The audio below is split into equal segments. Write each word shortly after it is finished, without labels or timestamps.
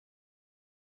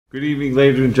Good evening,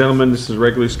 ladies and gentlemen. This is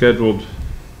regularly scheduled.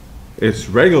 It's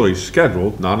regularly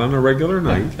scheduled, not on a regular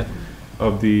night,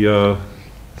 of the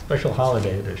Special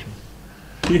holiday edition.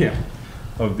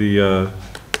 of the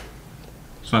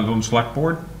Sunderland Select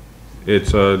Board.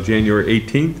 It's January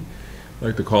 18th. I'd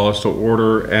like to call us to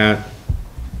order at.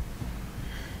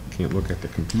 Can't look at the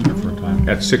computer for a time.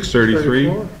 At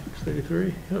 6:33.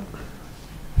 6:33. Yep.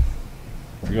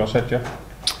 You all set, Jeff?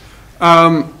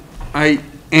 I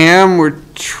am. We're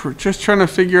just trying to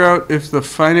figure out if the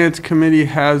finance committee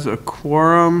has a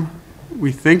quorum.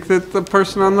 We think that the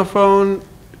person on the phone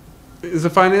is a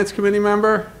finance committee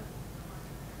member.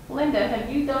 Linda, have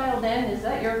you dialed in? Is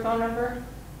that your phone number?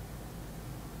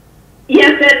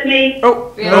 Yes, that's me. Oh,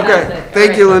 Fantastic. okay.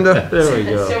 Thank you, Linda. There we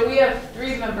go. So we have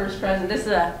 3 members present. This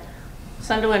is a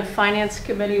Sunderland Finance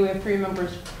Committee. We have 3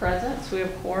 members present, so we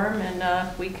have quorum,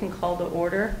 and we can call to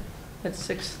order at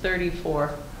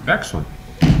 6:34. Excellent.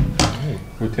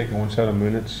 We're taking one set of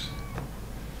minutes.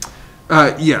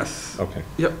 Yes. Okay.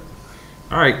 Yep.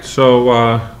 All right,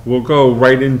 so we'll go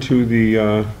right into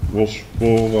the,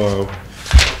 we'll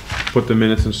put the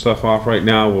minutes and stuff off right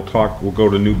now. We'll go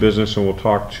to new business, and we'll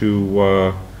talk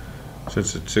to,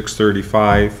 since it's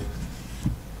 6:35,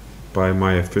 by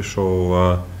my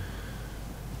official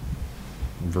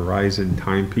Verizon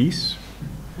timepiece.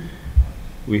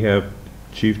 We have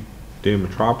Chief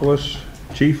Demetropoulos.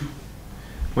 Chief,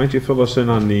 why don't you fill us in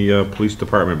on the police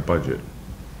department budget?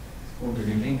 Well, good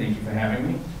evening. Thank you for having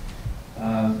me.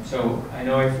 So I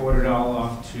know I forwarded it all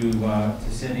off to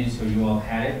Cindy, so you all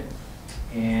had it.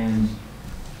 And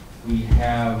we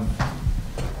have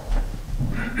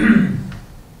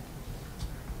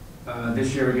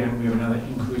this year again, we have another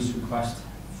increased request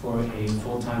for a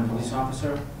full-time police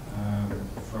officer.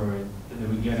 That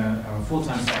we get a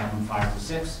full-time staff from 5 to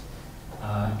 6.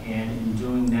 And in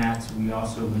doing that, we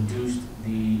also reduced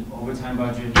the overtime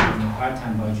budget and the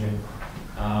part-time budget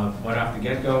right off the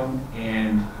get-go.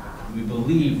 And we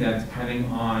believe that depending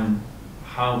on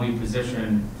how we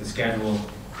position the schedule,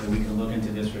 that we can look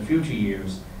into this for future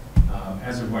years.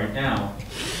 As of right now,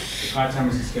 the part-time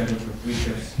is scheduled for 3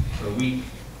 shifts per week.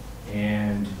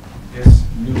 And this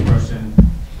new person,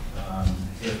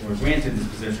 if we're granted this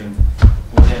position,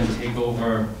 will then take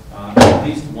over at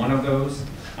least one of those.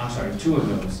 I'm sorry, 2 of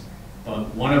those,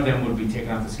 but one of them would be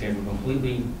taken off the schedule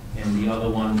completely, and the other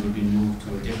one would be moved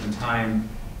to a different time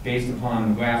based upon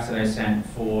the graphs that I sent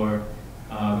for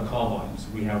the call volumes.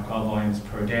 We have call volumes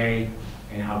per day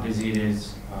and how busy it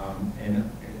is.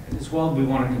 And as well, we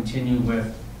want to continue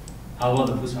with how well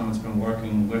the police department's been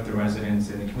working with the residents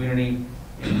in the community,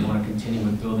 and we want to continue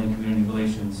with building community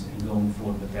relations and going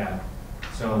forward with that.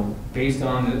 So based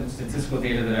on the statistical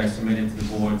data that I submitted to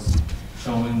the boards,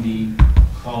 showing the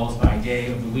calls by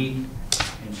day of the week,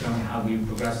 and showing how we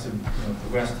progressed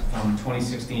from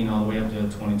 2016 all the way up to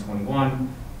 2021.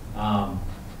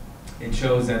 It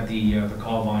shows that the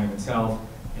call volume itself,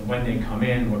 and when they come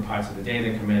in, what parts of the day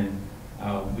they come in,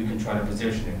 we can try to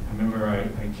position it. I remember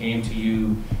I came to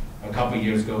you a couple of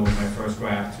years ago with my first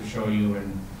graph to show you,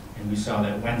 and we saw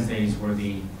that Wednesdays were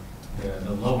the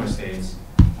lowest days,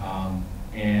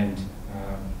 and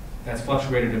that's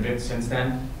fluctuated a bit since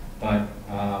then, but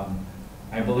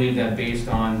I believe that based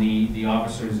on the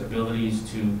officers' abilities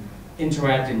to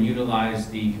interact and utilize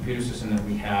the computer system that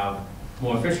we have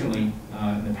more efficiently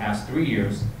in the past 3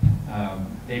 years,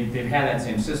 they've had that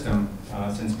same system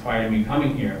since prior to me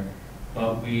coming here,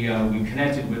 but we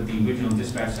connected with the regional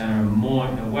dispatch center more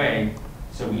in a way,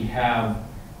 so we have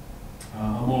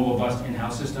a more robust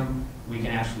in-house system. We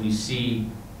can actually see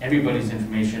everybody's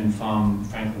information from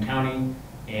Franklin County,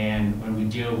 and when we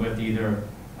deal with either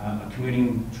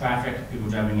commuting traffic, people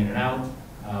driving in and out,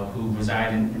 who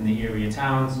reside in the area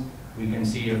towns, we can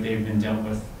see if they've been dealt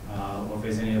with, or if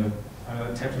there's any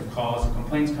other types of calls or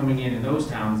complaints coming in those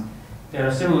towns that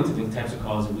are similar to the types of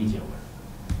calls that we deal with.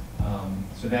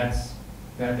 So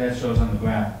that shows on the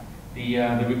graph.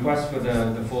 The request for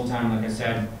the full-time, like I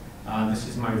said, this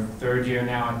is my 3rd year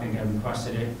now. I think I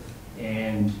requested it,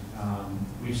 and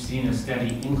we've seen a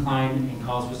steady incline in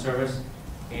calls for service.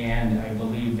 And I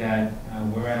believe that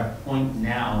we're at a point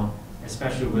now,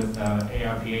 especially with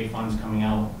ARPA funds coming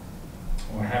out,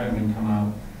 or having been come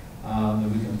out, that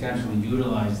we can potentially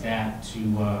utilize that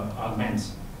to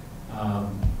augment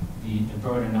the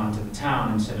burden onto the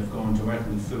town instead of going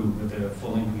directly through with the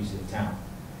full increase of the town.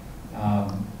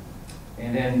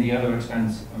 And then the other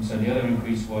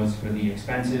increase was for the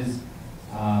expenses.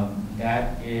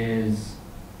 That is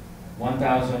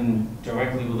 1,000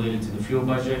 directly related to the fuel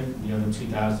budget. The other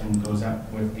 2,000 goes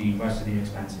up with the rest of the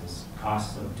expenses,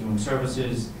 costs of doing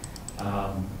services,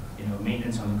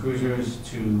 maintenance on the cruisers,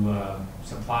 to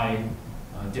supply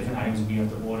different items we have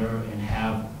to order and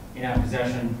have in our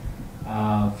possession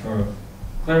for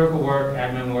clerical work,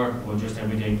 admin work, or just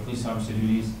everyday police officer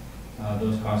duties,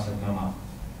 those costs have gone up.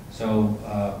 So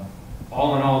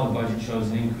all in all, the budget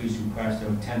shows an increase request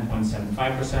of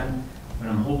 10.75%, but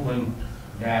I'm hoping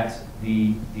that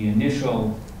the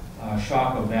initial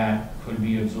shock of that could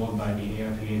be absorbed by the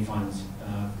ARPA funds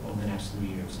over the next 3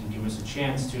 years and give us a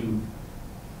chance to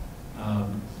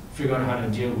figure out how to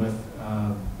deal with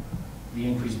the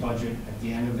increased budget at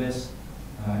the end of this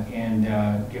and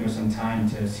give us some time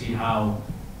to see how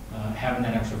having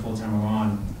that extra full-timer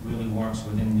on really works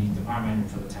within the department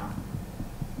and for the town.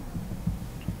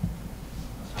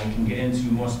 I can get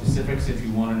into more specifics if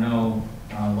you want to know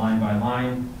line by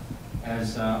line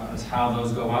as how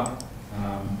those go up,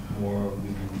 or we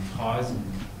can pause and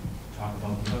talk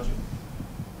about the budget.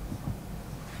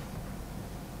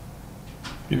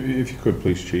 If you could,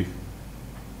 please, Chief.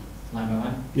 Line by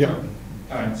line? Yeah. Sure.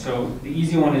 All right, so the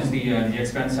easy one is the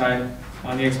expense side.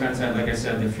 On the expense side, like I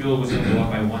said, the fuel was going to go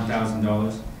up by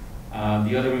 $1,000.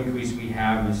 The other increase we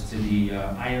have is to the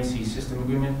IMC system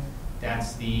agreement.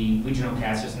 That's the regional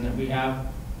CAD system that we have.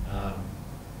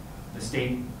 The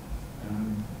state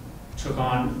took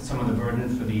on some of the burden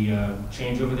for the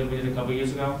changeover that we did a couple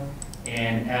years ago.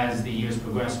 And as the years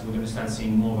progress, we're going to start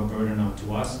seeing more of a burden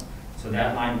onto us. So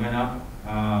that line went up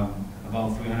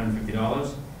about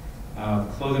 $350.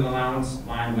 Clothing allowance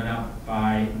line went up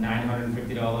by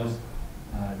 $950.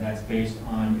 That's based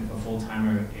on if a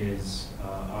full-timer is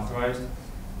authorized.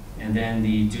 And then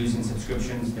the dues and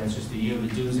subscriptions, that's just the yearly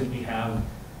dues that we have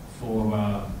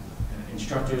for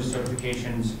instructors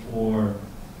certifications or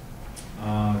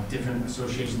different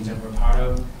associations that we're part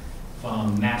of,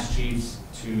 from Mass Chiefs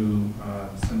to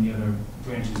some of the other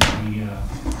branches that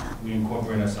we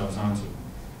incorporate ourselves onto.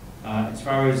 As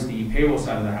far as the payroll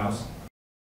side of the house,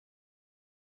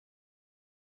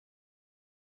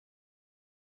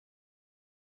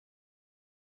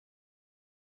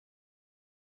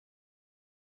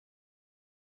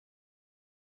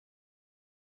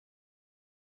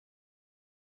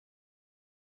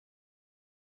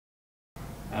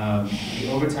 the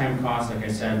overtime cost, like I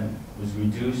said, was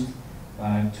reduced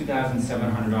by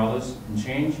 $2,700 and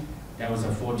change. That was a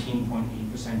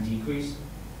 14.8% decrease.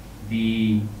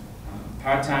 The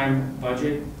part-time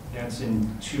budget, that's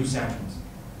in two sections.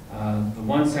 The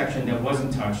one section that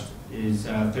wasn't touched is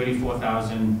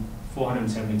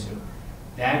 $34,472.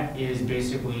 That is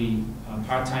basically a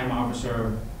part-time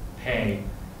officer pay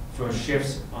for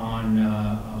shifts on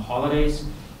holidays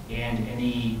and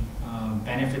any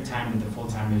benefit time that the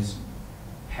full-timers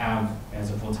have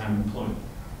as a full-time employee.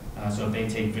 So if they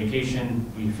take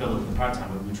vacation, we fill it with the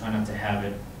part-timer. We try not to have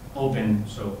it open,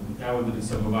 so that way we can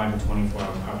still provide a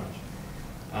 24-hour coverage.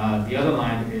 The other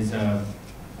line is,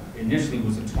 initially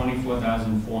was a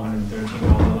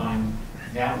 $24,413 line.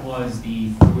 That was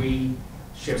the 3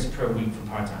 shifts per week for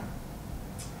part-time.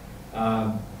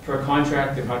 Per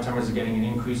contract, the part-timers are getting an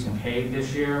increase in pay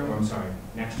this year, or I'm sorry,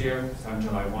 next year, starting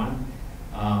July 1.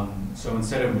 So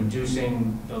instead of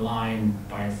reducing the line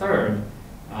by a third,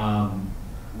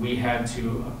 we had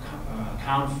to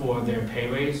account for their pay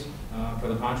raise for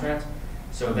the contract.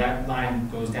 So that line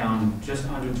goes down just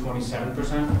under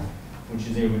 27%, which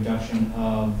is a reduction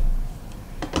of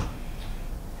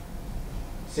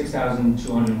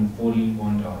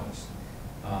 $6,241.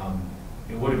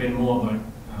 It would have been more, but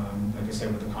like I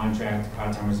said, with the contract,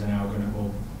 part-timers are now going to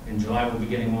go, in July we'll be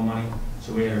getting more money,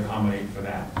 so we had to accommodate for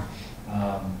that.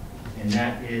 And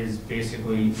that is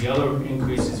basically, the other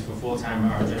increases for full-time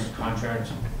are just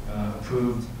contract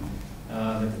approved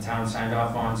that the town signed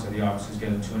off on, so the officers get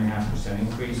a 2.5%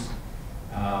 increase.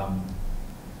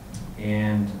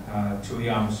 And 2 of the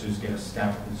officers get a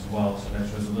step as well, so that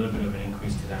shows a little bit of an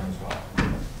increase to them as well.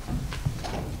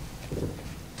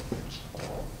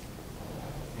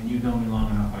 And you've known me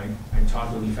long enough, I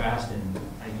talk really fast and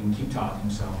I can keep talking,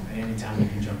 so at any time you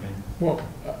can jump in. Well,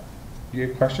 you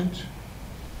have questions?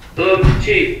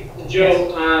 Chief,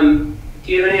 Joe,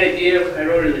 do you have any idea, I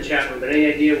wrote it in the chat room, but any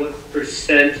idea what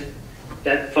percent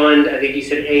that fund, I think you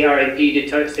said ARAP, did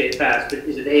say it fast, but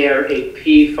is it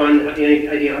ARAP fund? Any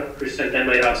idea what percent that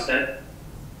might offset?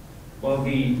 Well,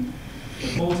 the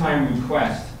full-time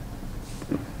request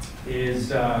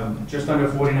is just under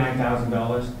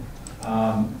 $49,000.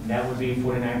 That would be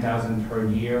 $49,000 per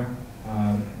year.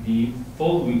 The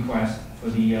full request for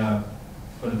the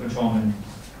patrolman,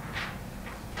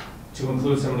 to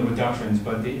include some of the reductions,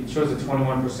 but it shows a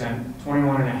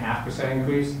 21.5%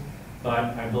 increase,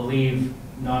 but I believe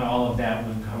not all of that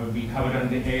would be covered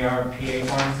under the ARPA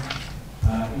funds.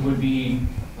 It would be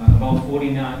about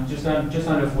 49, just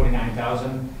under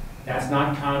 49,000. That's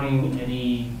not counting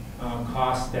any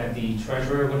costs that the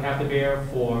treasurer would have to bear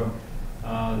for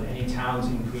any town's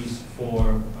increase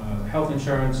for health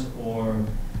insurance or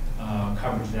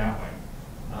coverage that way.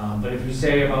 But if you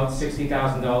say about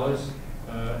 $60,000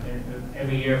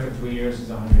 every year for 3 years is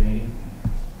 180.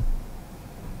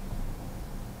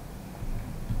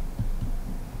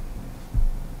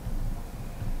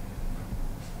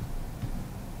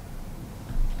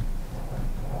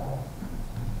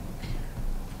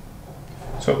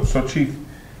 So Chief,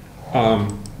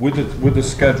 with the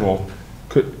schedule,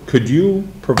 could you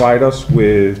provide us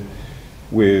with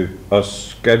a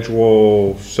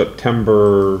schedule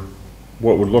September,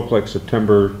 what would look like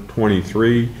September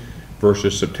 23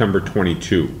 versus September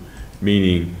 22?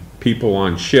 Meaning people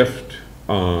on shift,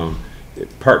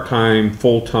 part-time,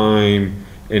 full-time,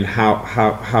 and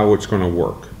how it's gonna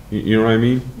work. You know what I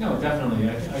mean? No, definitely.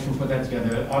 I can put that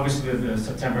together. Obviously, the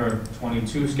September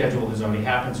 22 schedule has already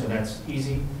happened, so that's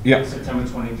easy. Yeah. The September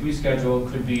 23 schedule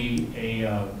could be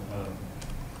a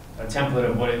template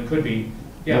of what it could be.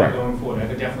 Yeah, Right. going forward, I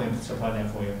could definitely supply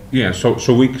that for you. Yeah, so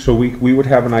we would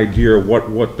have an idea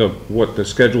what the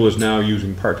schedule is now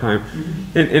using part-time.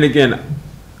 And again,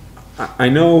 I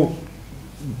know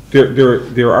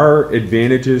there are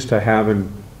advantages to having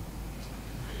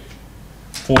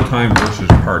full-time versus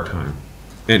part-time.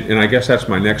 And I guess that's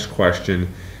my next question.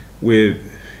 With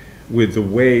the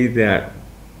way that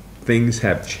things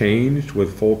have changed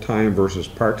with full-time versus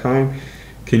part-time,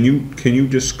 can you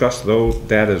discuss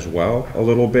that as well a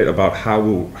little bit about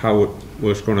how it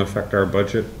was going to affect our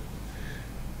budget?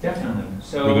 Definitely.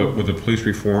 So With the Police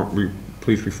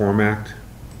Reform Act?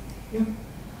 Yeah.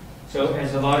 So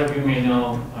as a lot of you may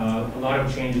know, a lot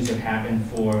of changes have happened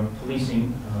for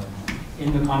policing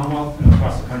in the Commonwealth and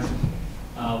across the country.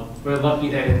 We're lucky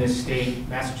that in this state,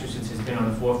 Massachusetts has been on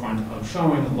the forefront of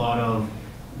showing a lot of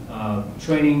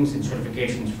trainings and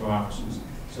certifications for officers.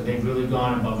 So they've really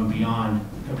gone above and beyond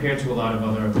compared to a lot of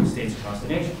other states across the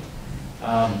nation.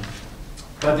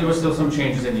 But there were still some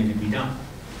changes that needed to be done.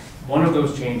 One of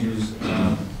those changes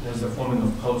was the forming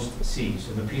of Post C,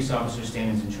 so the Peace Officer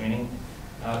Standards and Training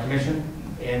Commission,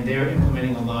 and they're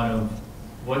implementing a lot of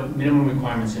what minimum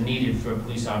requirements are needed for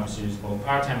police officers, both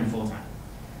part-time and full-time.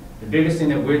 The biggest thing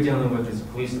that we're dealing with as a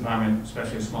police department,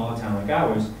 especially a smaller town like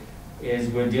ours, is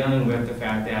we're dealing with the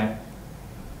fact that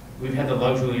we've had the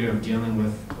luxury of dealing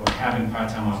with or having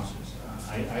part-time officers.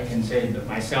 I can say that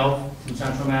myself from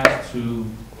Central Mass to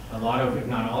a lot of, if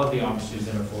not all of the officers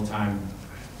that are full-time,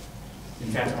 in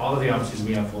fact, all of the officers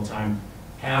we have full-time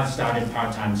have started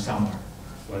part-time somewhere,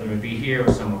 whether it be here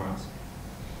or somewhere else.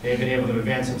 They've been able to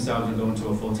advance themselves and go into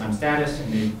a full-time status,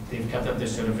 and they've kept up their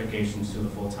certifications to the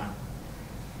full-time.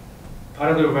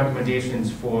 Part of the recommendations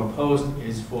for Post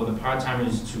is for the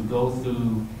part-timers to go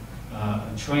through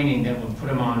training that will put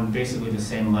them on basically the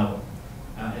same level.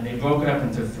 And they broke it up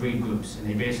into 3 groups, and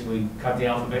they basically cut the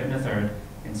alphabet in a third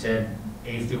and said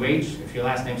A through H. If your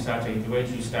last name starts A through H,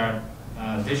 you start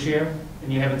this year,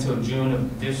 and you have until June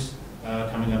of this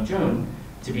coming up June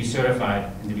to be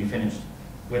certified and to be finished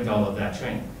with all of that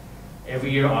training.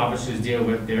 Every year, officers deal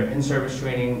with their in-service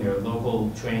training, their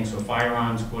local training, so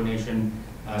firearms coordination,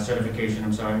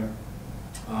 certification,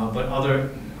 but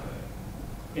other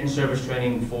in-service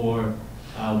training for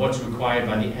what's required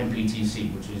by the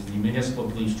MPTC, which is the Municipal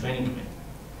Police Training Committee.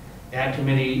 That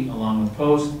committee, along with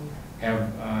Post,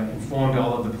 have informed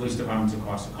all of the police departments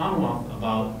across the Commonwealth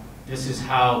about this is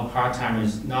how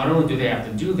part-timers, not only do they have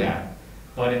to do that,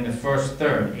 but in the first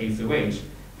third, A through H,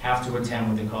 have to attend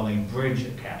what they call a Bridge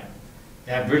Academy.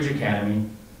 That Bridge Academy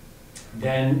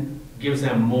then gives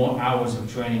them more hours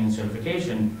of training and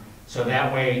certification, so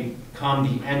that way, come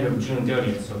the end of June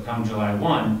 30th, so come July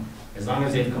 1, as long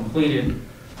as they've completed.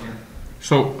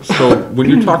 So when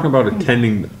you're talking about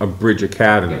attending a Bridge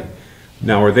Academy,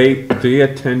 now are they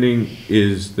attending,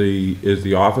 is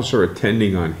the officer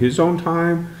attending on his own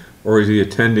time, or is he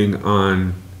attending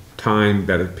on time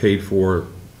that is paid for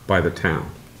by the town?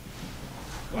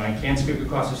 Well, I can't speak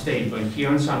across the state, but here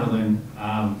in Sunderland,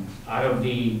 out of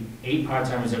the 8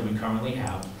 part-timers that we currently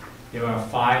have, there are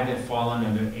 5 that fall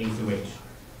under A through H.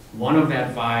 One of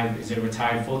that 5 is a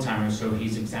retired full-timer, so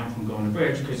he's exempt from going to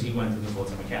Bridge because he went to the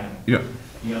full-time academy. Yeah.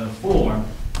 The other 4,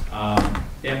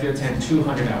 they have to attend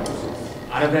 200 hours.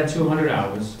 Out of that 200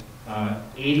 hours,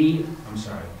 80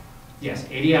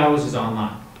 hours is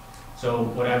online. So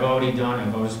what I've already done,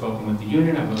 I've already spoken with the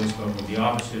union, I've already spoken with the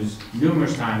officers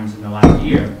numerous times in the last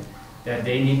year, that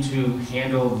they need to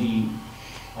handle the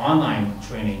online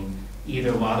training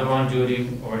either while they're on duty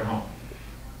or at home.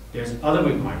 There's other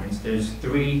requirements. There's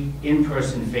 3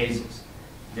 in-person phases.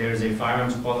 There's a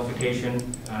firearms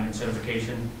qualification and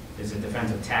certification. there's a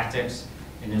defensive tactics,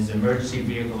 and there's an emergency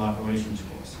vehicle operations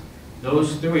course.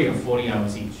 Those 3 are 40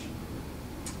 hours each.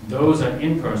 Those are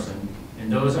in person,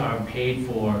 and those are paid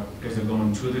for because they're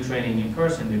going to the training in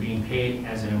person. They're being paid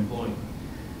as an employee.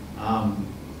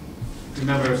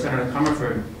 Remember, Senator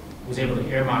Comerford was able to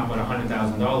earmark about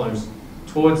 $100,000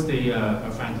 towards the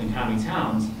Franklin County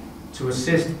towns to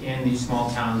assist in these small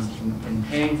towns in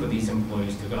paying for these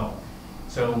employees to go.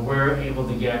 So we're able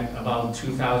to get about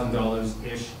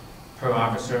 $2,000-ish per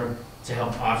officer to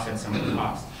help offset some of the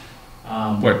cost.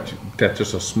 But that's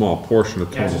just a small portion of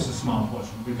total. That's just a small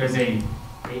portion, because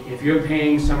if you're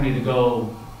paying somebody to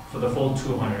go for the full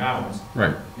 200 hours,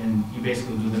 Right. and you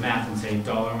basically do the math and say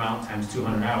dollar amount times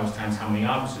 200 hours times how many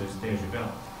officers, there's your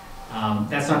bill.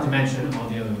 That's not to mention all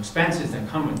the other expenses that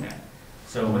come with that.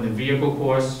 So when the vehicle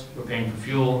course, we're paying for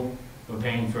fuel, we're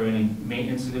paying for any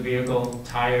maintenance of the vehicle,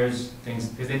 tires, things,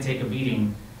 because they take a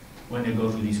beating when they go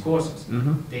through these courses.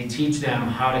 Mm-hmm. They teach them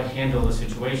how to handle the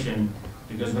situation,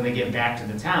 because when they get back to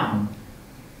the town,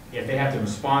 if they have to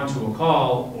respond to a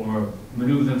call or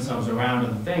maneuver themselves around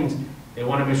other things, they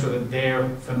want to make sure that they're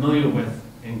familiar with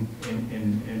and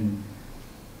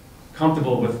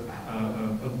comfortable with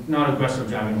not aggressive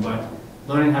driving, but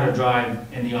learning how to drive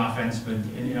in the offense, but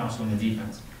also in the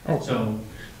defense. Oh. So,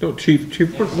 No, Chief,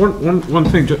 one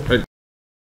thing,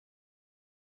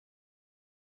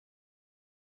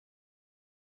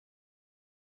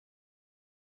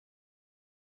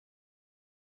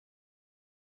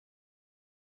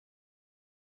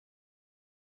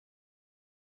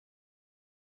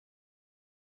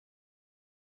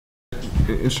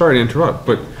 sorry to interrupt,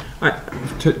 but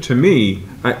to me,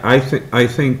 I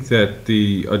think that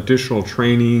the additional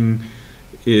training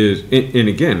is, and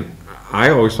again, I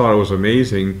always thought it was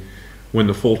amazing when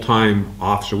the full-time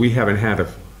officer, we haven't had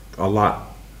a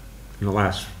lot in the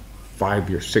last 5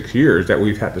 years, 6 years that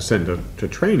we've had to send to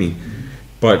training,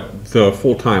 but the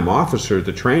full-time officer,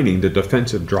 the training, the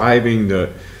defensive driving,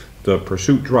 the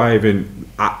pursuit driving,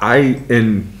 I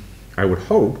would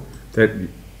hope that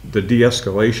the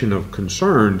de-escalation of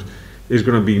concerns is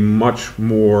going to be much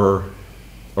more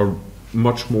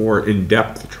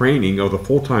in-depth training of the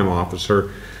full-time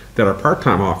officer that our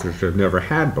part-time officers have never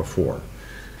had before.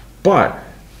 But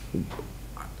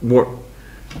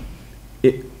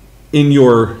in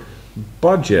your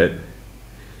budget,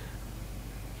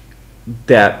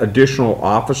 that additional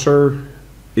officer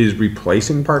is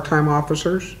replacing part-time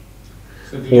officers?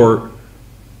 Or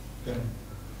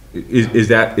is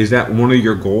that one of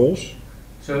your goals?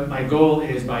 So my goal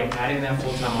is, by adding that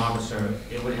full-time officer,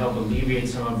 it would help alleviate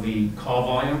some of the call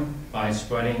volume by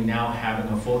spreading, now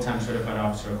having a full-time certified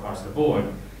officer across the board,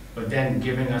 but then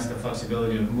giving us the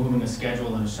flexibility of moving a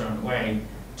schedule in a certain way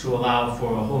to allow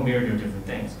for a whole myriad of different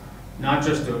things. Not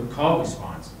just the call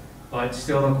response, but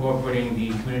still incorporating the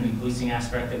community policing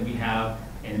aspect that we have,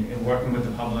 and working with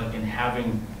the public and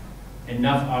having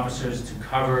enough officers to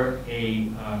cover a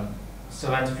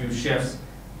select few shifts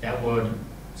that would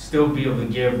still be able to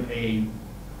give a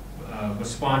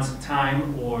response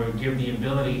time, or give the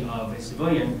ability of a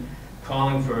civilian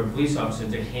calling for a police officer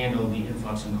to handle the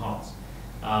influx in calls.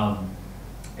 A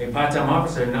part-time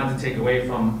officer, not to take away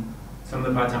from some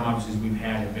of the part-time officers we've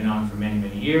had, have been on for many,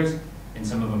 many years, and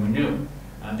some of them are new.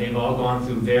 They've all gone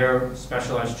through their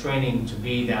specialized training to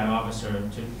be that officer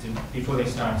before they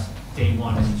start day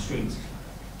one in the streets.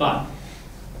 But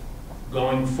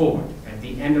going forward, at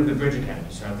the end of the Bridge Academy,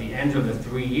 so at the end of the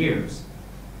 3 years,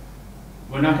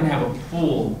 we're not going to have a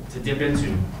pool to dip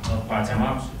into of part-time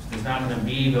officers. There's not going to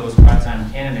be those part-time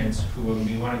candidates who will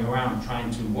be running around trying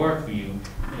to work for you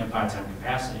in a part-time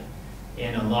capacity.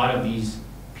 And a lot of these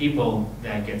people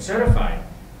that get certified,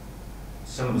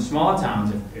 some of the smaller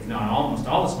towns, if not almost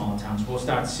all the smaller towns, we'll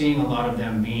start seeing a lot of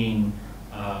them being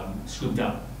scooped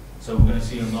up. So we're going to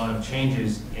see a lot of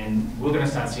changes, and we're going to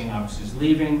start seeing officers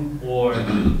leaving, or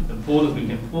the pool that we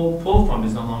can pull from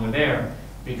is no longer there,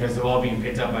 because they're all being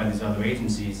picked up by these other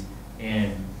agencies,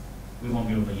 and we won't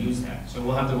be able to use that. So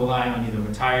we'll have to rely on either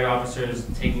retired officers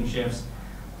taking shifts,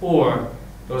 or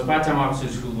those part-time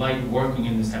officers who like working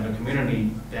in this type of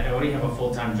community that already have a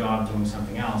full-time job doing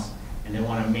something else, and they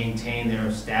want to maintain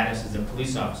their status as a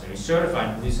police officer, a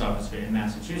certified police officer in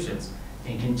Massachusetts,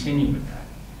 and continue with that.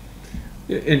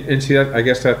 And see, I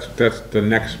guess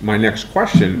that's my next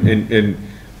question, and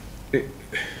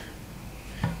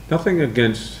nothing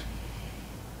against,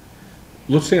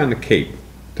 let's say on the Cape,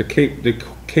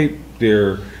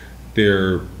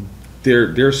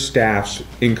 their staffs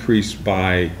increased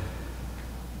by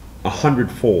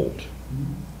 100-fold.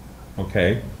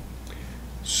 Okay,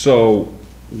 so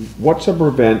what's to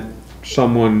prevent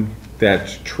someone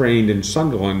that's trained in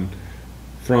Sunderland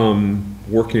from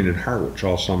working in Harwich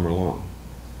all summer long.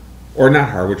 Or not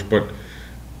Harwich, but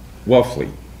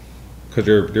Wellfleet, because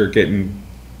they're getting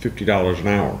 $50 an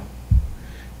hour,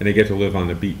 and they get to live on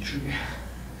the beach.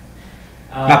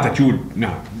 Not that you would,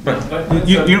 no, but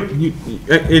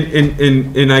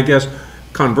and I guess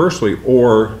conversely,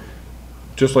 or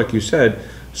just like you said,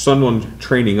 someone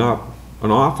training up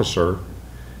an officer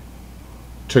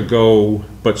to go,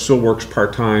 but still works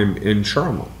part-time in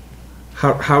Charlemont.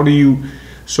 How do you,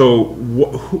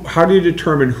 so how do you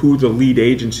determine who the lead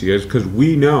agency is? Because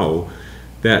we know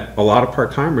that a lot of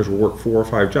part-timers will work 4 or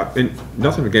 5 jobs, and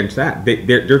nothing against that.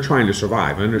 They're trying to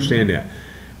survive, I understand that.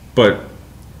 But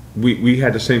we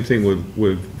had the same thing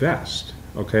with Vest,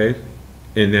 okay?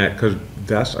 In that, because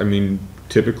Vests, I mean,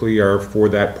 typically are for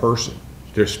that person.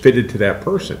 They're fitted to that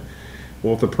person.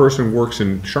 Well, if the person works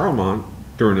in Charlemont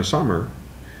during the summer,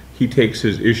 he takes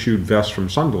his issued vest from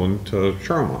Sunderland to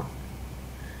Charlemont.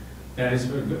 That is a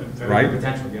very Right? good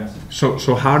potential, yes.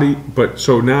 So how do you, but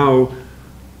so now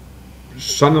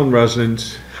Sunderland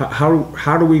residents,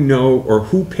 how do we know, or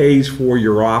who pays for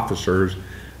your officers?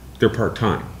 They're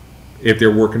part-time if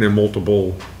they're working in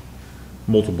multiple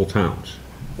towns,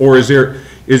 or is there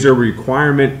a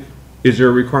requirement? Is there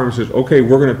a requirement that says, okay,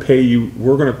 we're going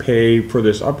to pay for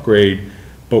this upgrade,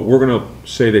 but we're going to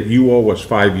say that you owe us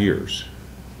 5 years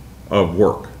of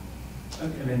work? I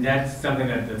mean, that's something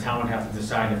that the town would have to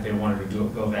decide if they wanted to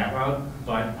go that route.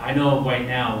 But I know right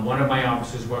now, one of my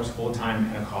officers works full-time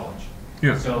at a college.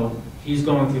 Yeah. So he's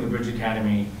going through the Bridge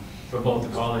Academy for both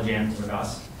the college and with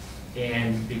us.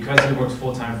 And because he works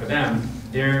full-time for them,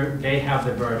 they have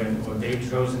the burden, or they've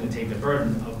chosen to take the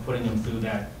burden of putting him through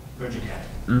that Bridge Academy.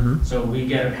 Mm-hmm. So we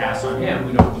get a pass on him,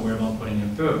 we don't have to worry about putting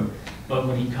him through. But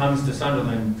when he comes to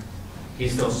Sunderland,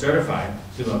 he's still certified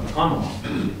throughout the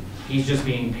Commonwealth. He's just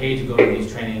being paid to go to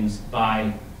these trainings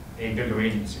by a bigger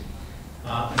agency.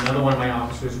 Another one of my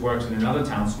officers works in another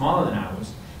town smaller than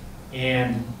ours,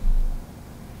 and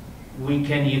we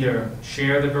can either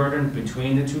share the burden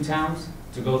between the 2 towns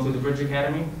to go through the Bridge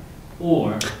Academy,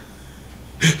 or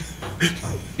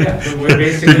yeah, we're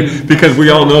basically because we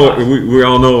all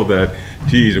know that,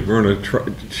 geez, if we're going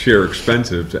to share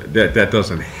expenses, that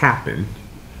doesn't happen.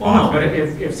 Well, no, but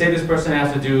if say this person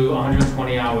has to do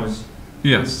 120 hours,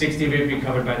 Yeah. 60 of it be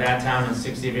covered by that town and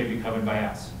 60 of it be covered by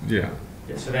us. Yeah.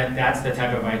 So that's the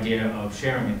type of idea of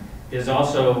sharing it. There's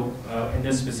also, in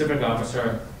this specific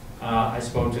officer, I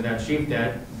spoke to that chief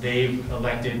that they've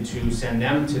elected to send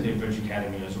them to the Bridge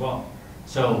Academy as well.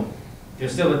 So they're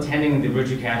still attending the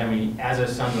Bridge Academy as a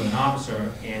Sunderland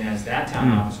officer and as that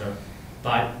town officer,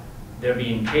 but they're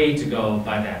being paid to go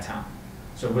by that town.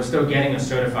 So we're still getting a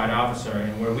certified officer,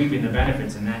 and we're reaping the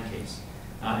benefits in that case,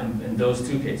 in those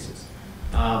 2 cases.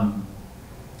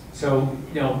 So,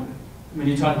 you know, when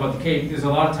you talk about the Cape, there's a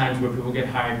lot of times where people get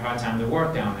hired part-time to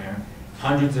work down there,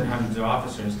 hundreds and hundreds of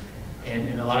officers,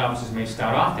 and a lot of officers may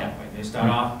start off that way. They start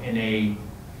off in a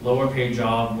lower paid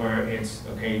job where it's,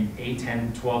 okay, 8,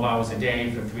 10, 12 hours a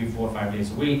day for 3, 4, 5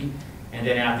 days a week, and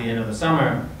then at the end of the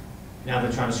summer, now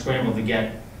they're trying to scramble to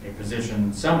get a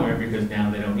position somewhere because now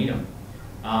they don't need them.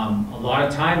 A lot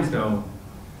of times though,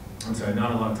 I'm sorry,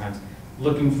 not a lot of times,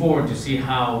 looking forward to see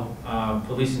how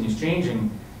policing is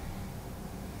changing.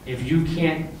 If you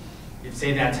can't, if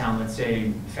say that town, let's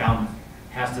say Falmouth,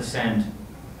 has to send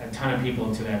a ton of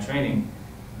people to that training,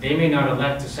 they may not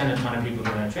elect to send a ton of people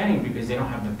to that training because they don't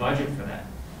have the budget for that.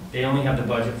 They only have the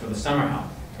budget for the summer help.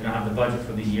 They don't have the budget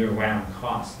for the year-round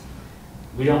cost.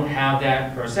 We don't have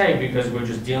that per se because we're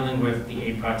just dealing with the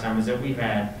 8 part-timers that we've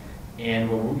had, and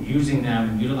we're using them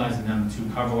and utilizing them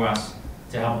to cover us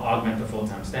to help augment the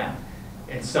full-time staff.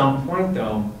 At some point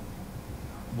though,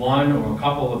 one or a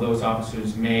couple of those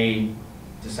officers may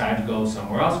decide to go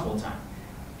somewhere else full-time.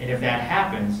 And if that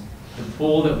happens, the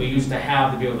pool that we used to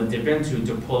have to be able to dip into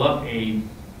to pull up a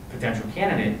potential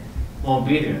candidate won't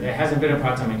be there. There hasn't been a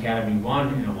part-time academy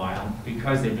one in a while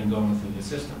because they've been going through the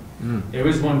system. There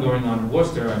is one going on in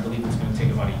Worcester. I believe it's going to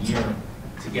take about a year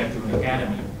to get through an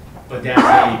academy, but that's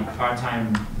a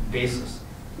part-time basis.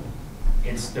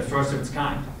 It's the first of its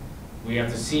kind. We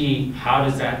have to see how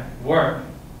does that work.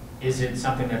 Is it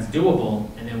something that's doable,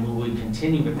 and then will we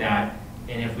continue with that?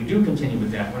 And if we do continue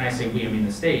with that, when I say we, I mean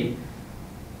the state,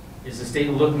 is the state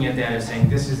looking at that as saying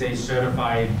this is a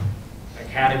certified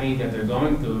academy that they're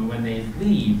going through, when they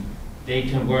leave, they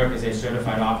can work as a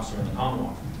certified officer in the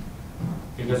Commonwealth.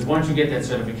 Because once you get that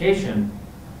certification,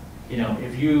 you know,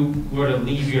 if you were to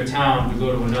leave your town to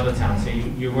go to another town, say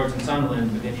you worked in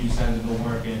Sunderland, but then you decided to go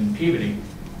work in Peabody,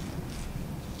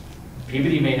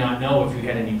 Peabody may not know if you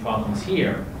had any problems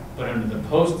here, but under the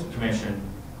post commission,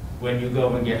 when you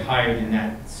go and get hired in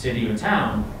that city or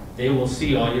town, they will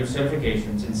see all your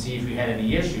certifications and see if you had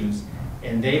any issues.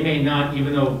 And they may not,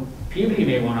 even though Peabody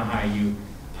may want to hire you,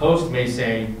 Post may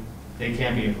say they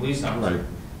can't be a police officer Right.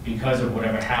 because of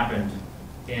whatever happened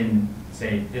in,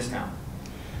 say, this town.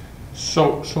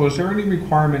 So is there any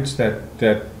requirements that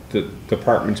the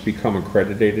departments become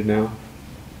accredited now?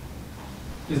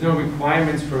 There's no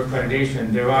requirements for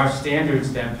accreditation. There are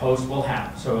standards that Post will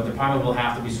have. So a department will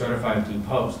have to be certified through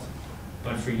Post.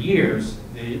 But for years,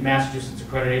 the Massachusetts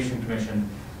Accreditation Commission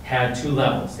had two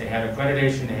levels. They had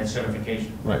accreditation, they had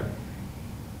certification. Right.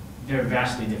 They're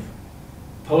vastly different.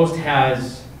 Post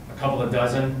has a couple of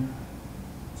dozen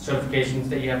certifications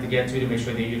that you have to get to make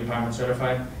sure that your department's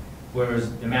certified,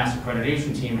 whereas the Mass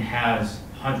Accreditation team has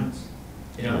hundreds.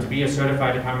 You know, to be a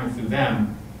certified department through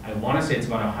them, I want to say it's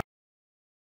about 100.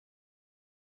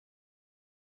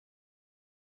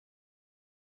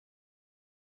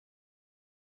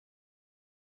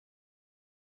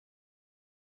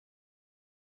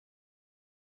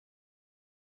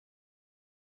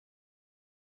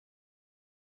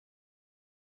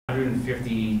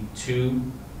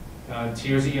 $152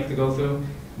 tiers that you have to go through,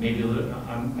 maybe a little,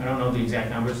 I don't know the exact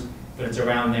numbers, but it's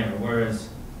around there, whereas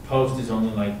Post is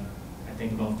only like, I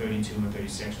think about 32 or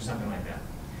 36 or something like that.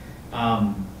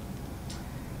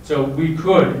 So we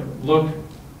could look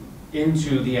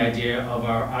into the idea of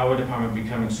our department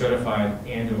becoming certified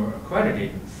and or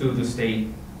accredited through the state,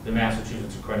 the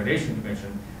Massachusetts Accreditation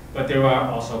Commission, but there are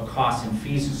also costs and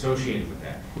fees associated with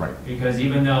that. Right. Because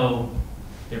even though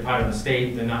they're part of the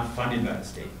state, they're not funded by the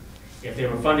state. If they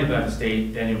were funded by the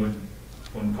state, then it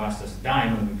wouldn't cost us a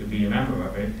dime, and we could be a member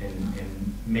of it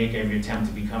and make every attempt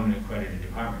to become an accredited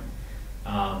department.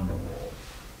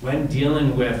 When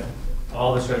dealing with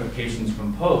all the certifications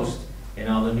from Post and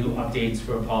all the new updates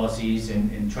for policies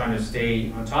and trying to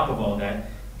stay on top of all that,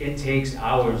 it takes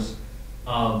hours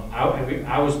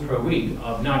per week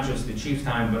of not just the chief's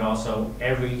time, but also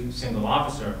every single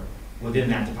officer within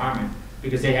that department,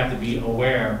 because they have to be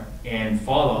aware and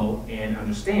follow and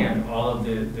understand all of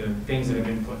the things that have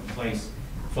been put in place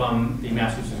from the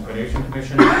Massachusetts Accreditation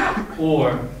Commission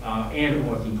or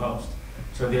through Post.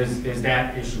 So there's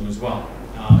that issue as well.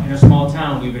 In a small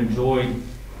town, we've enjoyed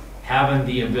having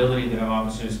the ability that our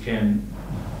officers can,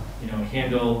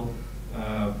 handle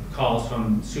calls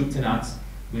from soup to nuts.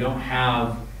 We don't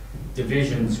have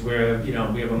divisions where, we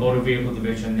have a motor vehicle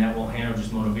division that will handle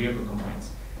just motor vehicle complaints.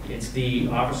 It's the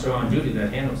officer on duty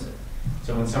that handles it.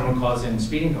 So when someone calls in a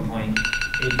speeding complaint,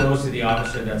 it goes to the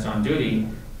officer that's on duty,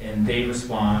 and they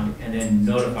respond and then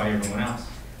notify everyone else.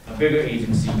 A bigger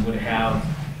agency would have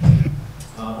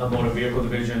a motor vehicle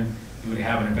division, you would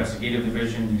have an investigative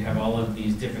division, you'd have all of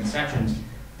these different sections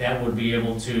that would be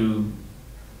able to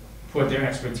put their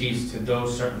expertise to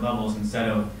those certain levels instead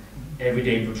of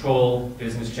everyday patrol,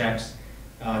 business checks,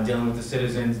 dealing with the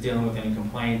citizens, dealing with any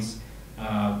complaints.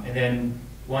 And then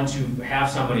once you have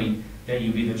somebody that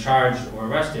you've either charged or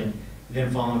arrested,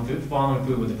 then following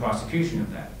through with the prosecution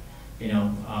of that.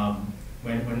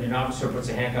 When an officer puts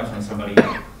the handcuffs on somebody,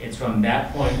 it's from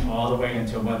that point all the way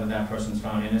until whether that person's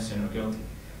found innocent or guilty.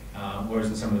 Whereas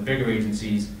in some of the bigger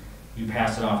agencies, you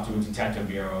pass it off to a detective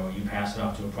bureau, or you pass it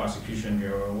off to a prosecution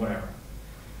bureau, or whatever.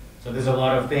 So there's a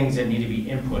lot of things that need to be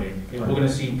inputted. If we're going to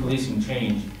see policing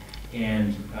change,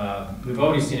 and we've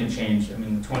already seen it change, the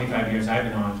 25 years I've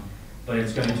been on, but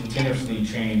it's going to continuously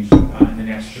change in the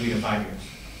next 3 to 5 years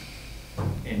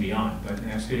and beyond. But in the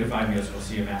next 3 to 5 years, we'll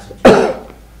see a massive change.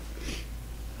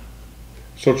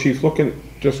 So Chief,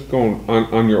 just going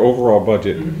on your overall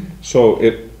budget, so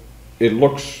it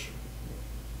looks,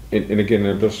 and again,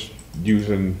 I'm just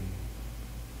using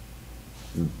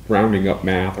rounding up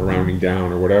math or rounding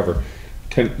down or whatever.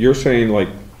 You're saying like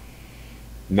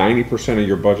 90% of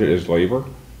your budget is labor?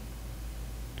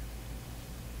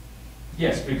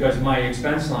 Yes, because my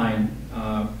expense line,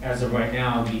 as of right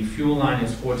now, the fuel line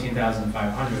is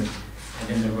 $14,500, and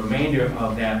then the remainder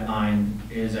of that line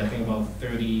is, I think, about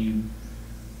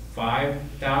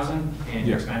 $35,000 in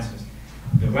Yeah. expenses.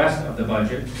 The rest of the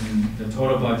budget, the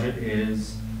total budget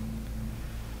is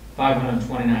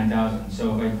 $529,000.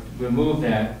 So if I remove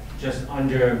that, just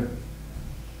under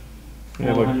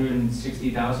Yeah, like-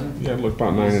 $460,000. Yeah, look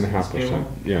about 9.5%.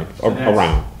 Yeah, So that's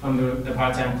around. from the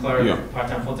part-time clerk, Yeah.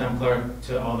 part-time, full-time clerk,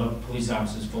 to all the police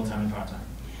officers, full-time and part-time.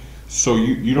 So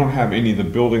you don't have any of the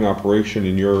building operation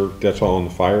in that's all in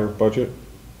the fire budget?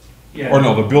 Yeah. Or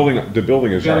no, the building is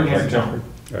Building ours, has right, its Jeffrey? own.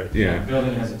 Right. Yeah,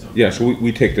 Building has its own. yeah, so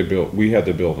we take we had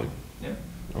the building. Yep.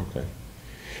 Okay.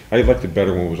 I liked it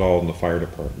better when it was all in the fire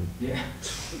department. Yeah,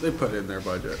 They put it in their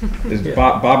budget.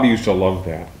 Bobby used to love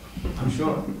that. I'm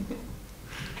sure.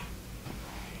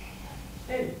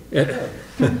 Hey.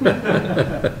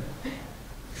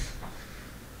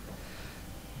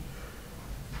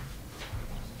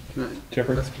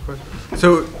 Jeffrey? That's a good question.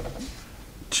 So,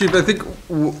 Chief, I think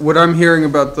what I'm hearing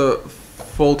about the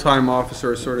full-time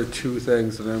officer is sort of two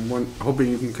things, and I'm hoping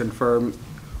you can confirm.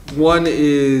 One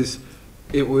is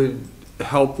it would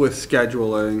help with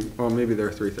scheduling. Well, maybe there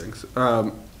are three things.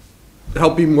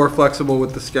 Help be more flexible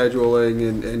with the scheduling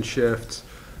and shifts.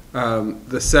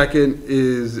 The second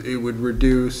is it would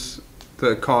reduce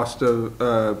the cost of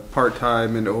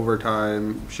part-time and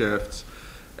overtime shifts.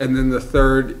 And then the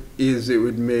third is it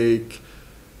would make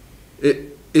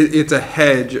it's a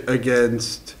hedge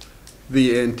against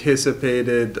the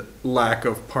anticipated lack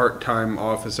of part-time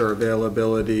officer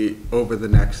availability over the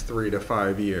next 3 to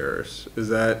 5 years. Is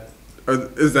that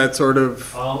sort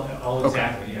of? All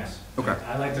exactly, yes. Okay.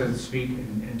 I like to speak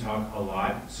and talk a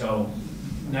lot, so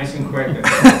nice and quick.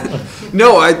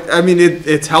 No, I mean,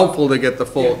 it's helpful to get the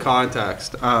full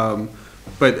context.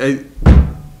 But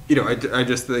I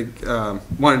just think,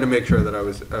 wanted to make sure that I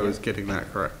was getting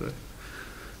that correctly.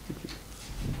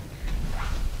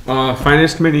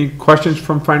 Finance Committee, questions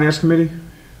from Finance Committee?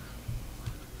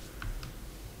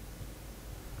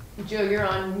 Joe, you're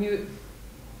on mute.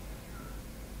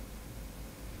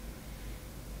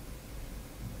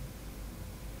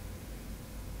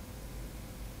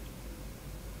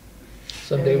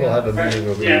 Someday we'll have a meeting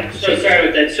over Yeah, here. so sorry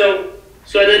about that.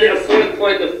 So then a fourth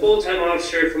point, the full-time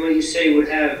officer, from what you say, would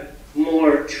have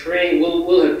more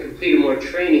will have completed more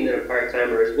training than a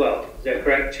part-timer as well. Is that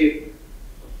correct, Chief?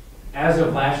 As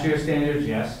of last year's standards,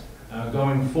 yes.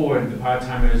 Going forward, the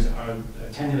part-timers are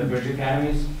attending the Bridge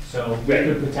Academies, so we Right.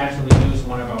 could potentially use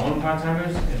one of our own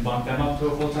part-timers and bump them up to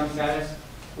a full-time status,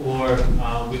 or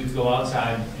we could go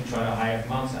outside and try to hire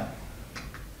from outside.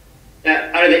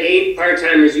 Out of the 8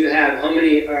 part-timers you have, how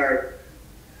many are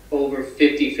over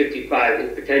 50, 55,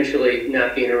 and potentially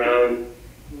not being around,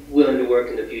 willing to work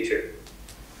in the future?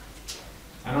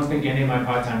 I don't think any of my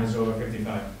part-timers are over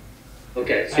 55.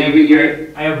 Okay, so you're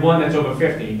I have one that's over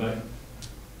 50, but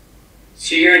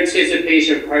so your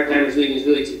anticipation of part-timers leaving is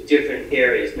really to different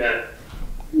areas, not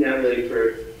really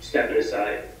for stepping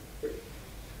aside.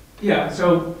 yeah,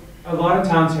 so a lot of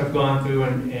towns have gone through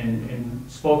and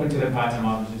spoken to their part-time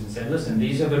officers and said, listen,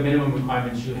 these are the minimum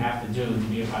requirements you have to do to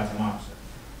be a part-time officer.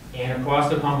 And across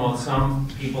the Commonwealth, some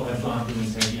people have gone through and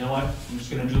said, you know what, I'm just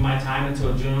gonna do my time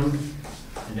until June,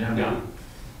 and then I'm done.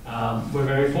 We're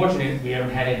very fortunate, we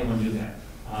haven't had anyone do that.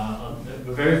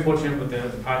 We're very fortunate with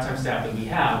the part-time staff that we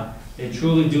have. They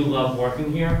truly do love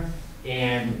working here,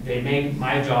 and they make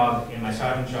my job and my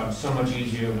sergeant's job so much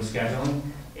easier with scheduling.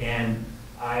 And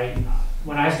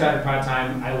when I started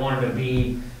part-time, I wanted to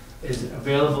be as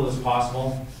available as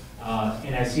possible.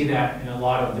 And I see that in a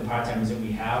lot of the part-timers that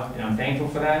we have, and I'm thankful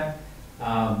for that.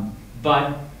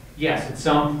 But yes, at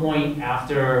some point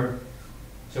after,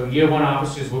 so year 1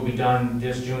 officers will be done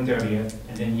this June 30th,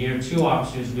 and then year 2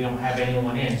 officers, we don't have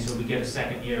anyone in, so we get a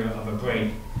second year of a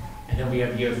break. And then we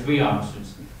have year 3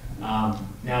 officers.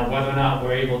 Now, whether or not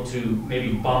we're able to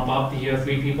maybe bump up the year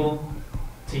 3 people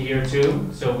to year 2,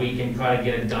 so we can try to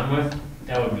get it done with,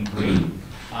 that would be great.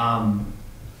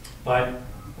 But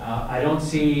I don't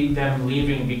see them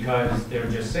leaving because they're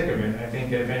just sick of it. I think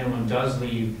that if anyone does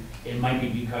leave, it might be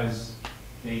because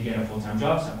they get a full-time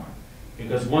job somewhere.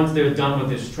 Because once they're done with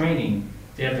this training,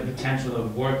 they have the potential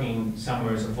of working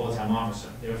somewhere as a full-time officer.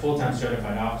 They're a full-time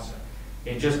certified officer.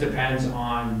 It just depends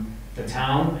on the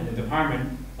town and the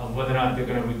department of whether or not they're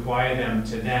going to require them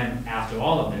to then, after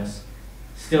all of this,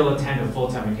 still attend a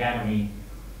full-time academy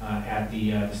at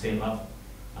the state level.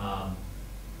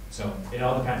 So it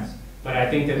all depends. But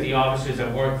I think that the officers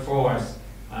that work for us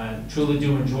truly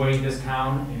do enjoy this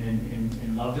town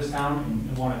and love this town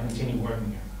and want to continue working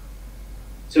here.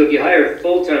 So if you hire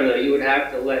full-time though, you would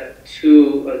have to let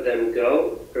 2 of them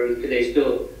go, or could they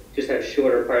still just have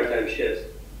shorter part-time shifts?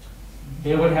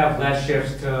 They would have less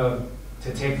shifts to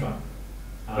take from.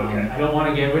 Okay. I don't want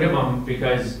to get rid of them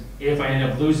because if I end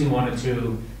up losing 1 or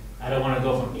 2, I don't want to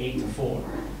go from 8 to 4.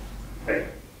 Right.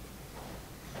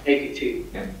 Thank you, Chief.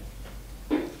 Yeah.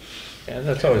 And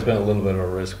that's always been a little bit of a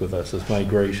risk with us, is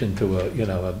migration to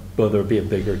whether it be a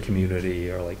bigger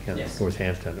community or like Yes.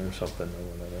 Northampton or something or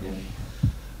whatever.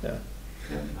 Yeah.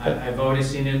 I've already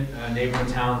seen it. A neighboring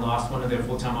town lost one of their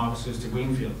full-time officers to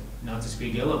Greenfield. Not to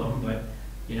speak ill of them, but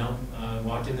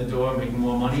walked in the door making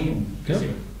more money and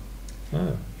Yep.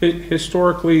 Ah,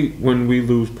 Historically, when we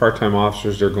lose part-time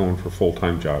officers, they're going for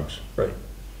full-time jobs. right.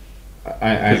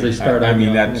 I 'Cause they start I out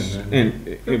mean, young that's,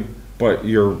 and but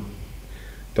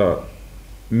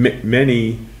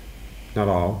many, not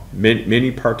all,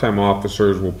 many part-time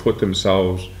officers will put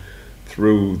themselves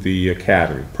through the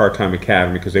academy, part-time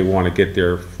academy, because they want to get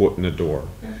their foot in the door.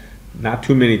 Yeah. Not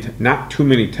too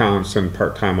many towns send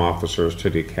part-time officers to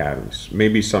the academies.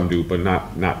 Maybe some do, but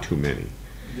not too many.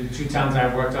 The 2 towns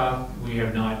I've worked on, we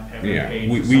have not ever Yeah, paid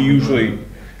we for someone to usually, go to-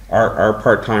 our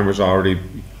part-timers already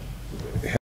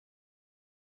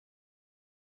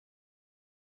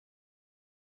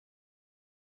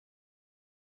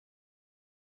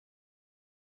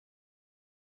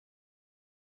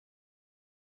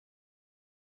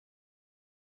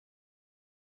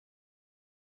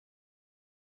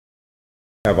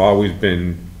have always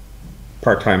been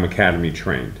part-time academy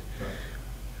trained.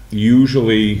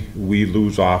 Usually, we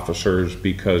lose officers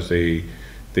because they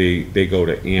go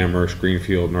to Amherst,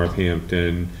 Greenfield,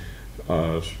 Northampton,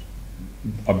 a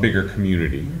bigger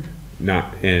community,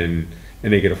 and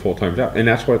they get a full-time job, and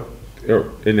that's their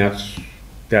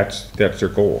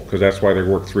goal, because that's why they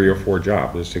work 3 or 4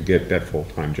 jobs, is to get that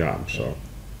full-time job, so.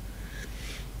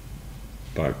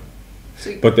 But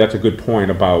that's a good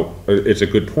point about, it's a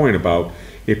good point about,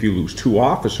 if you lose 2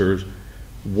 officers,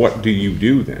 what do you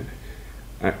do then?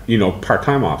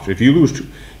 Part-time officer, if you lose 2,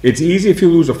 it's easy if you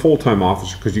lose a full-time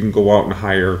officer, because you can go out and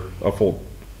hire a full,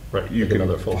 Right, you get can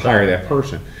another full-time. hire that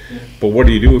person. But what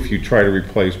do you do if you try to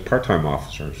replace part-time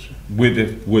officers with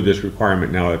this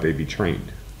requirement now that they be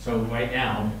trained? So right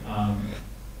now,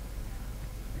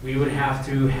 we would have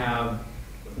to have,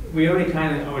 we already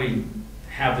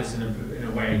have this in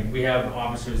a way. We have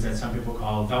officers that some people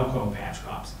call Velcro patch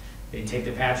cops. They take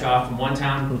the patch off from one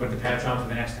town, put the patch on for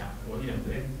the next town. Well,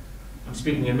 I'm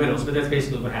speaking in riddles, but that's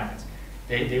basically what happens.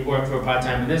 They work for a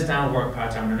part-time in this town, work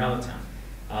part-time in another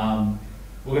town.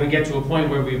 We're gonna get to a point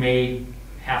where we may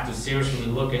have to seriously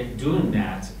look at doing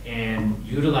that and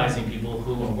utilizing people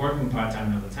who are working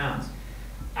part-time in other towns.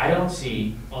 I don't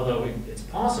see, although it's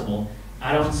possible,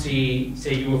 I don't see,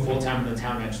 say you were full-time in the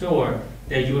town next door,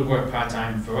 that you would work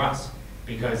part-time for us.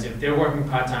 Because if they're working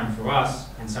part-time for us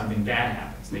and something bad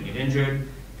happens, they get injured,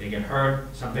 they get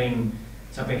hurt, something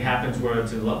happens where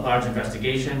it's a large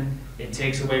investigation, it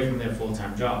takes away from their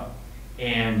full-time job.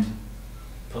 And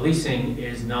policing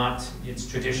is not its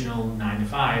traditional 9 to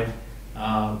 5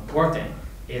 workday.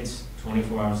 It's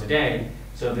 24 hours a day.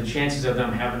 So the chances of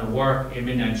them having to work a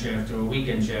midnight shift or a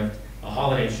weekend shift, a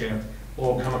holiday shift,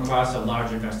 or come across a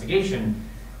large investigation,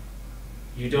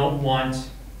 you don't want,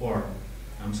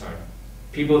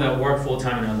 people that work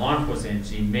full-time in a law enforcement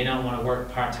agency may not want to work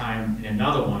part-time in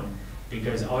another one,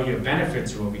 because all your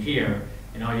benefits are over here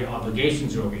and all your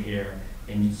obligations are over here.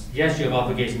 And yes, you have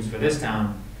obligations for this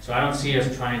town, so I don't see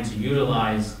us trying to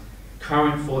utilize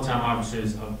current full-time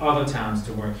officers of other towns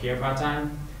to work here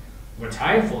part-time.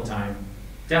 Retired full-time,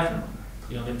 definitely.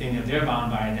 The only thing that they're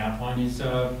bound by at that point is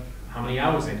how many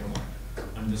hours they can work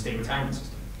under the state retirement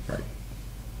system. Right.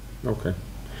 Okay.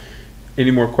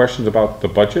 Any more questions about the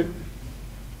budget?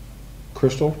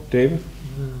 Crystal, David,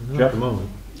 Not Jeff? at the moment.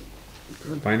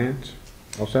 Finance?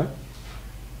 All set?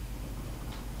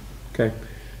 Okay.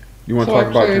 You want to So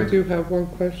talk about actually, your... I do have one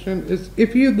question. Is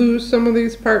if you lose some of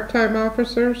these part-time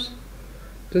officers,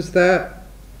 does that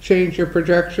change your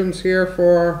projections here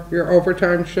for your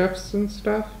overtime shifts and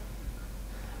stuff?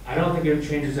 I don't think it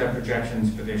changes our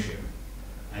projections for this year.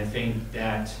 I think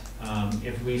that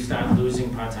if we start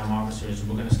losing part-time officers,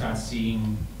 we're gonna start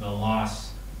seeing the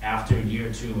loss after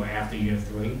year 2 or after year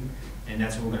 3. And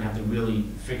that's when we're gonna have to really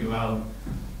figure out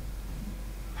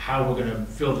how we're gonna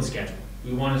fill the schedule.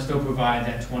 We wanna still provide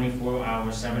that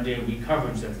 24-hour, 7-day-a-week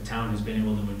coverage that the town has been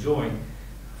able to enjoy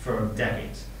for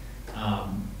decades.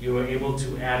 You were able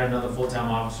to add another full-time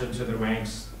officer to the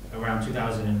ranks around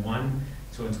 2001,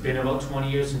 so it's been about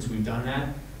 20 years since we've done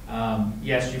that.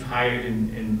 Yes, you've hired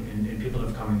and people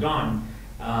have come and gone,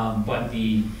 but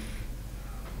the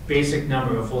basic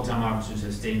number of full-time officers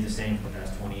has stayed the same for the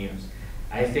past 20 years.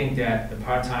 I think that the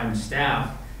part-time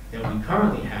staff that we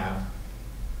currently have,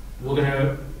 we're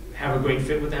gonna have a great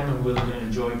fit with them and we're gonna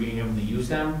enjoy being able to use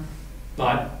them.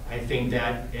 But I think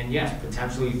that, and yes,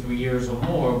 potentially 3 years or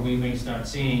more, we may start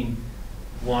seeing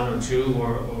 1 or 2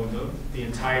 or the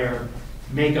entire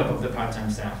makeup of the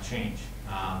part-time staff change.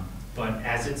 But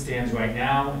as it stands right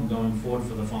now and going forward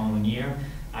for the following year,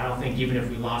 I don't think even if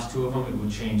we lost 2 of them, it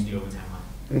would change the overtime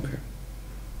line. Okay.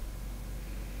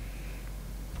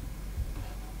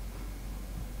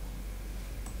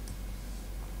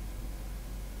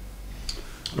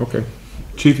 Okay.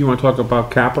 Chief, you want to talk about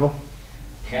capital?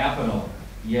 Capital,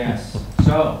 yes.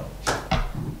 So,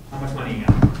 how much money you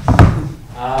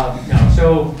got? No,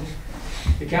 so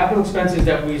the capital expenses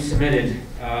that we submitted,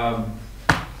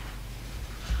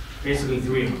 basically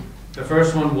 3 of them. The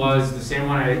first one was the same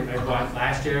one I bought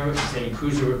last year. It's a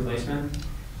cruiser replacement.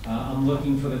 I'm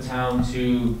looking for the town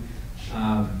to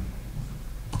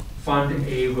fund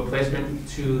a replacement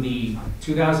to the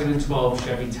 2012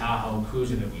 Chevy Tahoe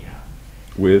Cruiser that we have,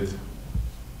 With,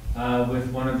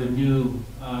 with one of the new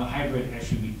hybrid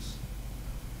SUVs.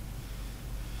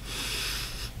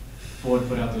 Ford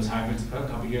put out those hybrids a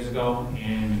couple years ago,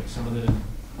 and some of the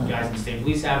guys in the state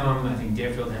police have them. I think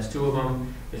Deerfield has 2 of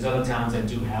them. There's other towns that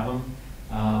do have them.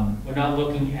 We're not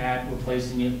looking at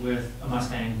replacing it with a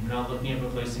Mustang. We're not looking at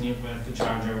replacing it with the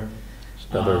Charger.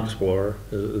 Another Explorer,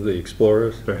 the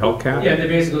Explorers. the Hellcat? Yeah, they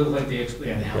basically look like the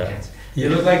Hellcats. They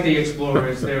look like the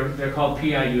Explorers. They're called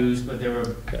PIUs, but they were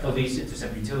police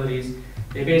intercept utilities.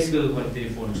 They basically look like the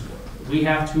Ford Explorer. We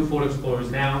have 2 Ford Explorers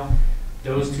now.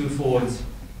 Those 2 Fords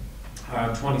are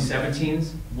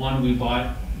 2017s. One we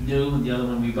bought new, and the other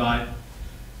one we bought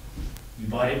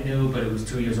it new, but it was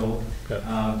 2 years old. It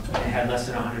had less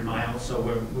than 100 miles, so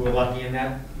we were lucky in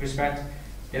that respect.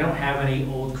 They don't have any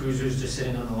old cruisers just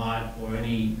sitting on the lot, or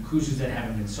any cruisers that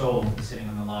haven't been sold sitting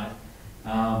on the lot.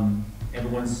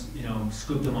 Everyone's,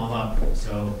 scooped them all up.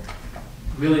 So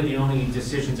really the only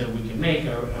decisions that we can make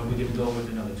are we going to go with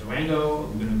another Durango, are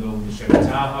we going to go with the Chevy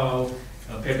Tahoe,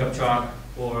 a pickup truck,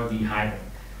 or the hybrid?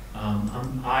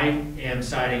 I am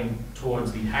siding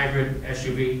towards the hybrid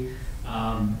SUV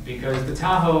because the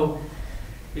Tahoe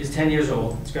is 10 years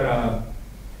old. It's got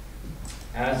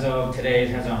as of today, it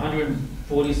has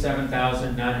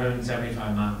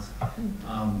 147,975 miles.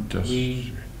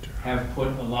 We have put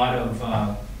a lot of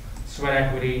sweat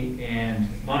equity and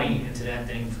money into that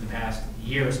thing for the past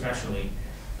year, especially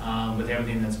with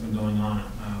everything that's been going on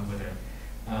with it.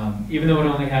 Even though it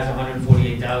only has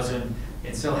 148,000,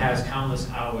 it still has countless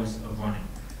hours of running.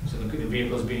 So the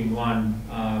vehicle is being run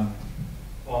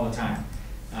all the time.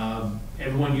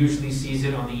 Everyone usually sees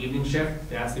it on the evening shift.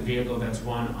 That's the vehicle that's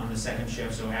run on the second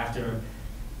shift. So after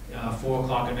 4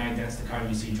 o'clock at night, that's the car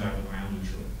you see driving around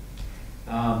usually.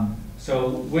 So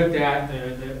with that,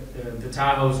 the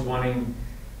Tahoe's running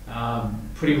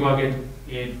pretty rugged.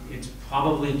 It's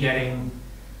probably getting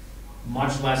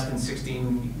much less than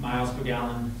 16 miles per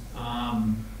gallon,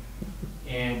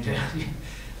 and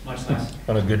much less.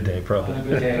 On a good day, probably. On a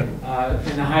good day.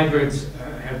 And the hybrids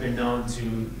have been known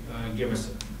to give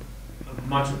us a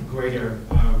much greater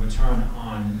return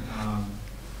on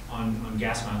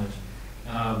gas mileage.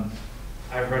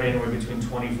 I've heard anywhere between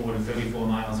 24 to 34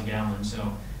 miles a gallon,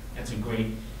 so that's a great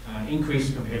increase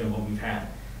compared to what we've had.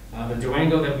 The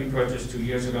Durango that we purchased 2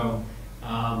 years ago,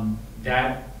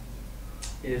 that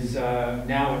is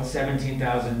now at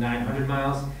 17,900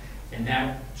 miles, and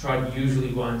that truck usually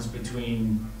runs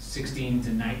between 16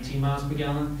 to 19 miles per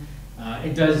gallon.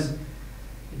 It does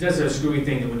a screwy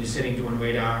thing that when you're sitting doing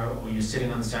radar, or you're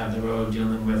sitting on the side of the road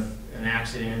dealing with an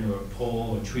accident or a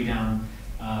pole or tree down,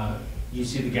 you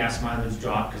see the gas mileage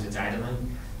drop because it's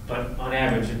idling. But on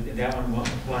average, that one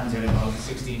runs at about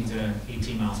 16 to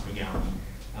 18 miles per gallon.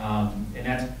 And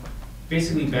that's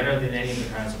basically better than any of the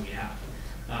cars that we have.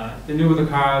 The newer the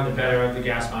car, the better the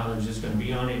gas mileage is going to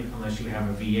be on it, unless you have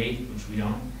a V8, which we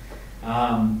don't.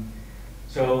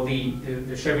 So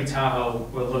the Chevy Tahoe,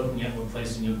 we're looking at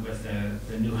replacing it with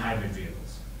the new hybrid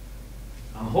vehicles.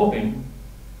 I'm hoping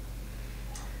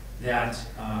that,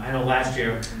 I know last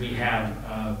year we had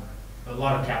a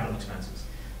lot of capital expenses,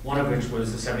 one of which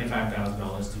was the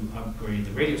 $75,000 to upgrade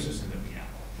the radio system that we have.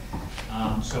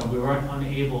 So we were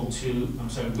unable to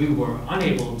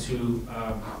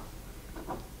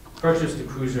purchase the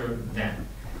cruiser then.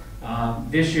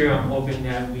 This year, I'm hoping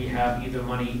that we have either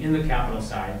money in the capital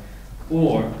side,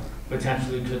 or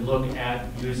potentially could look at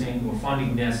using or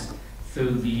funding this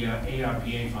through the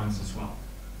ARPA funds as well.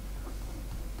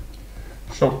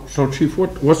 So Chief,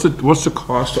 what's the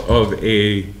cost of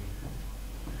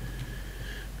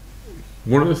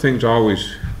one of the things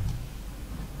always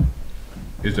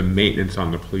is the maintenance on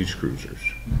the police cruisers.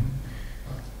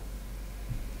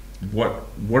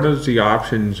 What is the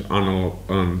options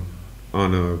on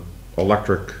a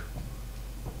electric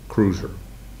cruiser?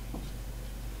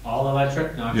 All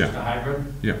electric, not just a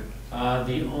hybrid? Yeah.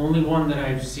 The only one that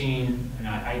I've seen,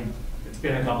 and it's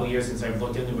been a couple of years since I've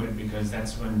looked into it, because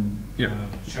that's when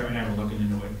Sherry and I were looking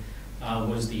into it,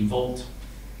 was the Volt.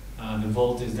 The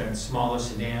Volt is that smaller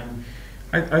sedan.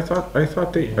 I thought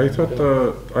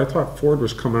Ford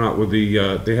was coming out with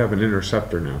they have an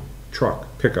Interceptor now, truck,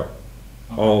 pickup,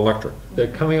 all electric.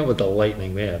 They're coming up with the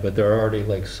Lightning, but they're already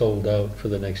like sold out for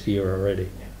the next year already.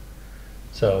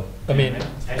 So, I mean,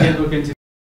 I did look into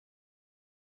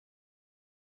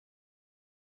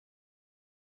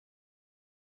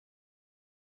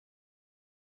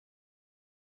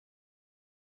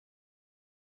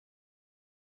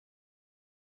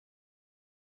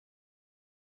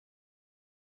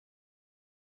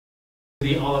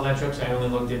the all-electrics, I only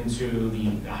looked into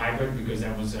the hybrid because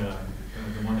that was the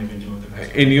one they've been doing the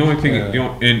best. And the only thing, and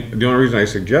the only reason I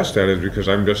suggest that is because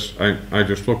I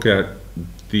just look at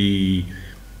you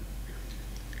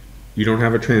don't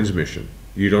have a transmission.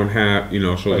 You don't have, so You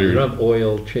there's, don't have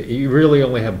oil, you really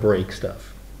only have brake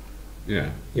stuff,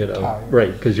 yeah.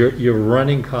 right, because your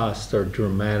running costs are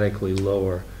dramatically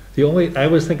lower. I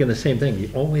was thinking the same thing,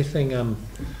 the only thing I'm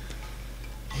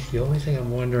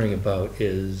wondering about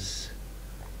is,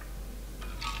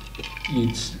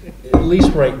 at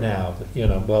least right now,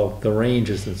 well, the range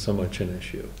isn't so much an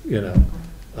issue,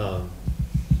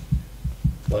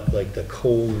 but like the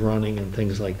cold running and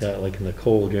things like that, like in the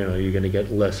cold, you're gonna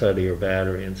get less out of your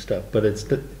battery and stuff, but it's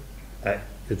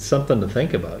something to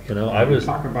think about, I was,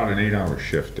 talking about an 8-hour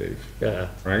shift, Dave, yeah.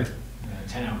 right?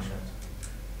 10-hour shift.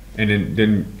 And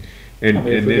then, I mean,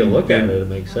 if we can look at it, it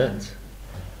makes sense.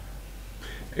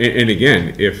 And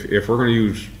again, if we're gonna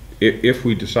use, if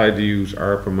we decide to use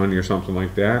ARPA money or something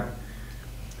like that,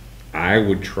 I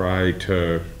would try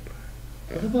to,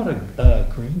 What about a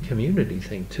green community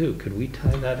thing too? Could we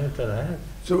tie that into that?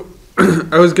 So,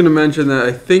 I was gonna mention that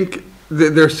I think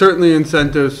there's certainly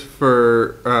incentives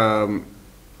for,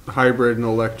 hybrid and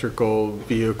electrical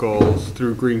vehicles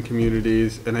through green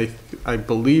communities, and I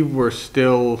believe we're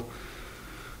still,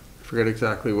 I forget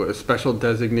exactly what, a special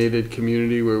designated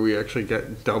community where we actually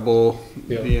get double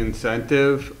the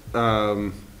incentive.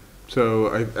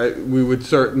 So we would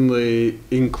certainly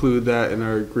include that in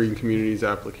our green communities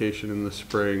application in the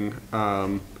spring.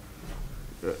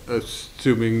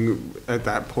 Assuming at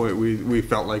that point we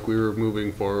felt like we were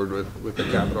moving forward with the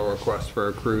capital request for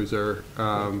a cruiser.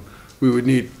 We would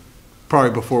need, probably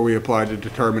before we apply, to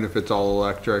determine if it's all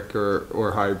electric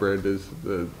or hybrid, as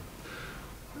the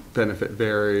benefit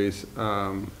varies.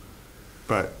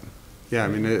 But yeah, I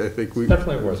mean, I think we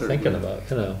Definitely worth thinking about,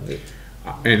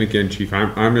 and again, Chief,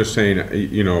 I'm just saying,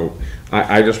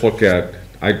 I just look at,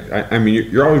 I mean,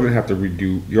 you're always gonna have to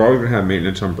you're always gonna have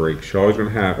maintenance on brakes, you're always gonna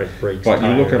have, Right, brakes, but you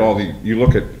look at tires. you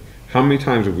look at, how many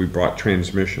times have we brought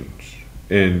transmissions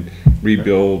and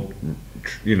rebuild,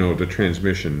 the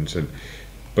transmissions,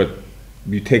 but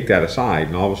you take that aside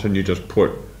and all of a sudden you just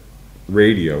put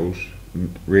radios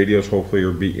hopefully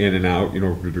will be in and out,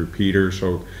 with repeaters,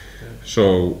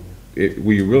 so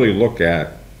we really look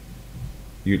at,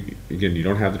 you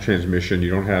don't have the transmission, you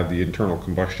don't have the internal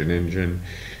combustion engine,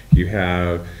 you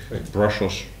have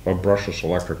brushless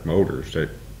electric motors that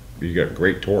you get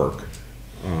great torque.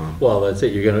 Well, that's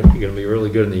it, you're gonna be really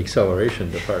good in the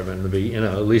acceleration department, to be,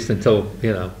 at least until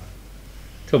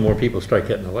more people start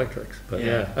getting electrics, but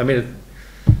yeah, I mean,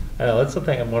 that's one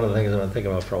of the things I've been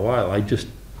thinking about for a while. I just,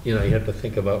 you have to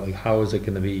think about, like, how is it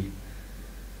gonna be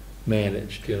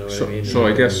managed, what I mean? So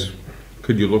I guess,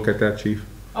 could you look at that, Chief?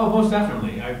 Oh, most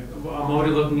definitely. I'm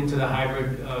already looking into the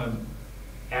hybrid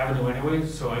avenue anyway,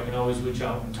 so I can always reach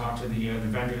out and talk to the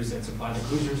vendors that supply the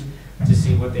cruisers to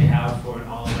see what they have for an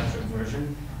all-electric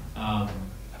version. I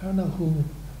don't know who,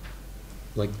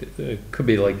 like, it could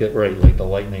be like that, right, like the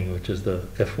Lightning, which is the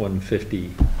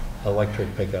F-150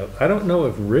 electric pickup. I don't know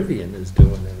if Rivian is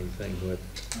doing anything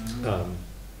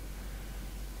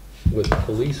with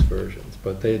police versions,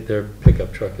 but their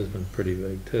pickup truck has been pretty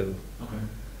big too.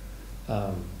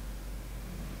 Okay.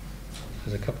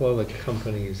 There's a couple other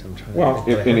companies I'm trying to. Well,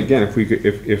 and again, if we could,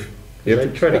 if I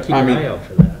try to keep I an mean, eye out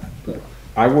for that, but.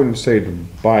 I wouldn't say to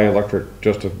buy electric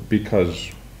just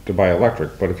because to buy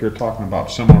electric, but if you're talking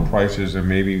about similar prices and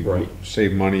maybe Right.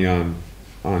 save money on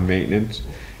maintenance,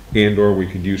 and/or we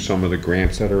could use some of the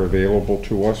grants that are available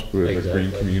to us with the green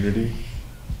Exactly. community.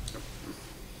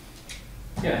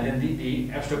 Yeah, and then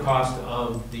the extra cost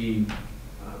of the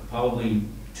probably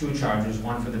 2 chargers,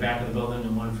 one for the back of the building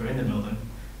and one for in the building.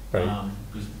 Right.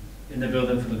 Because in the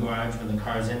building for the garage, when the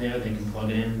car's in there, they can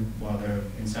plug it in while they're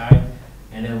inside.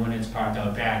 And then when it's parked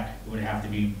out back, it would have to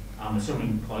be, I'm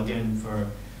assuming, plugged in for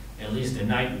at least a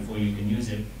night before you can use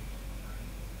it.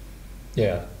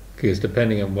 Yeah, because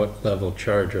depending on what level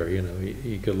charger,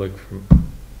 you could look from,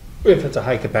 if it's a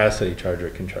high capacity charger,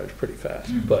 it can charge pretty fast,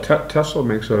 but. Tesla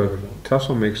makes a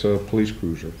police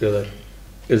cruiser.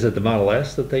 Is it the Model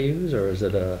S that they use, or is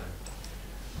it a?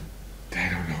 I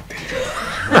don't know, Dave.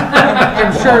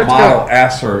 I'm sure it's Model got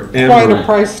S or M. quite or- a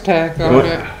price tag on What?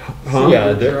 it. Huh?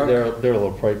 Yeah, they're a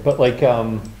little price, but like,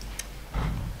 yeah,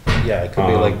 it could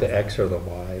be like the X or the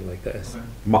Y, like the S.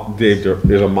 Dave,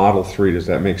 there's a Model 3. Does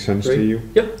that make sense to you?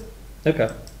 Yep, okay.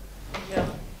 Yeah.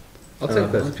 I'll I don't know take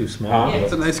if that. that's too small. Huh?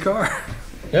 It's a nice car.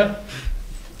 Yeah,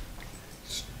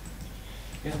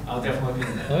 Yeah, I'll definitely look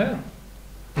into that. oh yeah.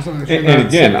 As long as And you're not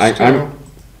again, 6'2". I'm-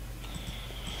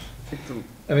 I think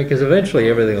I mean, because eventually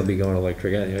everything will be going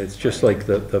electric anyway. It's just like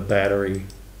the battery,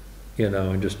 you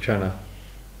know, and just trying to,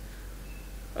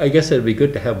 I guess it'd be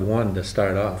good to have one to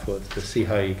start off with, to see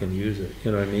how you can use it,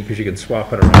 you know what I mean? Because you can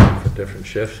swap it around for different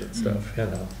shifts and stuff, you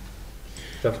know.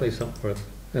 Definitely something worth,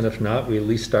 and if not, we at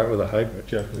least start with a hybrid.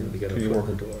 Jeff, We need to get a can you foot work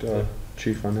in the with, door.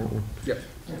 Chief on that one? Yep.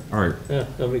 All right, Yeah,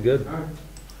 that'll be good. All right.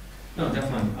 No,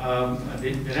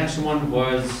 definitely. The next one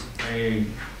was a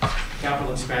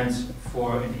capital expense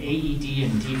for an AED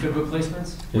and defib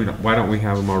replacements. why don't we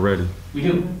have them already? We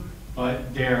do,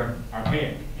 but they're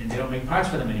archaic, and they don't make parts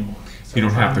for them anymore. So You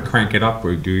don't have to it's crank it up,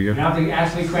 or do You you? don't have to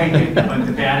actually crank it, but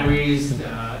the batteries and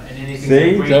anything. See? that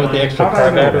Is break that what on the it- extra How'd I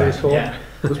car know that? batteries for? Yeah,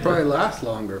 Those probably last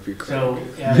longer if you crank. so.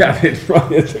 Yeah,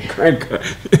 it's a crank.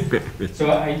 So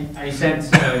I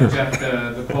sent Jeff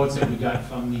the quotes that we got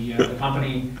from the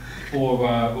company for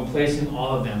replacing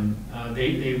all of them.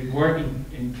 They work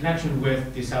in connection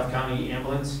with the South County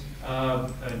ambulance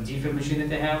defib machine that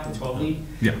they have, the 12 lead.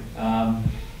 Yeah.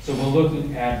 So we're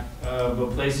looking at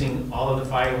replacing all of the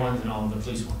fire ones and all of the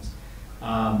police ones.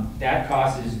 That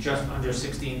cost is just under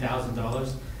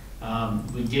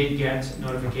 $16,000. We did get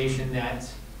notification that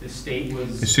the state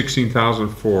was, Is 16,000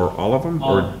 for all of them,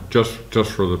 All of or them.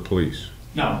 just for the police?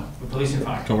 no, for police and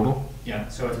fire. Total? Yeah,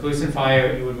 so it's police and fire,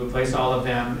 it would replace all of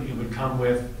them, it would come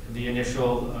with the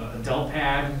initial adult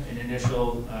pad, an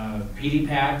initial PD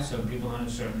pad, so people on a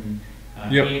certain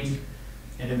Yep. age,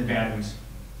 and then the batteries.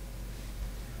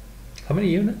 How many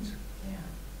units? Yeah.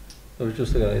 I was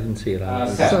just, I didn't see it on.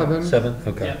 Seven. 7,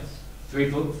 okay. Yep. Three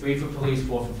for police,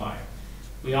 4 for fire.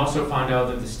 We also found out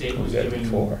that the state was We got giving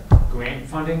 4. grant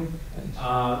funding,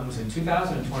 was it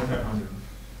 2,000 or 2,500?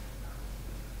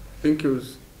 I think it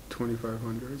was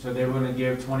 2,500. So they were gonna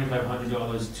give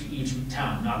 $2,500 to each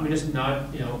town, not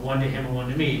one to him and one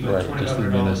to me, but Right, just the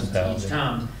 $2,500 to municipality. each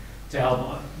town to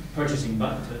help purchasing,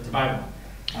 to buy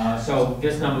one. So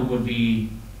this number would be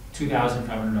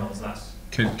 $2,500 less.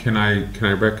 Can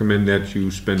I recommend that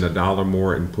you spend $1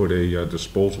 more and put a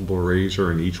disposable razor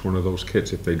in each one of those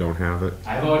kits if they don't have it?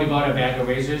 I've already bought a bag of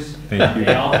razors. Thank you.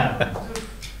 They all have them.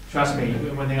 Trust me,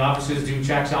 when the officers do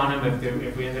checks on them,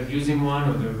 if we end up using one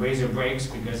or the razor breaks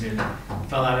because it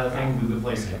fell out of the thing, we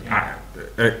replace it.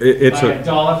 It's a,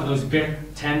 $1 for those big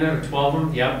 10 or 12 of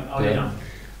them, yep, oh, Yeah.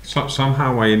 yeah.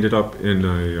 somehow I ended up in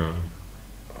a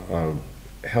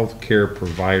healthcare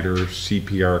provider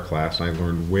CPR class. I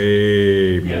learned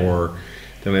way Yeah. more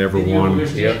than I ever Did you won.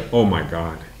 wish to- Yep. Oh my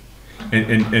God.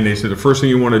 And they said the first thing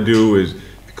you want to do is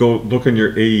go look in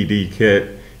your AED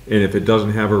kit, and if it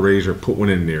doesn't have a razor, put one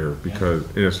in there, because,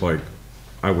 and it's like,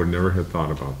 I would never have thought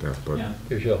about that, but, Yeah.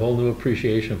 Gives you a whole new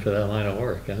appreciation for that line of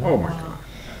work, huh? oh my God.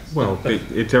 Well,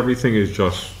 it's, everything is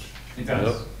just, It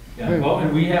does. Yeah, well,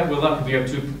 and we're lucky, we have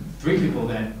three people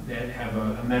that have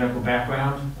a medical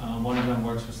background. One of them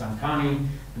works for South County,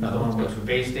 another one works for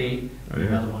Bay State, Oh, yeah.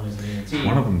 another one is an EMT.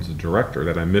 one of them's the director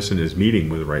that I'm missing his meeting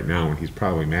with right now, and he's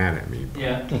probably mad at me.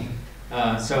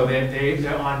 Yeah, so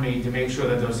they're on me to make sure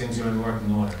that those things are in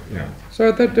working order. Yeah. So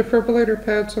are the defibrillator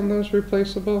pads on those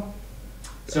replaceable?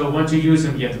 So once you use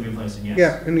them, you have to replace them, yes.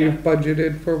 Yeah, and you've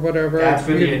budgeted for whatever? That's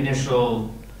for the you-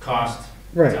 initial cost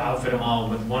Right, to outfit them all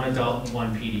with one adult and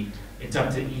one PD. It's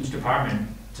up to each department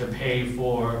to pay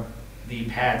for the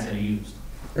pads that are used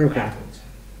okay. afterwards.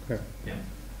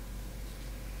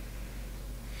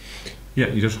 Yeah,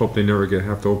 you just hope they never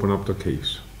have to open up the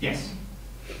case. Yes.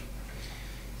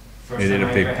 First And then time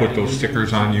if I they ever had put to those use them.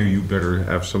 stickers on you, you better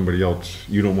have somebody else,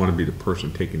 you don't want to be the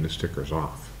person taking the stickers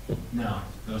off, No,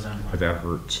 those aren't. that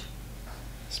hurts.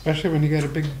 Especially when you get a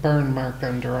big burn mark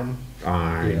under them.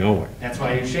 I know it. That's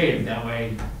why you shave, that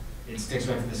way it sticks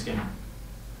right to the skin.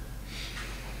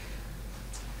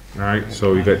 All right,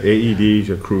 so you got AEDs,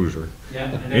 a cruiser. Yeah.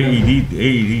 and then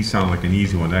AED sound like an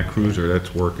easy one, that cruiser,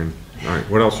 that's working. All right,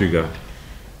 what else you got?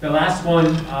 The last one,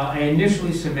 I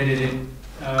initially submitted it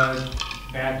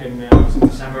back in, it was in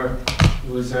December. It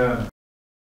was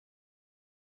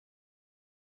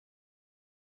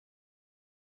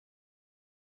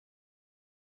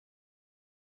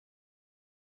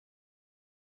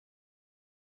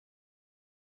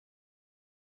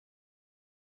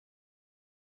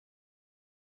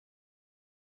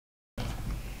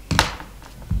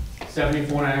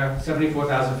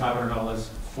 $74,500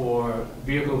 for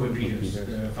vehicle repeaters.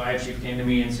 The fire chief came to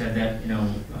me and said that,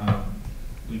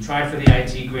 we tried for the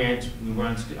IT grant,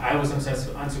 I was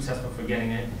unsuccessful for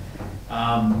getting it.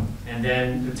 And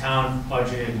then the town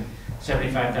budgeted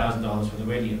 $75,000 for the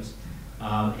radios.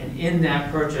 And in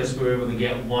that purchase, we were able to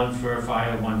get one for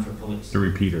fire, one for police. The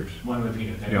repeaters. One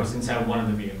repeater that Yeah. goes inside one of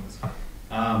the vehicles.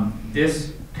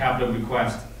 This capital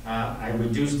request I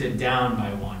reduced it down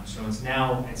by one, so it's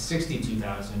now at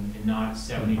 62,000 and not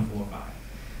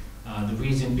 74,500. The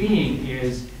reason being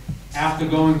is, after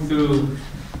going through,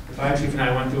 the fire chief and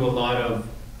I went through a lot of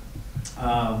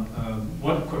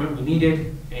what equipment we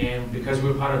needed, and because we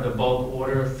were part of the bulk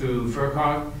order through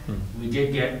FERCog, we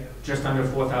did get just under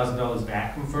 $4,000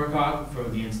 back from FERCog for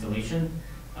the installation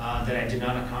that I did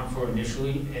not account for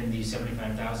initially in the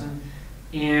 75,000.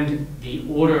 And the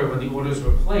order, when the orders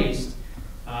were placed,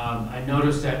 I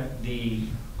noticed that the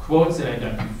quotes that I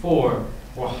got before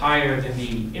were higher than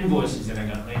the invoices that I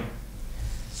got later.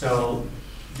 So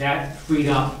that freed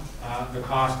up the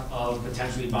cost of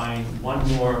potentially buying one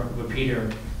more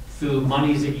repeater through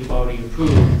monies that you've already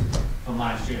approved from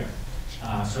last year.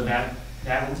 So that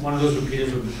one of those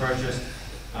repeaters would be purchased.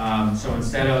 So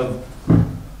instead of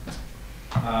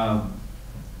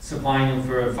supplying them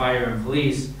for fire and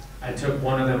police, I took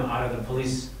one of them out of the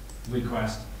police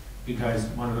request because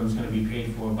one of them is going to be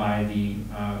paid for by the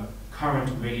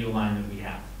current radio line that we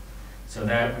have. So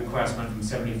that request went from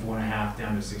 74.5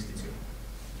 down to 62.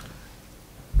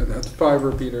 And that's 5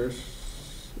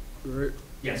 repeaters, right?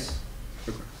 Yes.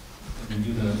 Okay. I can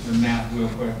do the math real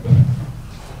quick,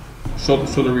 but So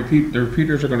the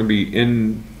repeaters are gonna be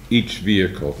in each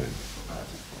vehicle then,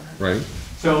 right?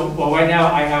 so, well, right now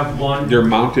I have one. They're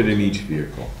mounted in each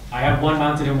vehicle. I have one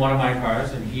mounted in one of my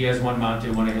cars, and he has one mounted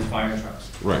in one of his fire trucks.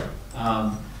 Right.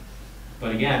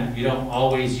 But again, you don't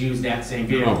always use that same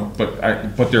vehicle.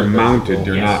 No, but they're mounted,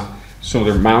 they're Yes. not, so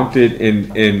they're mounted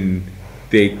and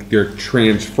they're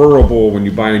transferable when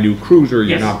you buy a new cruiser,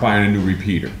 you're Yes. not buying a new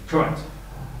repeater. Correct.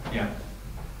 Yeah.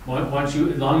 Once you,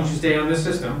 as long as you stay on this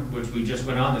system, which we just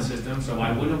went on the system, so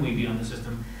why wouldn't we be on the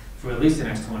system for at least the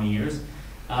next 20 years?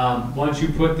 Once you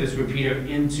put this repeater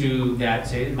into that,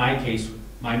 say in my case,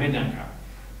 my midnight car.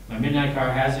 My midnight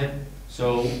car has it,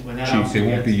 so when that Chief, officer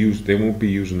they won't be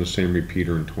using the same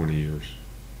repeater in 20 years.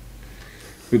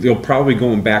 But they'll probably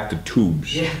going back to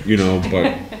tubes, Yeah. you know,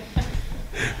 but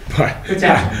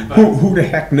Potentially, but- who the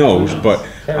heck knows, but.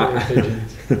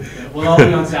 We'll all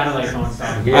be on satellite going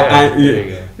stuff. Yeah, there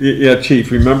you go. Yeah,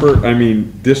 Chief, remember, I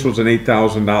mean, this was an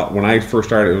 $8,000, when I first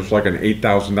started, it was like an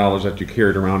 $8,000 that you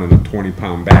carried around in a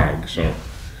 20-pound bag, so.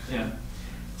 Yeah.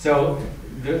 So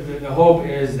the hope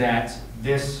is that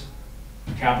this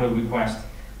capital request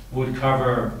would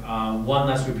cover one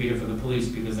less repeater for the police,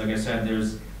 because like I said,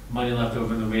 there's money left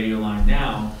over in the radio line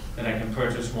now that I can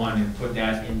purchase one and put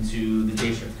that into the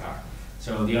day shift car.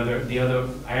 So the other,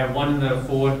 I have one in the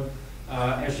Ford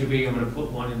SUV, I'm gonna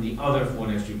put one in the other Ford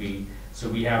SUV, so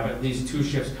we have at least 2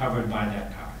 shifts covered by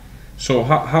that car. So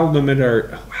how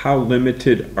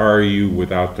limited are you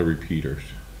without the repeaters?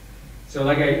 So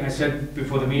like I said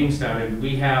before the meeting started,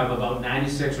 we have about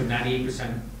 96 or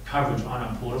 98% coverage on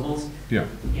our portables. Yeah.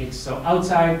 It's so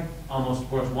outside almost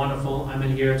works wonderful. I'm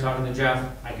in here talking to Jeff,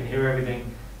 I can hear everything.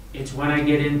 It's when I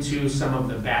get into some of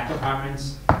the back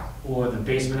apartments or the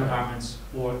basement apartments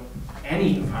or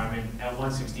any apartment at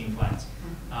 116 Flats.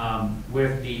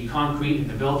 With the concrete and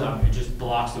the buildup, it just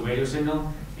blocks the radio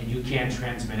signal and you can't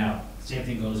transmit out. Same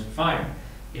thing goes for fire.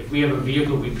 If we have a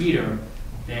vehicle repeater,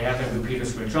 they have that repeater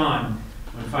switch on.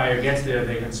 When fire gets there,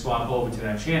 they can swap over to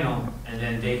that channel and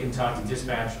then they can talk to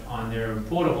dispatch on their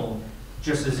portable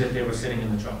just as if they were sitting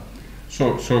in the truck.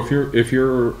 So if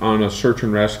you're on a search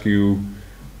and rescue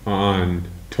on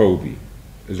Toby,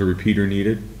 is a repeater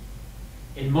needed?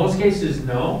 In most cases,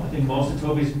 no. I think most of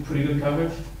Toby's pretty good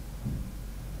coverage.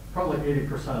 Probably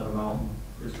 80% of the mountain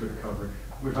is good coverage.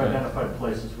 We've identified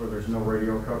places where there's no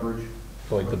radio coverage.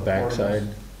 Like the backside.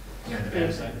 Yeah, the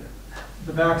backside.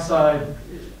 The backside,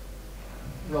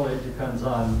 really it depends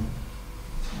on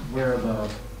where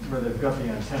they've got the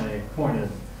antennae pointed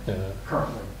Yeah.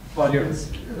 currently. But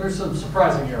there's some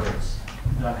surprising areas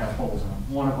that have holes in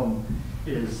them. One of them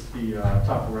is the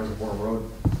top of Reservoir Road,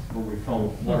 where we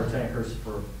filled water tankers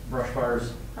for brush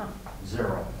fires. Oh.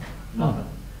 0, nothing,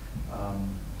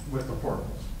 with the portables.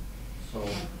 So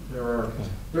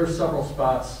there's several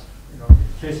spots, you know,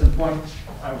 case in point,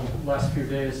 last few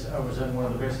days, I was in one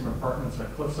of the basement apartments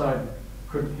at Cliffside,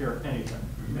 couldn't hear anything.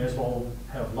 May as well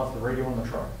have left the radio in the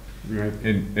truck. Right.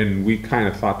 And we kind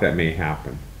of thought that may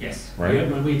happen. Yes. Right.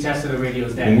 When we tested the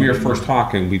radios, When we were first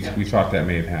talking, we thought that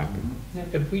may have happened.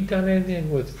 Have we done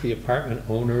anything with the apartment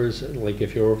owners, like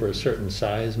if you're over a certain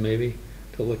size maybe,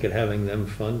 to look at having them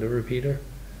fund a repeater?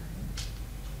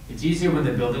 It's easier when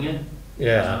they're building it.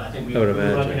 Yeah, I think I would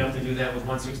we're lucky imagine. enough to do that with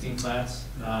 116 Flats.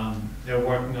 They're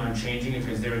working on changing it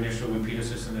because their initial repeater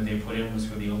system that they put in was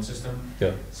for the old system.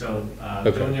 Yeah. So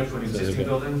Okay. doing it for an So existing they've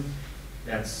got- building,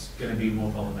 that's gonna be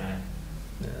more problematic.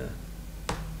 Yeah.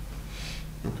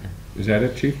 Okay. Is that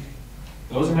it, Chief?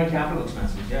 Those are my capital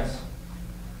expenses, yes.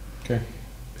 Okay.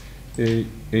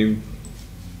 Any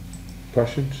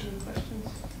questions? Any questions?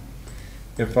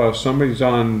 If somebody's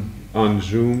on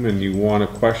Zoom and you want a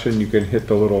question, you can hit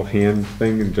the little hand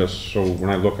thing and just, so when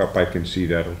I look up, I can see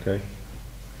that, okay?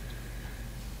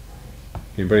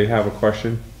 Anybody have a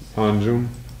question on Zoom?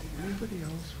 Anybody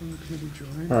else from the committee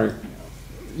join? All right.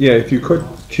 Yeah, if you could,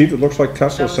 Chief, it looks like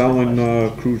Tesla's selling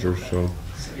cruisers, so.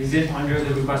 Is it under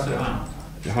the requested amount?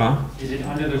 Huh? Is it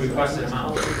under the requested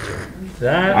amount?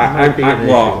 That might be an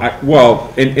issue.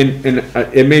 Well,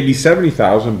 it may be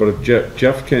 70,000, but if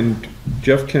Jeff can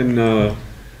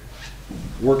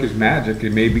work his magic,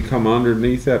 it may become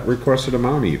underneath that requested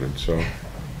amount even, so.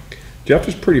 Jeff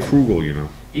is pretty frugal, you know.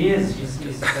 He is, he's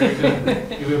very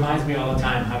good. He reminds me all the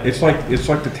time how to. It's like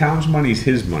the town's money's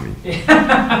his money.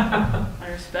 I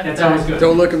respect That's that. always good.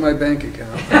 Don't look at my bank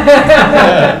account.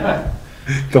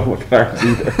 Don't look at ours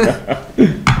either.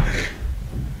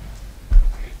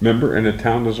 Remember, and the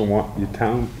town doesn't want, the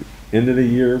town, end of the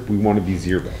year, we want to be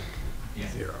zero. Yeah.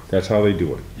 That's how they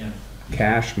do it. Yeah,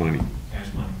 Cash money.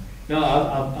 cash money. No,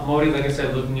 I'm already, like I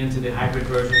said, looking into the hybrid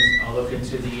versions. I'll look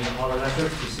into the all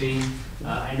electrics to see.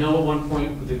 I know at one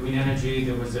point with the green energy,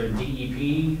 there was a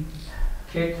DEP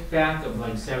kickback of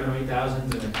like 7,000 or 8,000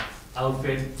 to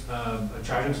outfit a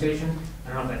charging station. I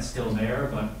don't know if that's still there,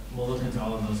 but we'll look into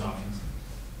all of those options.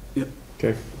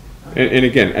 Okay. And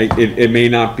again, it may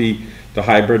not be, the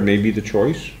hybrid may be the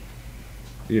choice,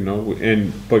 you know,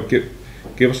 but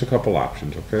give us a couple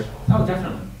options, okay? Oh,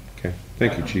 definitely. Okay,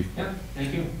 thank you, Chief. Yeah,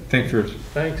 thank you. Thanks for,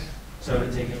 Thanks. Sorry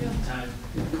to take up the time.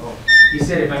 He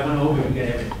said if I went over, we'd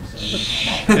get everything,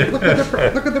 so.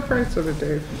 Look at the price of it,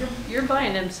 Dave. You're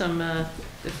buying him some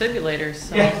defibrillators,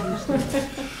 so. Yeah.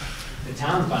 The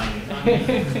town's buying it, not me.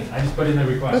 I just put in the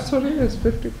That's request. what it is,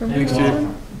 50 per Thanks,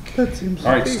 month. That seems.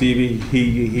 all right, cheap. Stevie,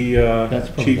 Chief,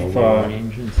 Is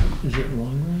it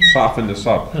long range? softened us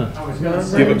up. I was gonna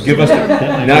say. Give us,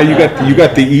 now you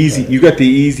got the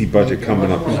easy budget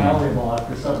coming up. Much more valuable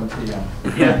after 7 PM.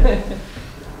 Yeah.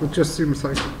 It just seems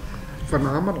like All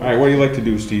phenomenal. right, what do you like to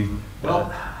do, Steve?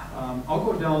 Well, I'll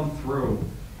go down through.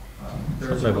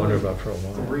 There's Something I wonder about for a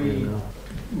while. three, you know.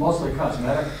 mostly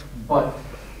cosmetic, but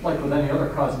like with any other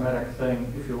cosmetic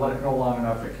thing, if you let it go long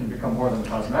enough, it can become more than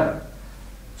cosmetic.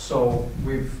 So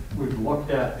we've looked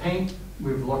at paint,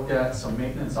 we've looked at some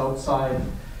maintenance outside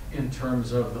in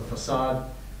terms of the facade,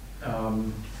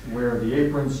 where the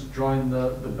aprons join the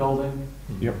building.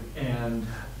 Yep. And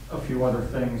a few other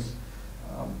things.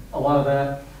 A lot of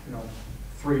that,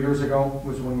 3 years ago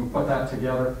was when we put that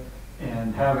together,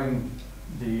 and having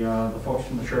the folks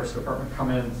from the Sheriff's Department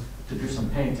come in to do some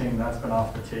painting, that's been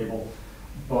off the table.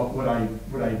 But what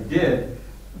I did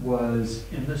was,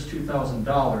 in this $2,000,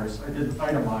 I didn't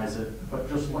itemize it, but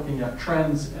just looking at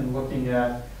trends and looking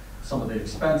at some of the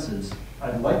expenses,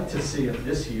 I'd like to see it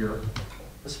this year,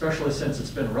 especially since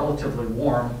it's been relatively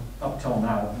warm up till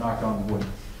now, knock on wood.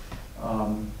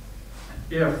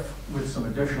 If, with some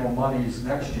additional monies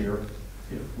next year,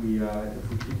 if we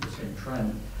keep the same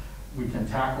trend, we can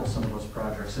tackle some of those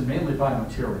projects, and mainly buy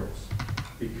materials,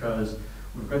 because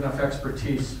we've got enough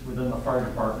expertise within the fire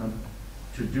department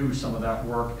to do some of that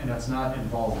work, and it's not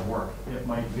involved work. It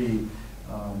might be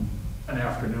an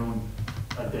afternoon,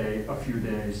 a day, a few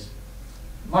days,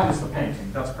 minus the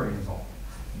painting, that's pretty involved.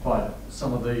 But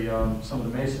some of the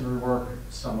masonry work,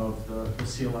 some of the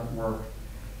sealant work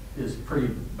is pretty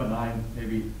benign,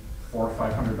 maybe $400 or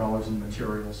 $500 in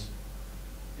materials,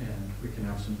 and we can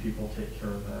have some people take care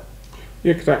of that.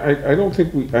 Yeah, because I don't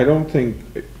think,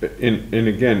 and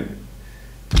again,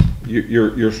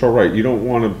 you're so right, I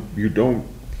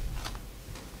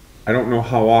don't know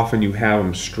how often you have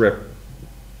them strip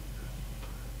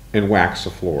and wax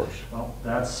the floors. Well,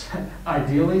 that's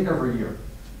ideally every year.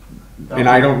 And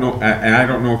I don't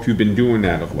know if you've been doing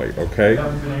that of late, okay?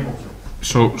 Haven't been able to.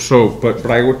 But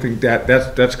I would think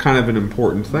that's kind of an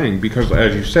important thing, because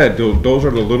as you said, those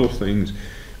are the little things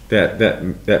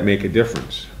that make a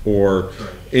difference. Or,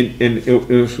 and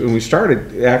we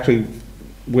started, actually,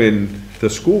 when the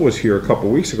school was here a couple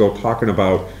weeks ago, talking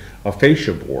about a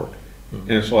fascia board.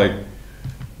 And it's like,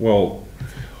 well,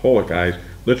 hold it, guys,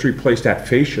 let's replace that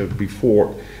fascia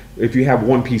before, if you have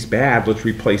one piece bad, let's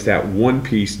replace that one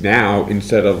piece now,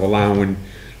 instead of allowing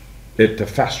it to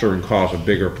fester and cause a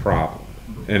bigger problem.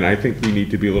 And I think we need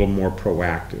to be a little more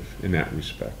proactive in that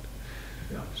respect.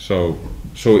 Yeah. So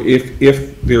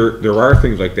if there are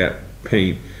things like that,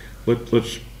 paint,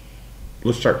 let's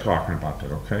start talking about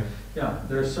that, okay? Yeah,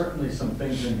 there's certainly some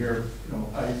things in here,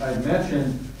 I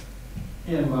mentioned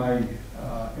in my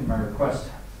request,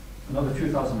 another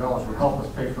 $2,000 would help us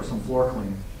pay for some floor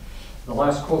cleaning. The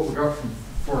last quote we got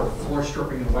for floor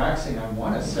stripping and waxing, I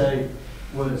want to say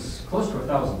was close to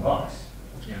 $1,000.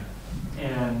 Yeah.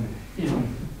 And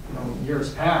in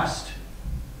years past,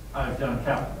 I've done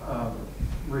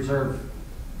reserve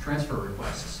transfer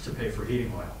requests to pay for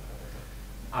heating oil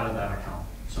out of that account.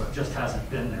 So it just hasn't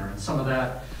been there. And some of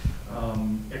that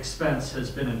expense has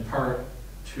been in part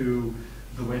to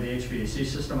the way the HVAC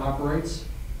system operates.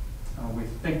 We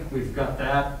think we've got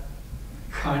that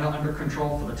kind of under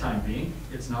control for the time being.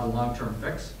 It's not a long-term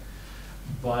fix.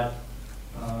 But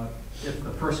if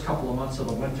the first couple of months of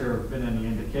the winter have been any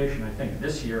indication, I think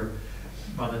this year,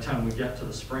 by the time we get to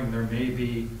the spring, there may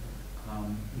be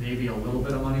maybe a little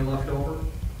bit of money left over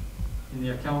in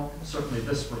the account. Certainly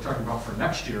this we're talking about for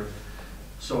next year.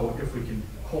 So if we can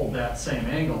hold that same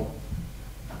angle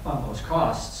on those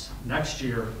costs, next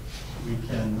year we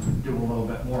can do a little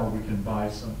bit more. We can buy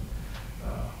some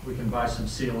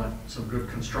sealant, some good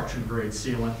construction grade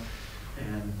sealant,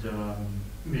 and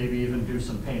maybe even do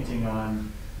some painting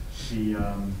on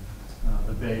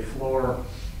the bay floor,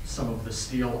 some of the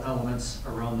steel elements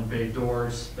around the bay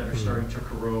doors that are starting to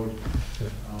corrode.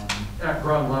 At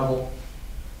ground level,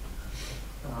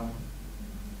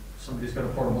 somebody's got a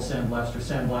portable sandblaster,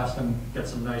 sandblast them, get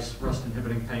some nice rust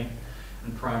inhibiting paint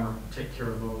and primer, take care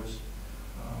of those.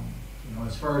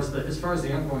 As far as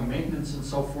the ongoing maintenance and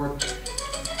so forth,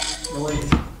 really,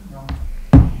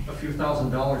 a few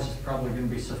 $1,000s is probably going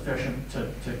to be sufficient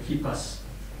to keep us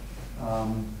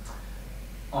on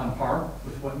par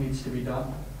with what needs to be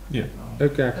done. Yeah,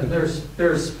 exactly. And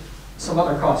there's some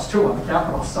other costs too on the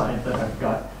capital side that I've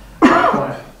got,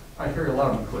 but I hear you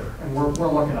loud and clear, and we're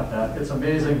looking at that. It's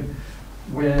amazing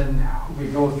when we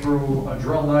go through a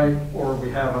drill night or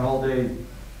we have an all-day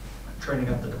training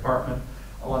at the department.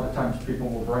 A lot of times people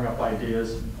will bring up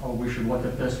ideas, oh, we should look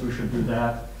at this, we should do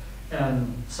that.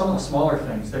 And some of the smaller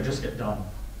things, they just get done.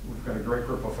 We've got a great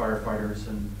group of firefighters,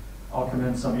 and I'll come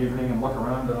in some evening and look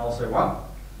around and I'll say, wow,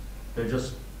 they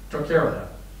just took care of that.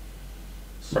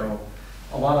 So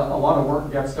a lot of work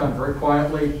gets done very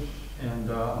quietly, and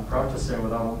I'm proud to say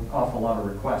without an awful lot of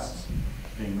requests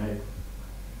being made.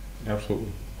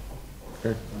 Absolutely.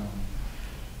 Okay.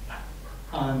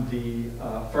 On the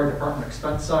fire department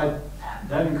expense side,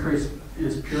 that increase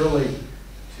is purely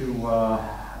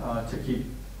to keep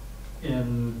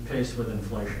in pace with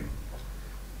inflation.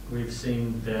 We've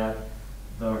seen that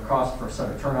the cost for a set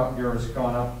of turnout gear has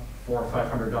gone up $400 or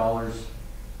 $500,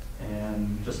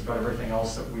 and just about everything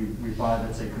else that we buy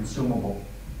that's a consumable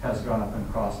has gone up in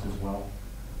cost as well.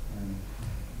 And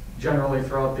generally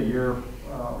throughout the year,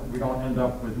 we don't end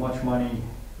up with much money,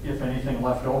 if anything,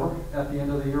 left over at the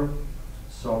end of the year.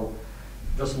 So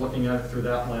just looking at it through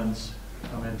that lens,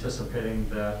 I'm anticipating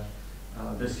that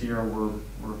this year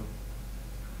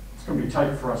it's going to be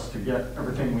tight for us to get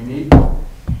everything we need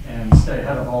and stay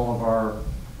ahead of all of our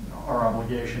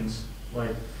obligations,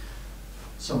 like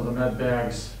some of the med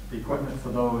bags, the equipment for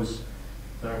those,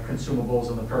 the consumables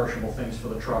and the perishable things for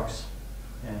the trucks,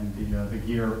 and the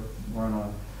gear. We're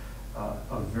on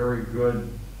a very good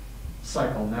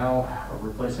cycle now of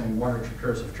replacing 1 or 2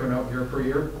 pairs of turnout gear per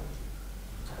year,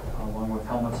 along with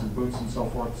helmets and boots and so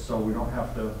forth, so we don't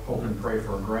have to hope and pray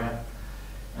for a grant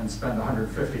and spend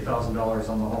 $150,000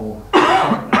 on the whole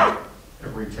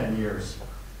every 10 years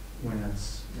when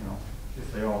it's,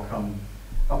 if they all come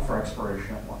up for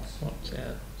expiration at once.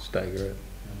 Yeah, stagger it.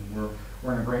 And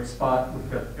we're in a great spot.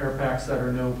 We've got air packs that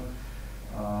are new.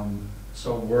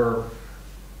 So we're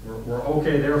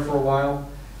okay there for a while,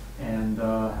 and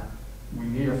we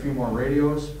need a few more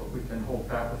radios, but we can hold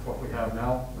pat with what we have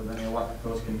now. With any electric,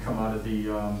 those can come out of the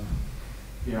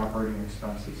operating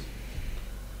expenses.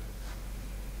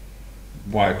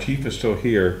 While Chief is still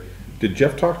here, did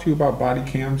Jeff talk to you about body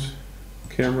cameras?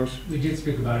 We did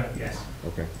speak about it, yes.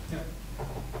 Okay. Yep.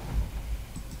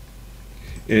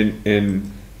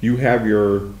 And you have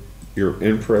your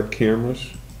infrared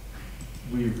cameras?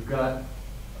 We've got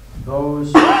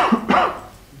those.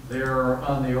 They're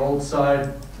on the old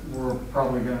side. We're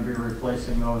probably going to be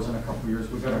replacing those in a couple of years.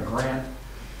 We've got a grant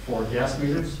for gas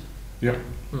meters, Yep.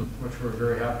 which we're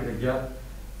very happy to get,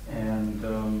 and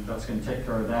that's going to take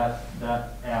care of that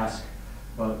ask.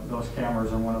 But those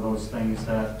cameras are one of those things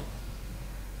that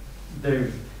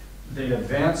they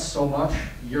advance so much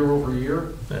year over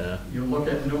year. Yeah. You look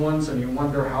at new ones and you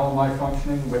wonder, how am I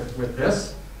functioning with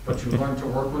this? But you learn to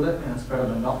work with it, and it's better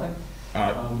than nothing.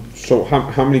 So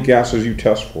how many gases you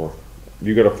test for?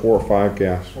 You got a 4 or 5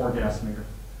 gas? 4 gas meter.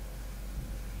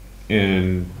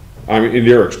 And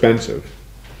they're expensive.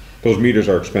 Those meters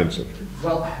are expensive.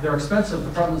 Well, they're expensive.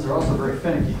 The problem is they're also very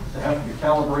finicky. They have to be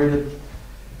calibrated,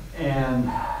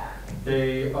 and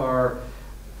they are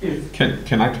if,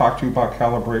 Can I talk to you about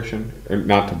calibration? And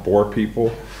not to bore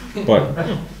people, but,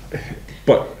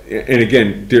 and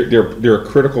again, they're a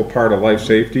critical part of life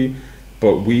safety,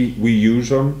 but we use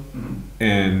them,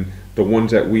 and the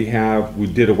ones that we have, we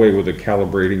did away with the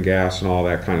calibrating gas and all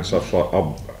that kind of stuff,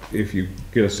 so if you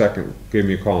get a second, give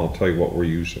me a call and I'll tell you what we're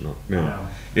using now. Yeah.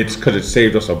 It's because it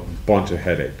saved us a bunch of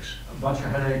headaches, a bunch of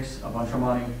headaches, a bunch of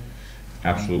money.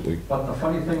 absolutely. But the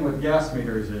funny thing with gas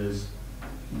meters is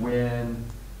when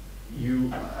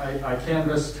I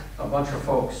canvassed a bunch of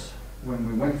folks when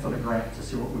we went for the grant to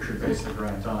see what we should base the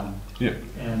grant on. Yeah.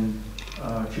 And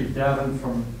Chief Davin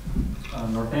from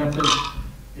Northampton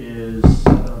is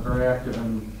very active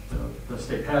in the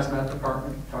state hazmat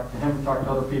department. Talked to him, talked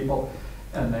to other people,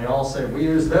 and they all say, we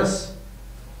use this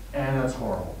and it's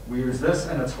horrible. We use this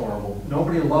and it's horrible.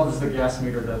 Nobody loves the gas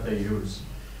meter that they use.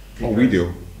 Oh, we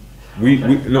do.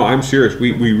 No, I'm serious,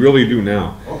 we really do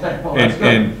now. Okay, well, And- that's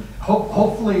good. and-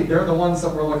 Hopefully, they're the ones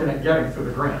that we're looking at getting through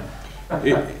the grant.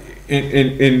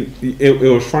 It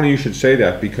was funny you should say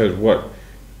that, because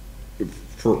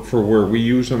for where we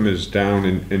use them is down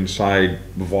inside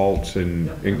vaults and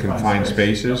Yep, in confined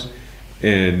spaces.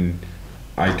 And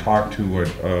I talked to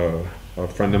a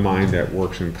friend of mine that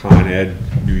works in Con Ed,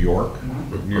 New York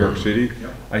City.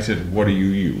 Yep. I said, what do you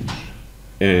use?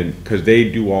 And, because they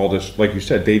do all this, like you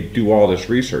said, they do all this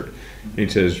research. And he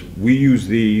says, we use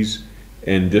these,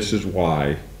 and this is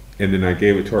why. And then I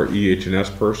gave it to our EH&S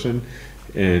person,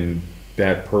 and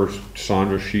that person,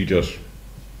 Sandra, she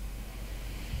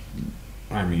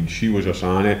was just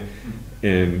on it.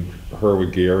 And her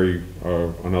with Gary,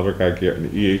 another guy, Gary,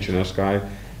 an EH&S guy,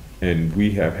 and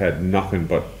we have had nothing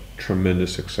but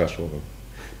tremendous success with them.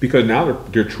 Because now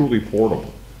they're truly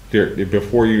portable.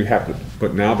 Before you have to,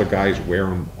 but now the guys wear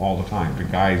them all the time. The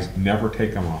guys never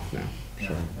take them off now.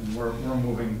 So. And we're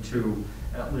moving to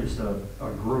at least a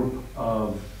group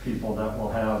of people that will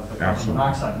have the carbon Absolutely.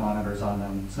 monoxide monitors on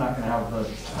them. It's not gonna have the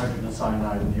hydrogen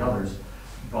cyanide and the others,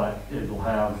 but it'll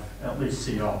have at least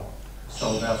CO.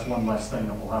 So that's one less thing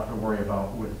that we'll have to worry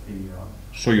about with the,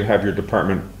 So you have your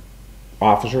department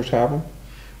officers have them?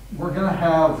 we're gonna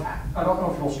have, I don't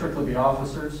know if it'll strictly be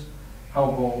officers, how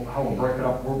we'll break it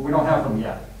up. We don't have them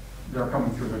yet. They're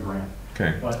coming through the grant.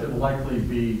 Okay. But it'll likely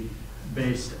be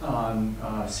based on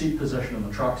seat position in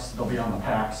the trucks. They'll be on the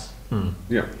packs.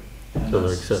 Yeah. And So they're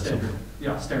that's accessible. standard-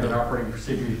 Yeah, standard operating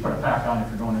procedure. You put a pack on if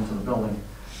you're going into the building.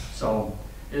 So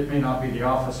it may not be the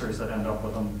officers that end up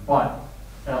with them, but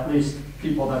at least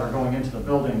people that are going into the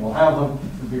building will have them.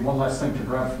 It'll be one less thing to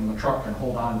grab from the truck and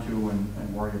hold on to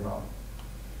and worry about.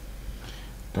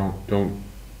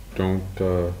 Don't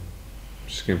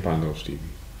skimp on those, Stevie.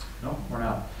 No, we're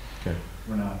not. Okay.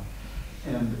 We're not.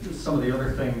 And some of the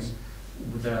other things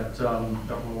that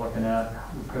we're looking at,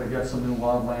 we've got to get some new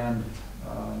wildland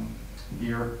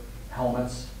gear,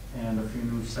 helmets, and a few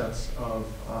new sets of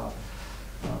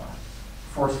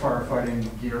forest firefighting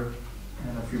gear,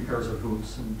 and a few pairs of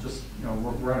boots. And just,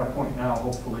 we're at a point now,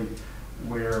 hopefully,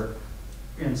 where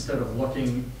instead of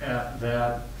looking at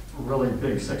that really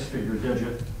big six-figure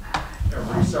digit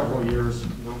every several years,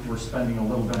 we're spending a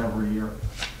little bit every year.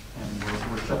 And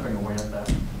we're chipping away at that.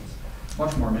 It's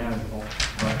much more manageable,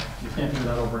 but you can't do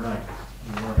that overnight.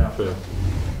 You really have to.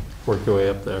 Work your way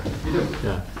up there. You do.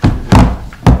 Yeah.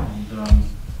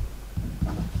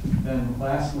 And then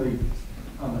lastly,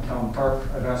 on the town park,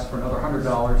 I've asked for another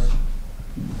 $100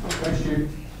 next year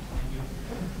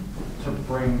to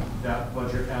bring that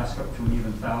budget ask up to an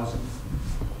even $1,000.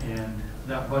 And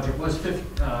that budget was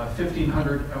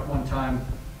 $1,500 at one time.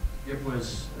 It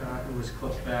was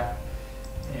clipped back.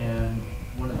 And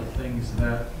one of the things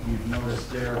that we've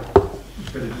noticed there,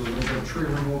 we're going to do a little bit of tree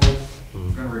removal.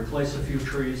 We're going to replace a few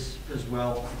trees as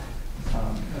well.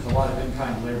 There's a lot of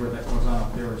in-kind labor that goes on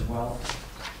up there as well.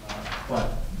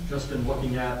 But just in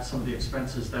looking at some of the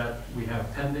expenses that we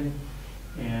have pending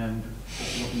and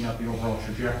looking at the overall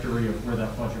trajectory of where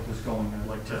that budget was going, I'd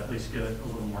like to at least get it a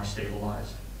little more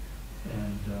stabilized.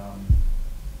 And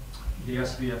the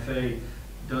SVFA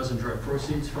does enjoy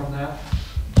proceeds from that,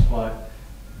 but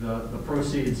the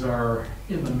proceeds are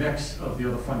in the mix of the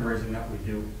other fundraising that we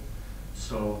do.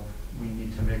 So we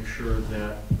need to make sure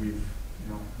that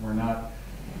we're not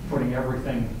putting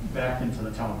everything back into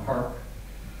the town park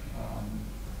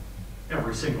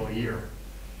every single year.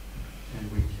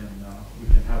 And we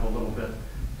can have a little bit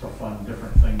to fund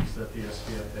different things that the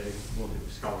SVFA will do,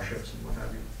 scholarships and what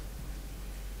have you.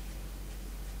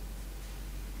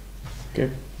 Okay,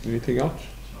 anything else?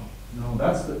 No,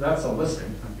 that's a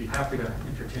listing. I'd be happy to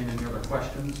entertain any other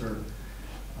questions or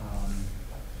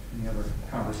any other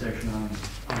conversation on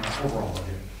the overall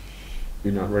budget.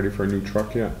 You're not ready for a new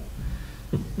truck yet?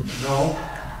 No,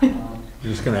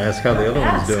 You're just gonna ask how the other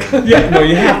one's doing. Yeah, no,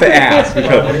 you have to ask,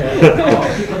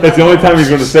 because that's the only time he's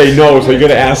gonna say no, so you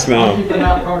gotta ask now. Keeping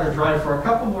that powder dry for a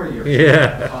couple more years.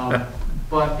 Yeah.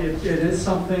 But it is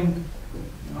something,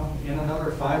 you know, in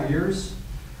another 5 years,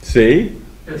 See?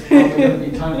 it's probably gonna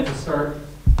be time to start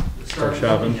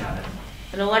shopping. looking at it.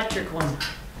 An electric one.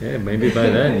 Yeah, maybe by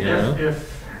then, you know?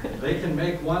 If they can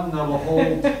make one that'll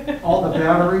hold all the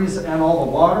batteries and all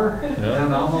the water,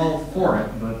 then I'm all for it,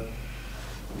 but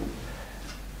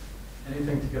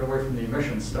anything to get away from the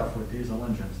emission stuff with diesel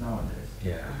engines nowadays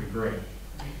Yeah. would be great.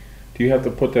 Do you have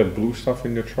to put that blue stuff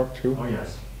in your truck too? Oh,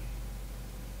 yes.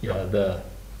 Yeah, the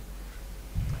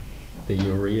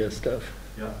urea stuff.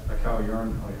 Yeah, the cow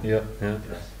urine, oh, yeah. Yep, yeah.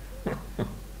 Yes.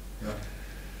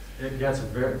 Yeah. It gets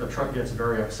the truck gets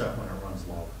very upset when it runs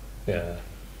low. Yeah.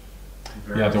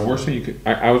 Very Yeah, the upset. worst thing you could,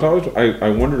 I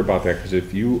wondered about that, because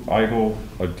if you idle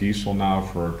a diesel now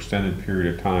for an extended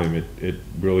period of time, it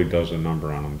really does a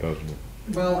number on them, doesn't it?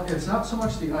 Well, it's not so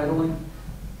much the idling.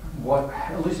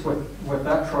 At least with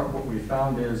that truck, what we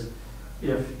found is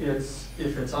if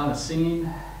it's on a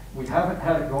scene, we haven't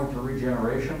had it go into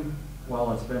regeneration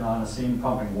while it's been on a scene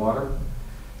pumping water.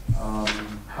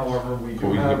 However, we do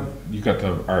Well, have. you got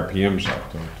the RPMs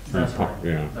up, though. That's right.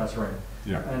 Yeah, That's right.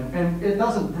 yeah. And it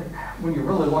doesn't, when you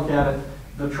really look at it,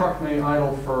 the truck may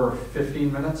idle for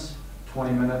 15 minutes,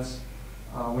 20 minutes.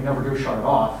 We never do shut it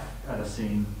off at a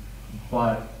scene,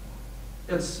 but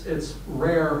it's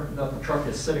rare that the truck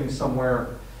is sitting somewhere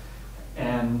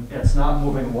and it's not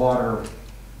moving water,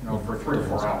 you know, for 3 or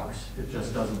 4 hours. It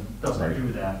just doesn't Right.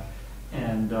 do that.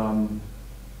 And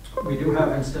we do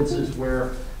have instances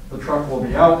where the truck will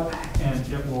be out and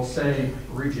it will say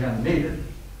regen needed.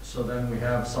 So then we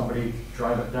have somebody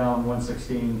drive it down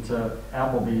 116 to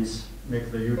Applebee's,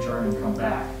 make the U-turn and come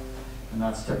back. And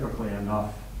that's typically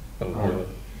enough That'll do it.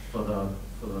 for the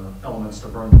elements to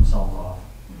burn themselves off.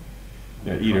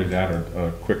 Yeah, either that or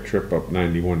a quick trip up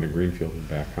 91 to Greenfield and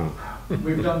back, huh?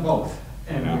 We've done both,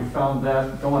 and Yeah. we found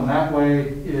that going that way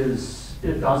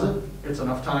it does it. It's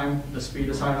enough time, the speed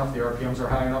is high enough, the RPMs are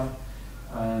high enough,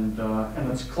 and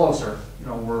it's closer, you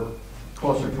know, we're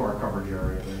closer to our coverage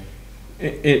area.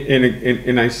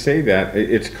 And I say that,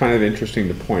 it's kind of interesting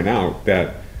to point out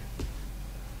that,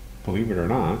 believe it or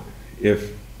not,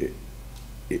 if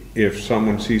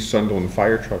someone sees Sunderland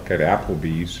fire truck at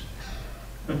Applebee's,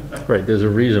 Right, there's a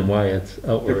reason why it's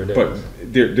out where it but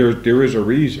is. there is a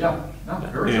reason. Yeah, no,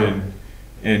 very true.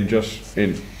 And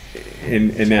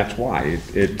that's why,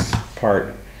 it's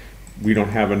part, we don't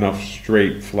have enough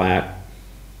straight, flat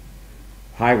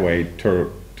highway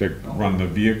to run the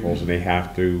vehicles, and they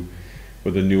have to,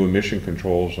 with the new emission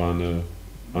controls on the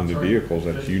That's right. vehicles,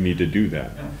 that you need to do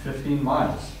that. Yeah, 15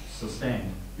 miles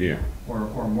sustained, Yeah, or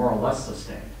more or less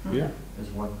sustained, yeah. is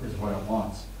what it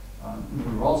wants.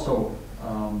 We've also,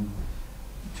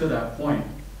 to that point,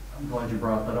 I'm glad you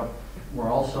brought that up, we're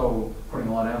also putting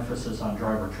a lot of emphasis on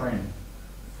driver training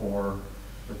for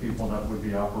the people that would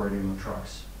be operating the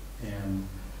trucks. And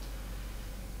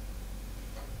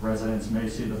residents may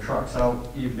see the trucks out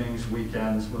evenings,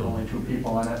 weekends, with only 2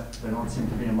 people in it. They don't seem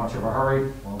to be in much of a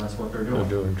hurry. Well, that's what they're They're doing.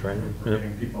 doing training. We're Yep.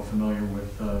 getting people familiar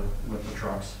with the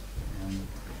trucks. And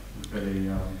we've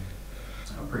got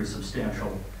a pretty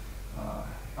substantial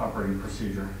operating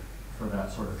procedure for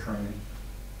that sort of training.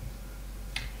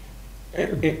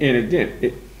 And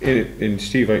again, and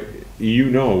Steve, you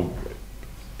know,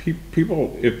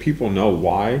 people, if people know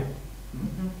why,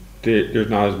 there's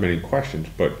not as many questions,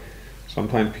 but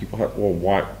sometimes people have, well,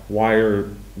 why are,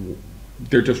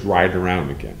 they're just riding around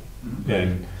again.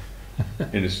 And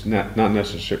it's not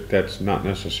necessary, that's not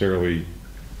necessarily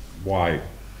why.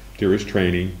 There is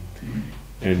training,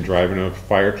 and driving a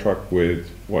fire truck with,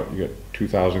 what, you got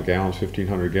 2,000 gallons,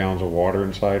 1,500 gallons of water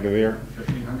inside of there?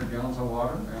 1,500 gallons of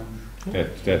water, and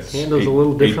That's Handles a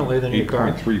little differently than your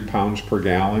car. 8.3 pounds per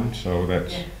gallon, so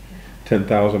that's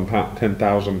 10,000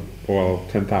 pounds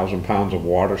of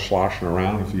water sloshing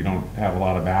around if you don't have a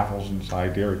lot of baffles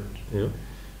inside there. Yep.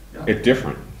 yeah, It's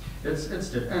different.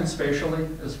 and spatially,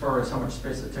 as far as how much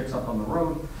space it takes up on the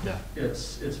road, Yeah.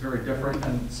 it's very different,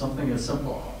 and something as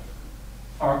simple.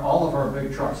 All of our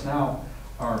big trucks now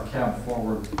are cab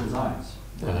forward designs.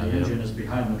 The Yeah. engine is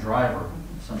behind the driver,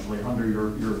 essentially under your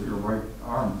right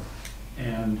arm.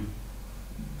 And it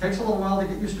takes a little while to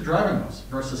get used to driving those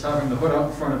versus having the hood out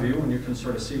in front of you and you can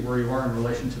sort of see where you are in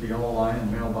relation to the yellow line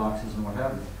and mailboxes and what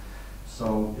have you.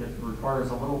 So it requires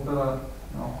a little bit of,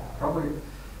 probably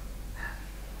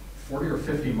 40 or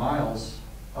 50 miles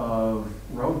of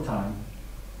road time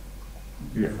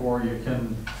before you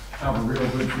can have a real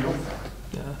good feel for it.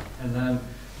 Yeah. And then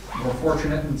we're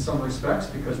fortunate in some respects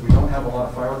because we don't have a lot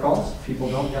of fire calls. People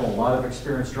don't have a lot of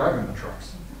experience driving the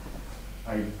trucks.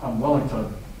 I'm willing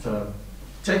to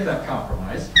take that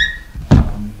compromise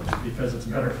because it's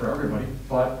better for everybody,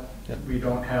 but we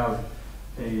don't have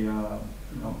a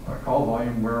call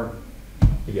volume where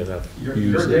You gotta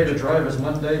your day to drive is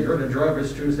Monday, your day to drive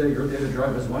is Tuesday, your day to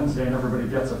drive is Wednesday, and everybody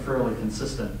gets a fairly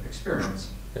consistent experience.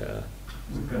 Yeah.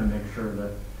 We've got to make sure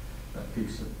that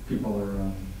people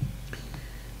are.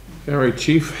 All right,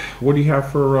 Chief, what do you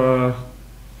have for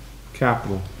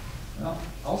capital? Well,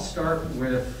 I'll start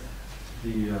with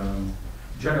the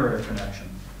generator connection.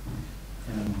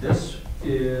 And this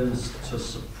is to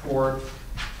support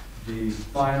the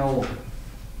final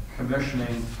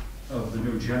commissioning of the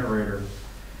new generator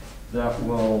that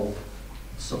will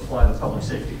supply the public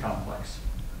safety complex.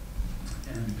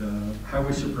 And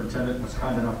Highway Superintendent was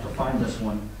kind enough to find this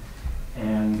one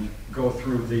and go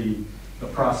through the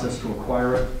process to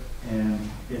acquire it. And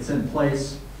it's in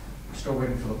place. We're still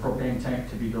waiting for the propane tank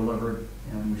to be delivered,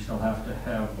 and we still have to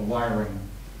have the wiring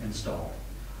installed.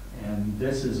 And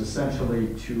this is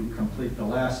essentially to complete the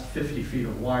last 50 feet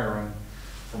of wiring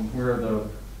from where the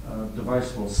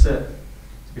device will sit.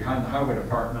 It's behind the highway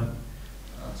department.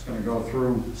 It's going to go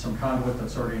through some conduit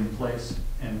that's already in place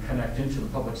and connect into the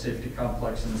public safety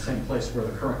complex in the same place where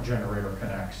the current generator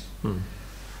connects.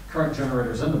 Current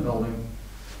generator's in the building.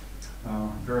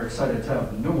 Very excited to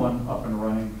have the new one up and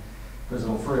running because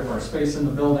it'll free up our space in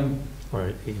the building.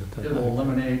 Right. It'll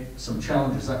eliminate some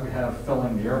challenges that we have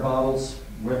filling the air bottles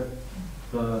with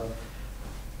the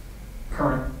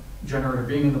current generator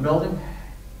being in the building.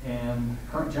 And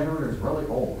current generator is really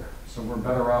old, so we're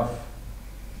better off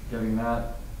getting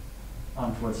that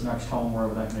onto its next home,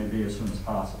 wherever that may be, as soon as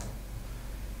possible.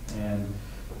 And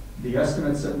the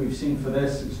estimates that we've seen for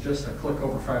this is just a click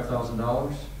over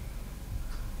 $5,000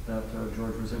 that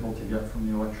George was able to get from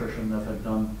the electrician that had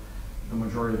done the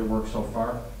majority of the work so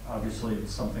far. Obviously,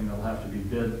 it's something that'll have to be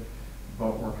bid,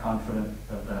 but we're confident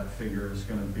that that figure is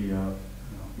going to be,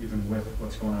 even with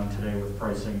what's going on today with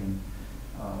pricing and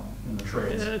in the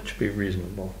trades. Yeah, it should be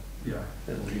reasonable. Yeah,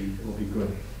 it'll be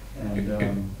good.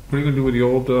 And What are you gonna do with the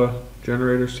old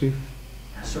generator, Steve?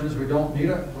 as soon as we don't need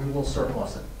it, we will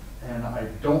surplus it. And I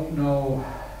don't know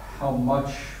how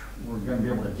much we're going to be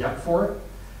able to get for it,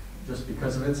 just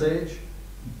because of its age,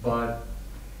 but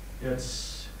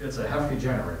it's a hefty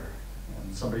generator,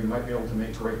 and somebody might be able to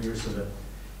make great use of it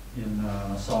in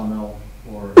a sawmill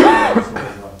or some sort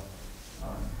of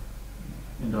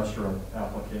industrial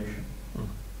application.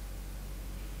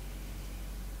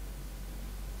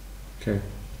 Okay.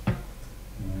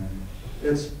 And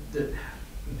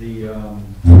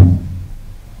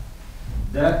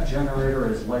that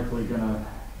generator is likely gonna,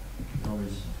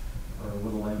 always are a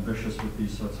little ambitious with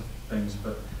these sorts of things,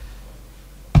 but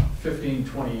 15,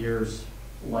 20 years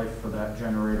life for that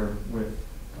generator with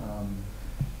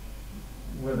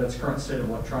its current state of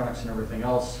electronics and everything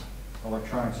else.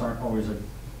 Electronics aren't always a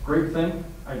great thing,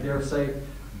 I dare say,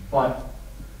 but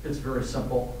it's very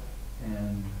simple,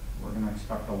 and we're going to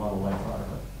expect a lot of life out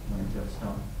of it when it gets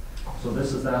done. So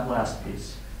this is that last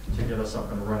piece to get us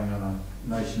up and running on a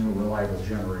nice, new, reliable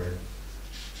generator.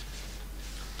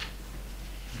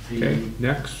 Okay,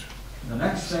 next. The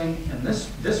next thing, and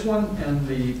this one and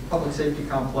the public safety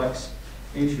complex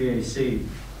HVAC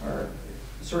are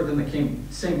sort of in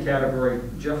the same category.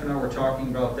 Jeff and I were talking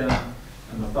about them,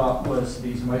 and the thought was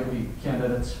these might be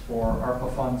candidates for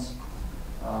ARPA funds.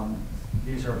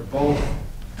 These are both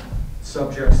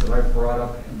subjects that I've brought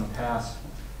up in the past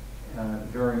at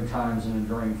varying times and in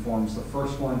varying forms. The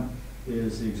first one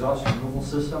is the exhaust removal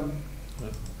system.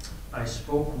 I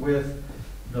spoke with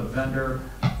the vendor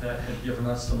that had given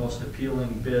us the most appealing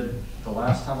bid the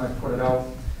last time I put it out,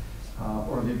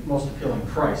 or the most appealing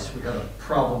price. We had a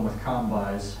problem with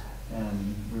combis,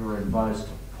 and we were advised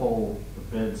to pull the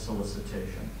bid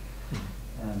solicitation.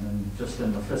 And then just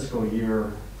in the fiscal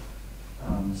year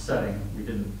setting, we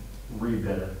didn't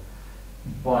rebid it.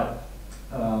 But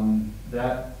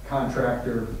that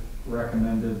contractor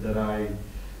recommended that I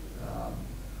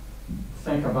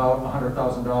think about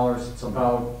 $100,000. It's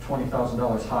about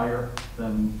 $20,000 higher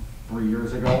than 3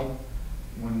 years ago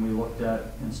when we looked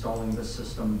at installing this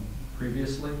system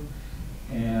previously.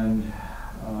 And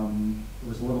it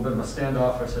was a little bit of a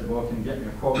standoff. I said, well, can you get me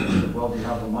a quote? He said, well, do you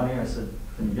have the money? I said,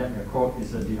 can you get me a quote? He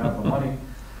said, do you have the money?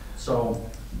 So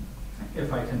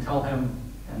if I can tell him,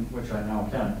 and which I now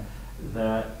can,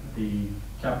 that the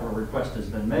capital request has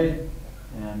been made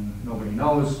and nobody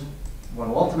knows what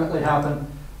will ultimately happen,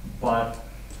 but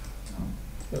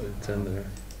But it's in there.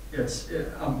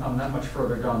 I'm that much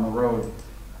further down the road.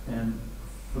 And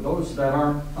For those that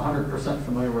aren't 100%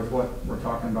 familiar with what we're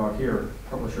talking about here,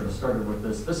 probably should have started with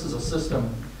this. This is a system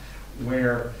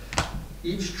where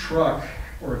each truck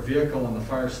or vehicle in the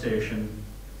fire station,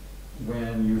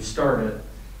 when you start it,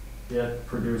 it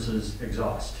produces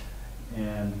exhaust.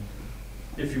 And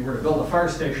if you were to build a fire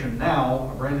station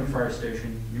now, a brand new fire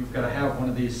station, you've got to have one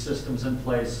of these systems in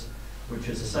place, which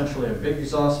is essentially a big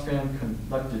exhaust fan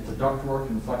connected to ductwork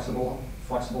and flexible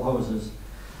hoses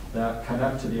that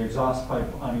connect to the exhaust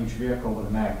pipe on each vehicle with a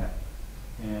magnet.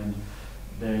 And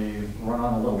they run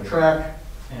on a little track,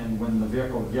 and when the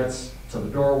vehicle gets to the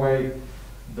doorway,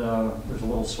 there's a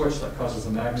little switch that causes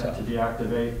the magnet to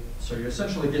deactivate. So you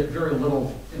essentially get very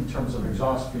little in terms of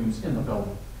exhaust fumes in the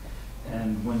building.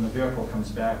 And when the vehicle comes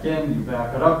back in, you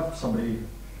back it up, somebody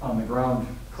on the ground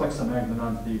clicks the magnet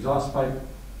onto the exhaust pipe,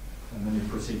 and then you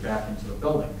proceed back into the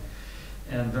building.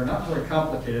 And they're not very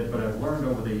complicated, but I've learned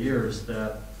over the years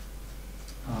that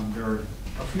there are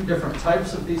a few different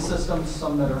types of these systems,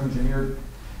 some that are engineered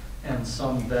and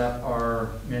some that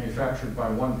are manufactured by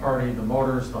one party, the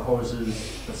motors, the hoses,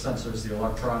 the sensors, the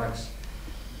electronics.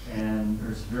 And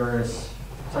there's various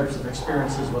types of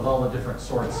experiences with all the different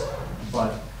sorts,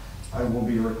 but I will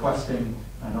be requesting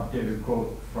an updated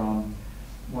quote from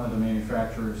one of the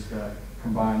manufacturers that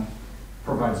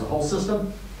provides the whole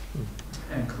system,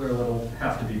 and clearly it'll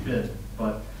have to be bid,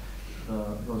 but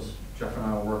Jeff and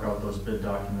I will work out those bid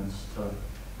documents to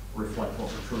reflect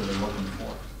what we're truly looking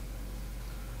for.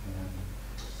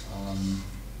 And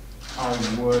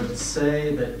I would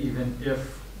say that even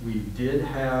if we did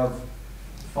have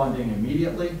funding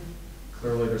immediately,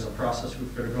 clearly there's a process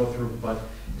we've got to go through, but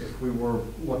if we were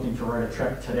looking to write a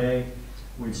check today,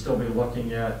 we'd still be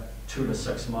looking at 2 to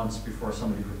 6 months before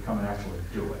somebody could come and actually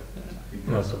do it.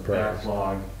 Because of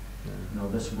backlog,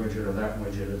 this widget or that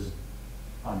widget is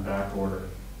on back order.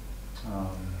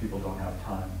 People don't have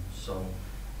time. So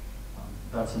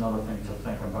that's another thing to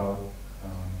think about.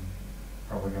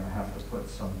 Probably going to have to put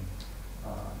some,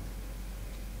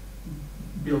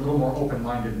 be a little more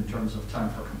open-minded in terms of time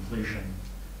for completion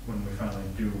when we finally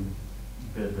do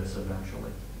bid this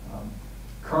eventually.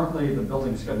 Currently, the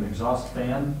building's got an exhaust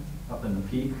fan up in the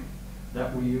peak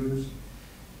that we use.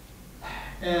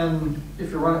 And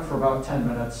if you run it for about 10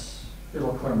 minutes,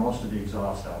 it'll clear most of the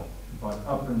exhaust out. But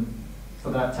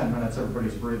for that 10 minutes,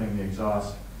 everybody's breathing the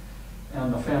exhaust.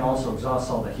 And the fan also exhausts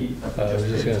all the heat that I was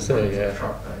just going to say, yeah,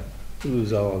 truck bay.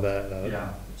 Lose all of that out.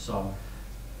 Yeah, so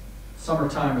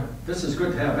summertime, this is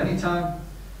good to have anytime,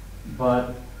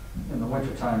 but in the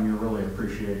wintertime, you really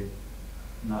appreciate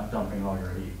not dumping all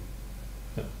your heat.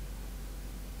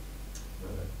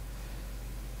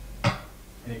 Yeah.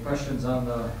 Any questions on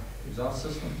the exhaust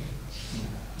system?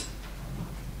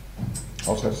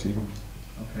 I'll set Stephen.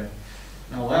 Okay.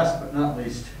 Now, last but not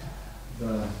least,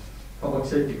 the public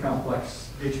safety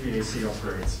complex HVAC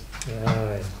upgrades.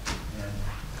 Aye. And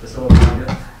this old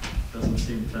unit doesn't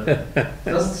seem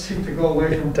to go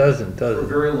away from It doesn't. for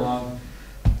very long.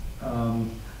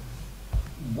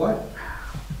 What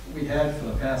we had for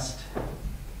the past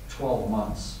 12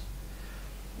 months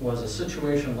was a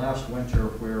situation last winter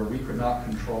where we could not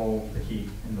control the heat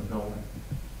in the building.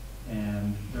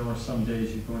 And there were some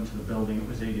days you go into the building, it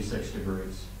was 86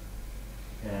 degrees,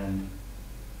 and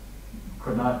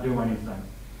could not do anything.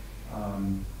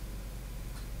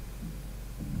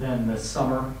 Then this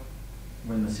summer,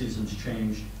 when the seasons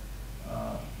changed,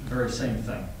 very same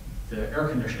thing. The air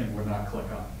conditioning would not click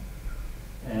on.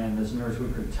 And as near as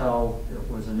we could tell,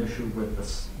 it was an issue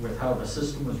with how the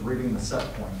system was reading the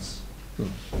set points,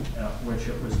 which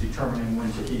it was determining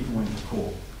when to heat and when to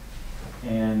cool.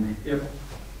 And if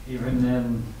even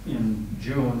in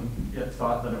June, it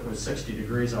thought that it was 60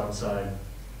 degrees outside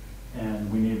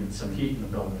and we needed some heat in the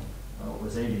building. It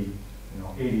was 80,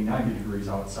 90 degrees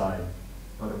outside,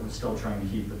 but it was still trying to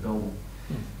heat the building.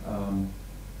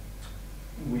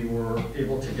 We were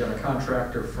able to get a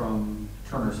contractor from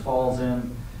Turner's Falls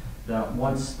in that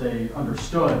once they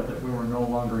understood that we were no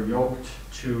longer yoked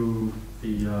to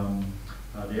the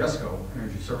ESCO,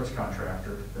 energy service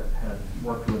contractor that had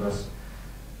worked with us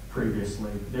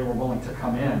previously, they were willing to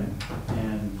come in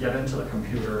and get into the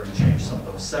computer and change some of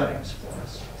those settings for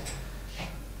us.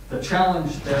 The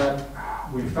challenge that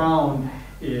we found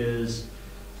is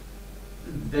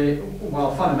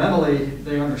while fundamentally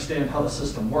they understand how the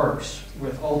system works,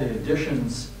 with all the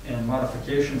additions and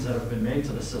modifications that have been made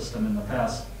to the system in the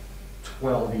past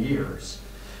 12 years,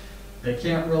 they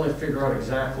can't really figure out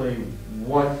exactly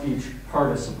what each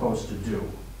part is supposed to do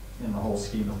in the whole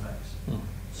scheme of things.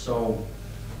 So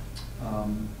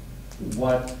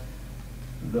what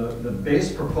the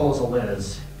base proposal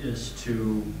is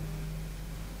to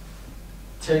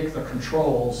take the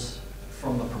controls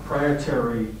from the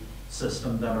proprietary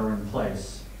system that are in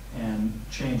place and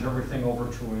change everything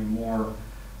over to a more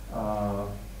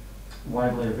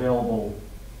widely available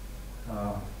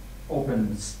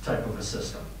open type of a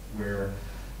system where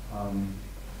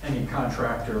any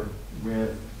contractor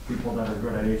with people that are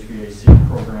good at HVAC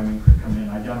programming could come in,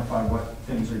 identify what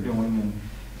things are doing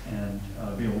and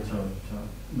be able to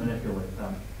manipulate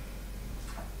them.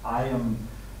 I am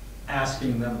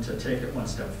asking them to take it one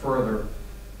step further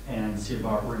and see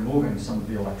about removing some of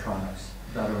the electronics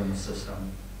that are in the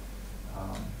system.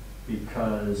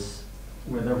 Because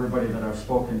with everybody that I've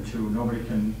spoken to, nobody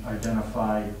can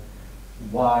identify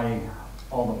why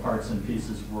all the parts and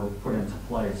pieces were put into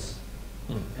place.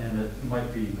 And it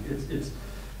might be, it's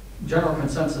general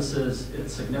consensus is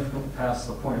it's significantly past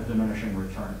the point of diminishing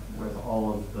return with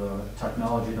all of the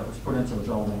technology that was put into the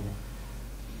building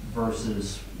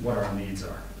versus what our needs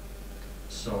are.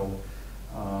 So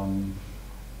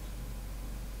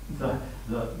the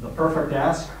perfect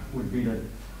ask would be to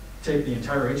take the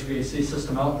entire HVAC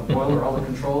system out, the boiler, all the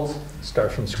controls.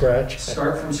 Start from scratch?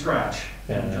 Start from scratch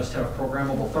and just have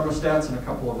programmable thermostats in a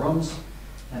couple of rooms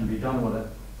and be done with it.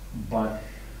 But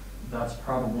that's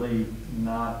probably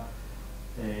not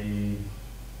a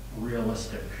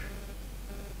realistic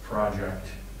project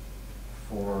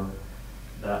for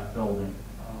that building.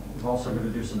 We've also got to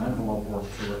do some envelope work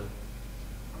to it,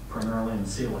 primarily in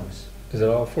ceilings. Is it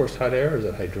all forced hot air or is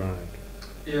it hydronic?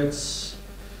 It's,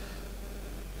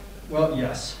 well,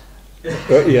 yes.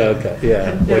 Oh, yeah, okay,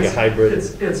 yeah, like a hybrid.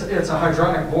 It's a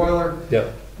hydronic boiler,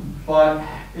 Yep. but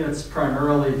it's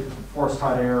primarily forced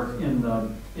hot air in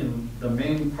the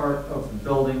main part of the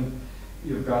building.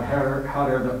 You've got hot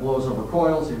air that blows over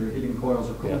coils, either heating coils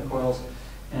or cooling coils.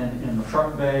 And in the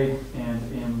truck bay and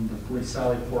in the police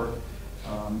sally port,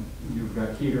 you've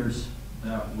got heaters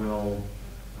that will,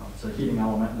 it's a heating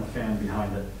element and a fan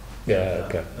behind it. Yeah,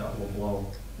 okay. That will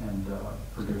blow and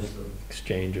produce the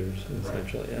Exchangers,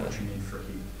 essentially, yeah. what you need for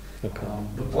heat. Okay.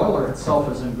 The boiler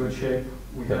itself is in good shape.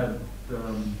 We had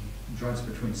joints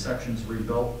between sections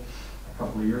rebuilt a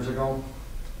couple of years ago.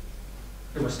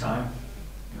 It was time.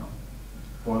 You know,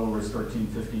 boiler was 13,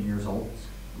 15 years old.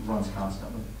 It runs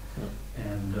constantly.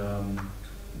 And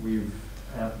we've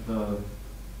at the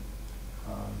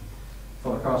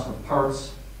for the cost of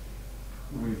parts,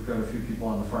 we've got a few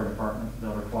people in the fire department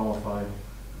that are qualified.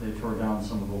 They tore down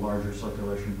some of the larger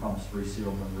circulation pumps,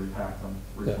 resealed them, repacked them,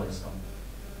 replaced them.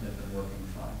 They've been working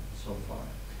fine so far.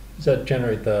 Does that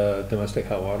generate the domestic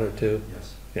hot water too?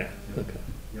 Yes. Yeah, Yep. okay.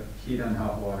 Yep. Heat and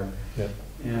hot water. Yep.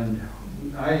 And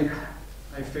I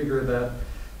figure that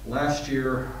last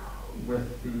year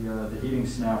with the heating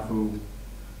snafu,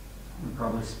 we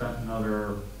probably spent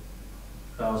another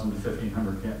 $1,000 to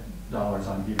 $1,500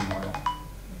 on heating oil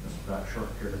just that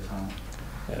short period of time.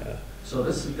 Yeah. So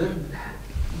this isn't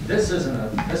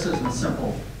a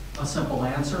simple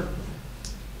answer,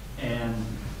 and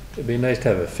It'd be nice to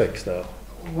have it fixed though,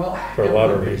 well, for a it lot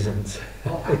would of be. reasons.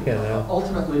 Well, You know?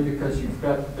 ultimately, because you've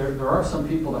got there are some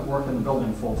people that work in the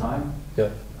building full time.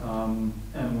 Yep.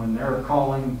 And when they're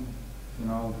calling, you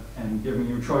know, and giving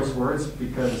you choice words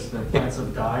because their plants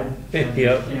have died, and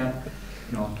Yep. they can't,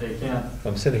 you know, they can't.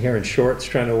 I'm sitting here in shorts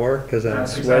trying to work because I'm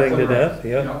That's sweating exactly to right. death.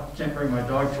 You Yep. know, can't bring my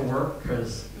dog to work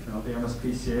because, you know, the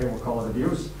MSPCA will call it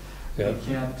abuse. Yep. We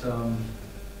can't,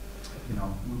 you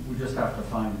know, we just have to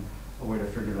find a way to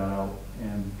figure that out.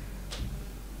 And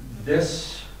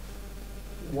this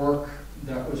work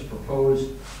that was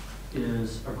proposed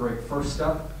is a great first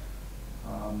step.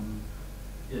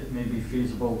 It may be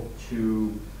feasible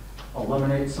to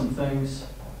eliminate some things,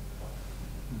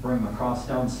 bring the cost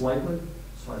down slightly.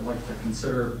 So I'd like to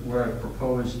consider what I've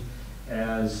proposed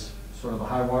as sort of the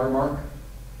high water mark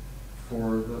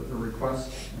for the request.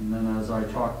 And then as I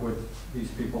talk with these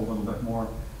people a little bit more,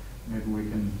 maybe we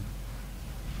can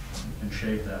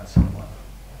shave that somewhat.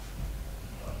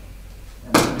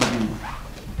 And maybe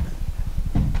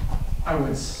I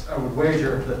would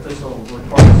wager that this will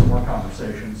require some more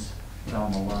conversations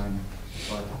down the line,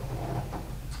 but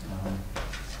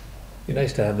Be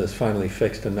nice to have this finally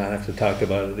fixed and not have to talk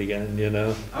about it again, you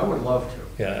know? I would love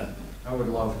to. Yeah. I would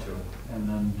love to, and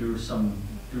then do some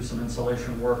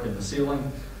insulation work in the ceiling,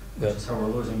 which Yep. is how we're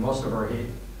losing most of our heat,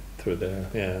 Through there,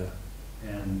 yeah.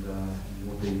 and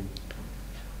we'll be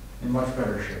in much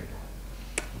better shape.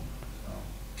 So,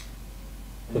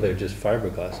 Well, they're just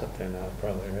fiberglass up there now,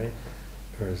 probably, right?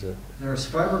 Or is it? there's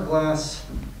fiberglass.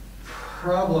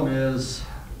 Problem is,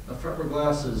 the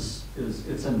fiberglass is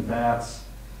it's in vats,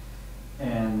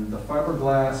 and the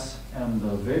fiberglass and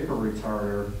the vapor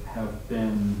retarder have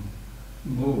been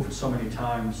moved so many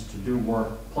times to do work,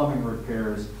 plumbing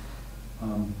repairs.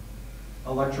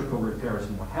 electrical repairs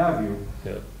and what have you,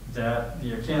 Yep. that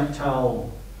you can't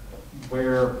tell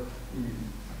where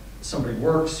somebody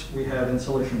works. We had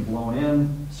insulation blown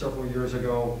in several years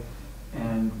ago,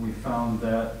 and we found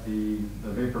that the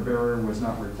vapor barrier was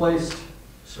not replaced,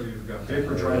 so you've got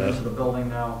vapor drive into the building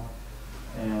now,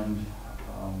 and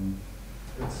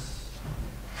it's,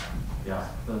 yeah,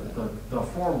 the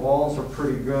four walls are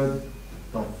pretty good,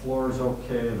 the floor's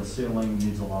okay, the ceiling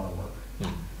needs a lot of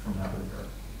work from that repair,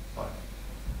 but.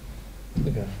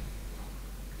 Okay.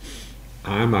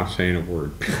 I'm not saying a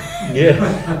word,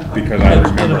 Yeah. because I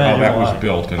remember how imagine that why. was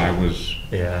built, and I was,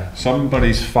 Yeah.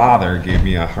 somebody's father gave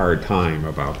me a hard time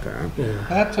about that. Yeah.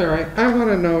 That's all right. I want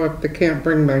to know if the can't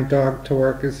bring my dog to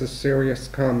work is a serious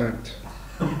comment.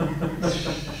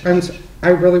 I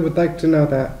really would like to know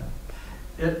that.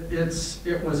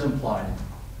 It was implied.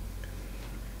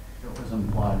 It was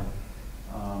implied.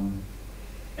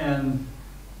 And,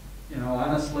 you know,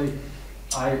 honestly,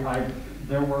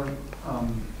 there were,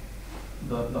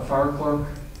 the fire clerk,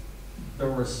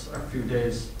 there was a few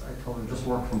days, I told her just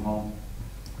work from home,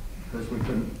 because we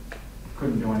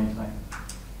couldn't do anything.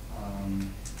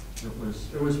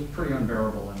 It was pretty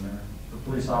unbearable in there. The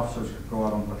police officers could go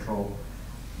out on patrol.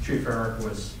 Chief Eric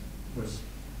was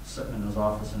sitting in his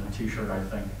office in a t-shirt, I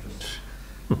think, just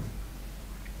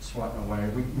swatting away.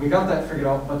 We got that figured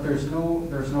out, but there's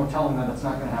no telling that it's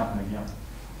not gonna happen again.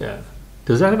 Yeah.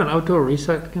 Does that have an outdoor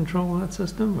reset control on that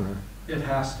system, or? It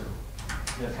has to.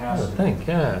 It I has would to. think,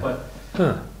 yeah. But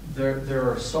Huh. there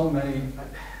are so many,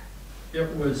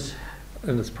 it was,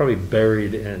 And it's probably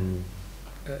buried in,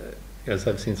 as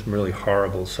I've seen some really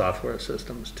horrible software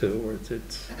systems too, where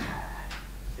it's,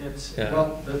 Yeah.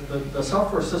 well, the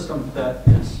software system that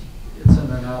it's in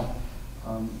there now,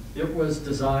 it was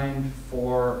designed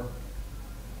for,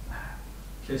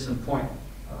 case in point,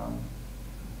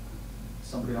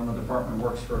 somebody on the department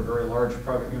works for a very large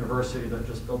private university that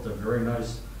just built a very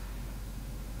nice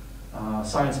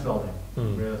science building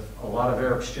with a lot of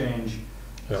air exchange,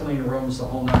 Yeah. clean rooms, the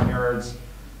whole 9 yards.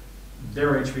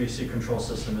 Their HVAC control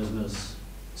system isn't as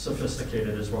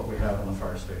sophisticated as what we have in the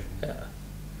fire station. yeah.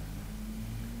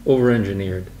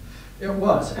 Over-engineered. It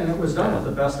was, and it was done with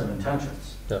the best of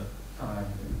intentions. Yeah.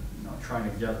 You know, trying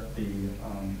to get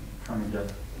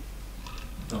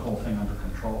the whole thing under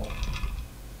control.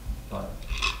 But,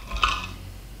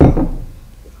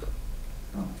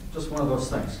 no, just one of those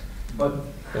things. But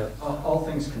Yeah. all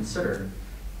things considered,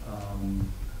 you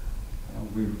know,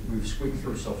 we've squeaked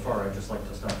through so far. I'd just like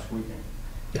to stop squeaking.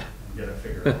 Yeah. And get it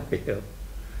figured out. Yeah.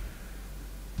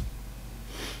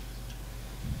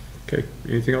 Okay,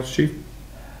 anything else, chief?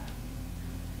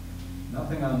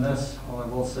 Nothing on this. All I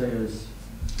will say is,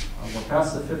 we're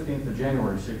past the 15th of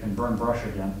January, so you can burn brush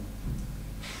again.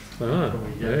 Ah,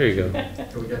 there you go.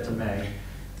 Till we get to May.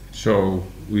 So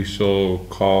we still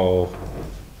call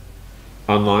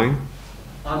online?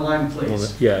 Online,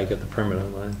 please. Yeah, I got the permit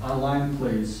online. Online,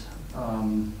 please.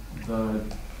 The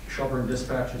Shelburne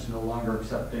Dispatch is no longer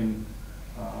accepting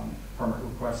permit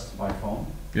requests by phone.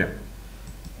 Yeah.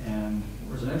 And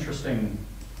it was an interesting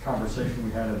conversation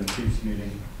we had at the Chiefs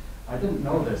meeting. I didn't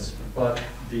know this, but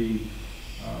the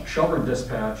Shelburne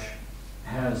Dispatch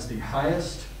has the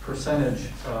highest percentage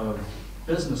of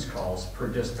business calls per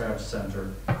dispatch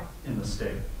center in the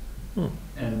state.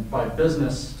 And by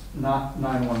business, not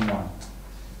 911,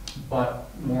 but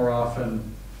more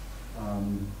often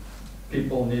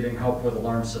people needing help with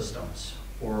alarm systems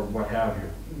or what have you.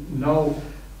 No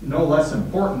less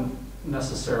important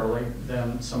necessarily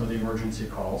than some of the emergency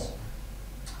calls.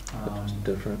 It's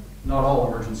different. Not all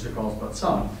emergency calls, but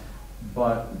some.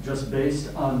 But just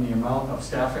based on the amount of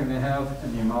staffing they have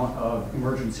and the amount of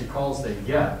emergency calls they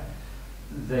get,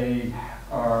 they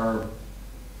are,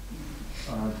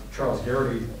 Charles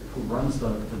Garrity, who runs the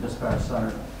dispatch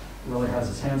center, really has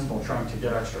his hands full trying to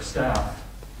get extra staff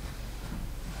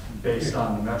based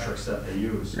on the metrics that they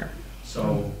use. Yeah.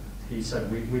 So he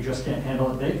said, we just can't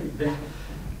handle it. They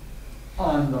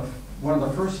on one of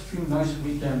the first few nice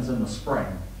weekends in the spring,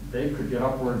 they could get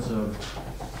upwards of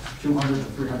 200 to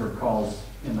 300 calls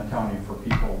in the county for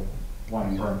people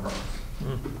wanting burn permits.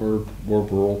 We're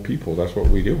rural people, that's what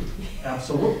we do.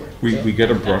 Absolutely. We get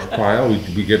a brush pile,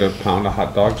 we get a pound of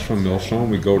hot dogs from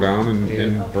Millstone, we go down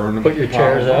and burn them. Put your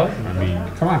chairs out. I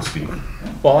mean, come on, Steve.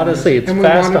 Well, honestly, it's And we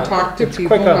fast. want to talk to it's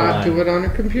people, quick not online. do it on a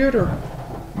computer.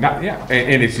 Not, yeah,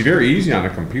 and it's very easy on a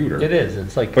computer. It is,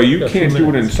 it's like. But you a few can't do it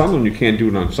in minutes. Sunderland, you can't do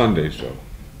it on Sundays, so.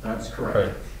 That's correct.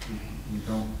 Right.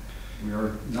 We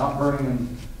are not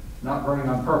burning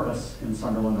on purpose in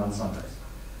Sunderland on Sundays.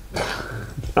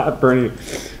 Not burning,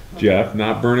 Jeff,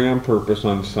 not burning on purpose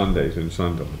on Sundays in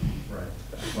Sunderland. Right.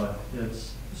 But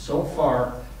it's, so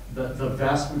far, the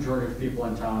vast majority of people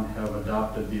in town have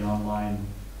adopted the online.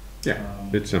 Yeah,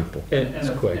 it's simple. It's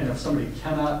quick. And if somebody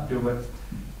cannot do it,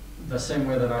 the same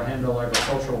way that I handle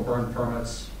agricultural burn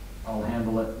permits, I'll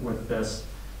handle it with this.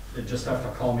 They just have to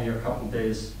call me a couple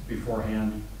days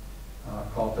beforehand,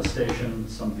 call up the station.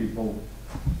 Some people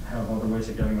have other ways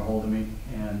of getting a hold of me,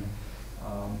 and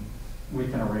we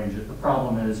can arrange it. The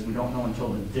problem is we don't know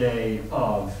until the day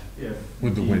of if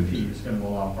With the wind. DEP is going to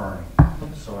allow burning.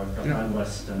 So I've got my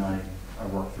list, and I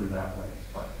work through that way.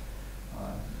 But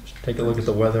Take a look at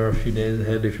the weather a few days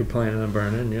ahead if you're planning on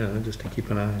burning, just to keep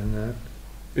an eye on that.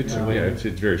 It's,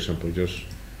 it's very simple, just,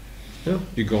 Yeah.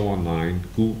 you go online,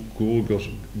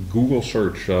 Google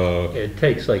search, It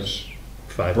takes like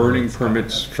 5 burning minutes.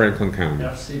 permits, Franklin County.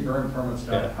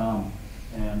 fcburnpermits.com,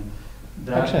 and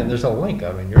that. Actually, there's a link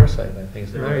on your site, I think,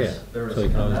 isn't There there? is, Yeah. there is. So you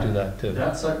can always And do that too.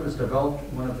 That site was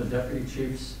developed, one of the deputy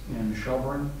chiefs in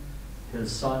Shelburne,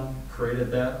 his son created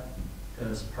that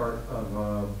as part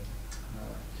of,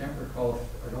 can't recall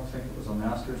if, I don't think it was a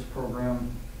master's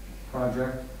program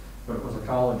project, but it was a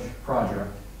college project,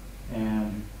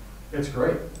 and it's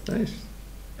great. Nice.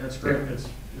 It's great, it's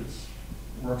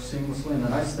works seamlessly, and the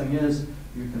nice thing is,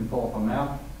 you can pull up a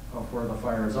map of where the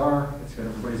fires are, it's got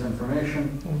everybody's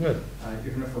information. Oh, good.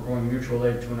 Even if we're going mutual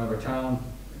aid to another town,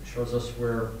 it shows us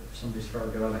where somebody's fire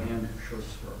got out of hand, it shows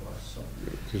us where it was, so.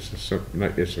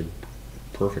 It's a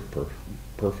perfect.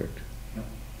 Yep,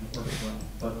 it works well.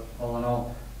 But all in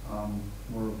all,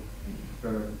 we've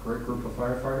got a great group of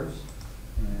firefighters,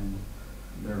 and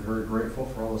they're very grateful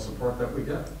for all the support that we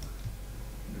get,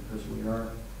 because we are,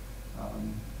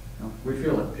 we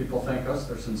feel it. People thank us,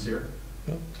 they're sincere,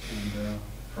 Yep. and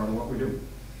proud of what we do.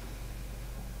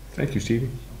 Thank you, Stevie.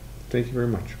 Thank you very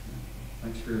much.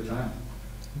 Thanks for your time.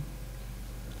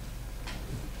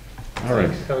 All right,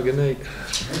 Thanks. Have a good night.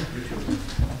 You too.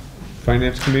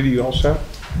 Finance Committee, you all set?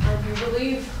 I do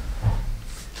believe.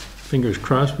 Fingers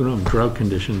crossed we don't have drought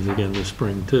conditions again this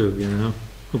spring too,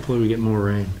 Hopefully we get more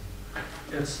rain.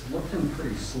 It's looking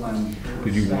pretty slim.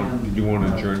 Did you want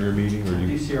to adjourn your meeting, or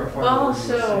you? DCR fire Well, warden was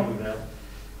so- saying that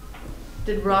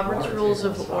Did Robert's Rules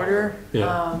of Order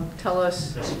Yeah. tell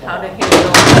us how to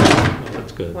handle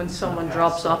That's good. when someone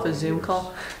drops off a Zoom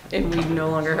call and we no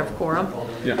longer have quorum?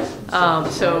 Yeah.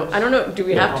 So I don't know, do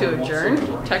we have to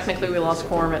adjourn? Technically, we lost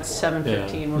quorum at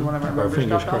 7:15 when one of our Our members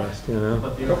fingers dropped off. crossed,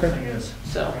 But the other thing is,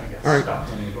 So, you're gonna get All right. stuck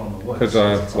when you go in the woods.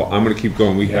 Because, well, I'm going to keep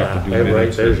going, we have to do Yeah, right,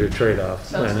 minutes. there's your trade-off.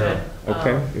 sounds I know. good.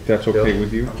 Okay, if that's okay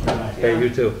with you? Hey, you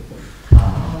too.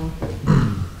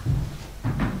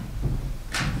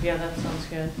 Yeah, that sounds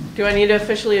good. Do I need to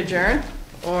officially adjourn?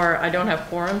 Or I don't have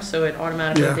quorum, so it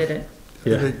automatically Yeah. did it?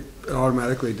 Yeah. It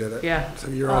automatically did it. Yeah. So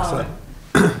you're all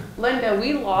set. Linda,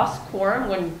 we lost quorum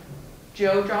when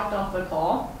Joe dropped off the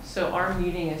call, so our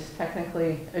meeting is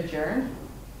technically adjourned.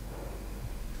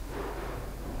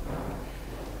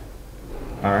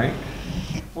 All right,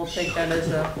 We'll take that as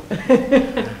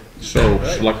a, so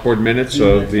select board minutes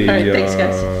of the, All right, thanks,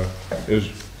 guys.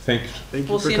 thanks, Thank you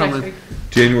we'll for see you next coming. week.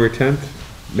 January 10th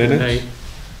Good minutes? night.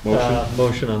 Motion?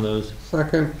 Motion on those.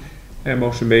 Second, And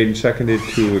motion made and seconded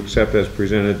to accept as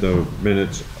presented the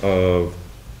minutes of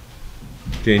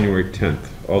January 10th.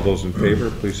 All those in favor,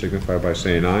 please signify by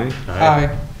saying aye.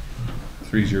 aye.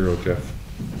 3-0, Jeff.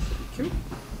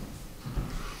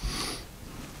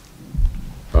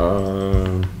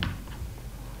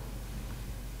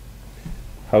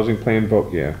 Housing plan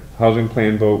vote, yeah. Housing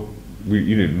plan vote,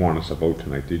 you didn't want us to vote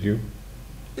tonight, did you?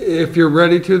 If you're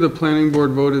ready to, the planning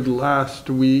board voted last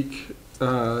week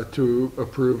to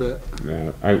approve it.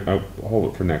 I'll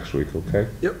hold it for next week, okay?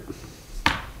 Yep.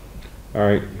 All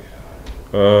right.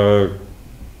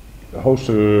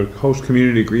 Host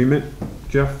community agreement,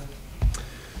 Jeff?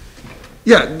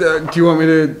 Yeah, do you want me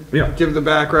to Yeah. give the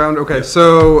background? Okay,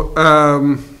 so,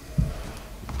 man,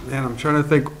 I'm trying to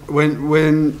think,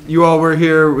 when you all were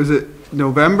here, was it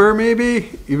November maybe?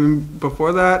 Even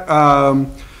before that?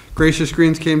 Gracious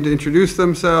Greens came to introduce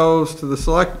themselves to the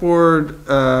select board.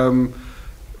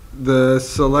 The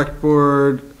select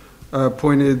board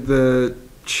appointed the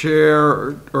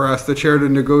chair, or asked the chair to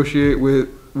negotiate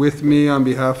with me on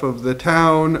behalf of the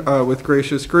town, with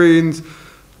Gracious Greens.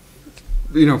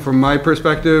 You know, from my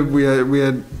perspective, we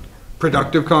had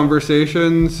productive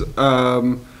conversations.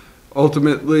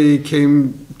 Ultimately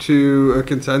came to a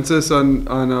consensus on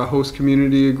a host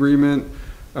community agreement.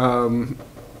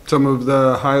 Some of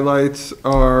the highlights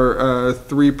are a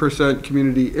 3%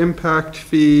 community impact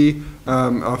fee,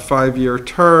 a 5-year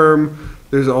term.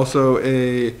 There's also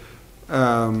a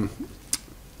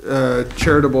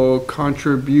charitable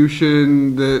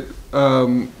contribution that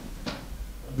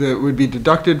would be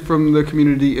deducted from the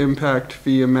community impact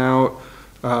fee amount.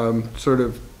 sort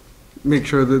of make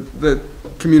sure that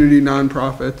community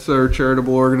nonprofits or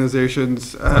charitable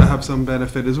organizations have some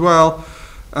benefit as well.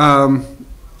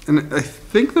 And I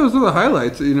think those are the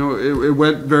highlights. You know, it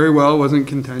went very well. It wasn't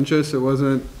contentious. It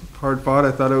wasn't hard fought.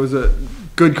 I thought it was a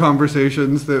good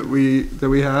conversations that we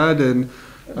had, and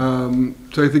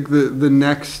so I think the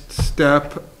next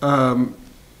step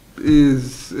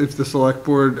is if the select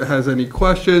board has any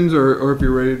questions or if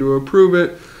you're ready to approve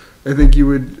it, I think you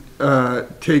would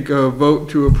take a vote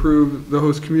to approve the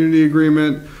host community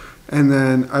agreement, and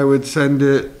then I would send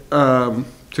it to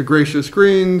Gracious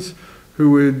Greens,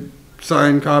 who would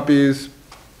sign copies,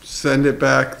 send it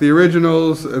back the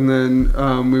originals, and then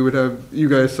we would have you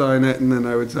guys sign it, and then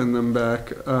I would send them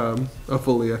back a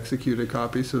fully executed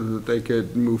copy so that they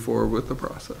could move forward with the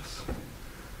process.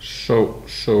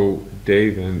 So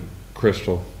Dave and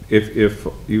Crystal, if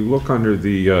you look under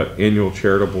the annual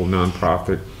charitable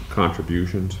nonprofit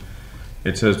contributions,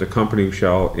 it says the company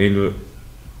shall annually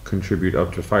contribute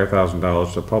up to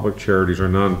 $5,000 to public charities or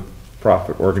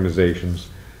nonprofit organizations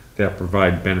that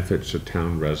provide benefits to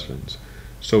town residents.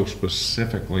 So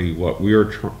specifically, what we were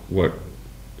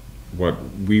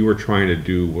trying to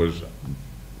do was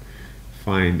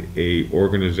find a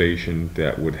organization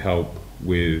that would help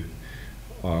with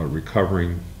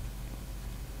recovering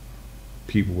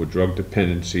people with drug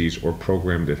dependencies, or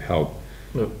program that help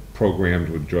programs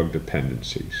with drug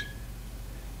dependencies.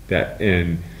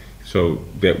 And so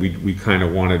that we kind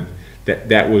of wanted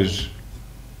that was.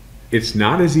 It's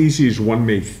not as easy as one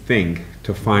may think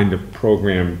to find a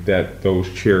program that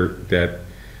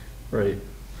Right.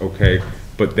 Okay,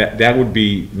 but that would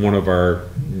be one of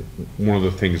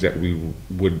the things that we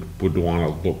would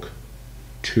want to look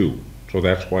to. So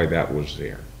that's why that was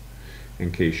there,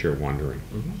 in case you're wondering.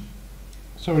 Mm-hmm.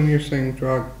 So when you're saying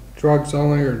drugs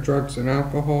only, or drugs and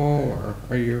alcohol, or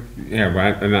are you? Yeah,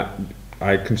 right. And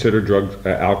I consider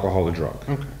alcohol a drug.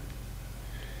 Okay.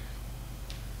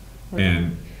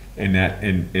 And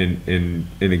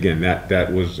again,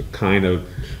 that was kind of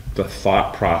the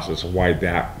thought process of why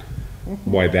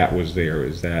that was there,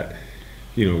 is that,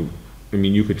 you know, I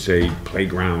mean, you could say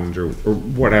playgrounds or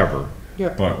whatever.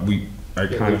 Yeah. But I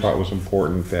kind of thought it was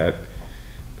important that.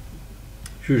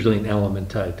 There's usually an element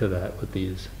tied to that with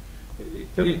these.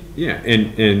 Yeah,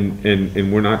 and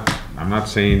I'm not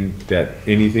saying that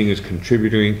anything is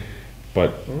contributing,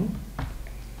 but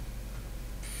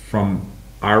from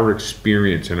our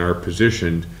experience and our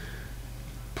position,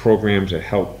 programs that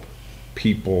help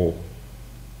people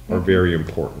are very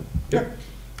important. Yeah.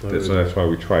 So that's why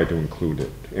we tried to include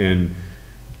it. And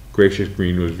Gracious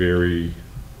Green was very,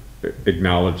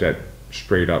 acknowledged that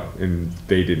straight up, and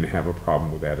they didn't have a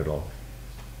problem with that at all.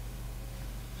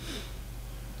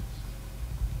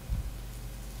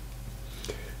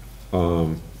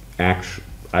 Actually,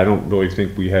 I don't really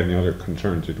think we had any other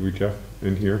concerns, did we, Jeff,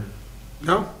 in here?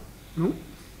 No? No?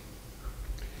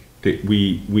 That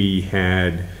we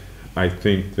had, I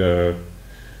think the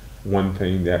one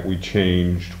thing that we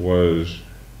changed was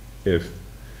if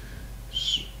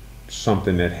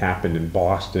something that happened in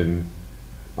Boston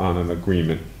on an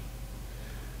agreement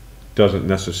doesn't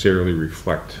necessarily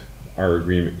reflect our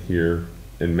agreement here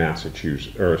in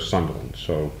Massachusetts, or Sunderland.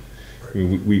 So I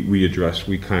mean,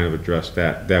 we kind of addressed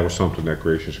that. That was something that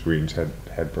Gracious Greens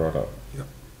had brought up. Yep.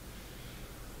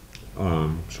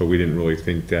 So we didn't really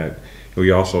think that.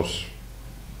 We also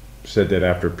said that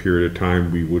after a period of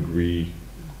time, we would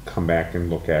come back and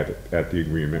look at the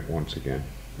agreement once again.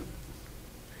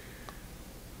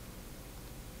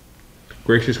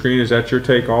 Gracious Green, is that your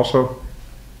take also?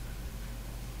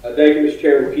 Thank you, Mr.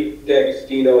 Chairman. Pete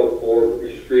D'Agostino for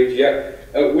Gracious Greens. Yeah,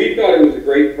 we thought it was a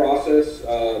great process.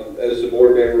 As the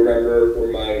board may remember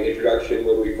from my introduction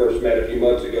when we first met a few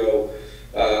months ago,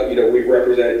 you know, we've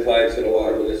represented clients in a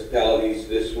lot of municipalities.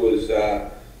 This was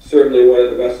certainly one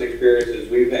of the best experiences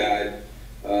we've had.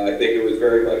 I think it was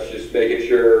very much just making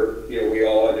sure, you know, we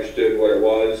all understood what it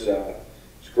was.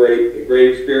 It's a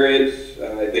great experience.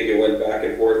 I think it went back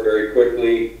and forth very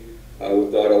quickly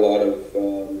without a lot of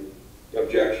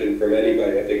objection from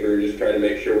anybody. I think we were just trying to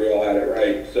make sure we all had it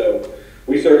right. So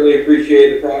we certainly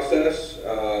appreciate the process,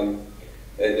 and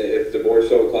if the board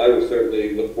so inclined, we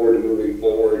certainly look forward to moving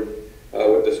forward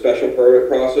with the special permit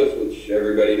process, which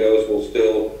everybody knows will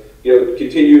still, you know,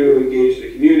 continue to engage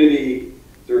the community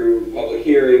through public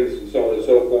hearings and so on and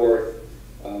so forth.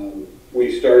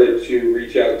 We started to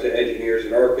reach out to engineers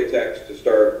and architects to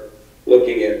start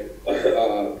looking at,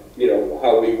 you know,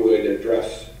 how we would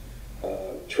address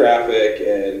traffic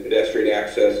and pedestrian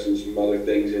access and some other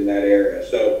things in that area.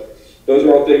 So those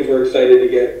are all things we're excited to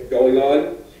get going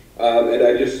on. And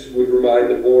I just would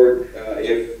remind the board,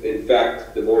 if if in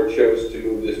fact the board chose to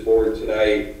move this forward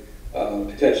tonight,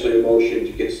 potentially a motion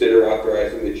to consider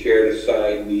authorizing the chair to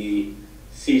sign the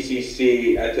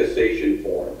CCC attestation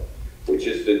form, which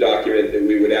is the document that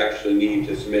we would actually need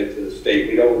to submit to the state.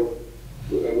 We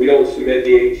don't submit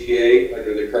the HCA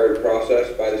under the current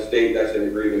process by the state. That's an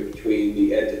agreement between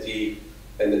the entity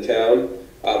and the town.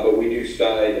 But we do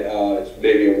sign, it's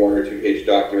maybe a 1 or 2 page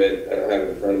document, I don't have it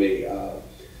in front of me,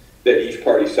 that each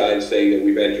party signs saying that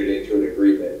we've entered into an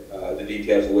agreement, the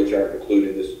details of which aren't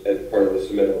included as part of the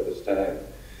submittal at this time.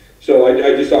 So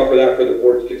I just offer that for the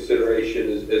board's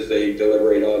consideration as they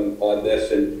deliberate on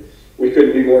this, and we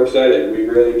couldn't be more excited. We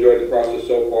really enjoyed the process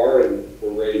so far, and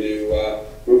we're ready to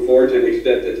move forward to the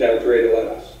extent the town's ready to let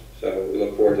us. So we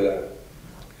look forward to that.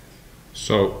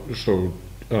 So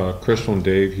Crystal and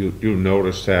Dave, you'll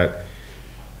notice that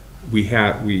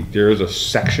there is a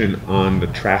section on the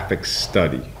traffic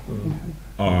study.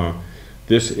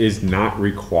 This is not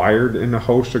required in the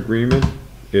host agreement.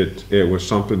 It was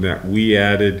something that we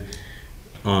added.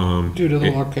 Due to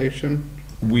the location.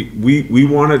 We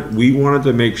wanted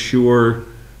to make sure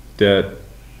that,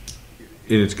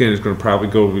 and it's going to probably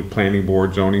go to the planning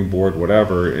board, zoning board,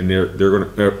 whatever, and they're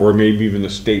going to, or maybe even the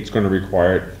state's going to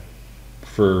require it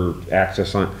for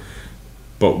access on.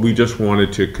 But we just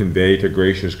wanted to convey to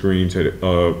Gracious Greens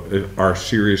our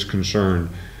serious concern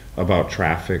about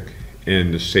traffic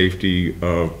and the safety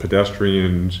of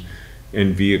pedestrians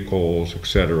and vehicles,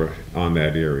 etc., on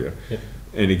that area. Yep.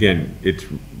 And again, it's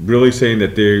really saying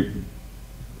that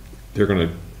they're going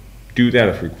to do that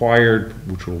if required,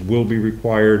 which will be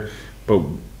required. But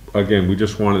again, we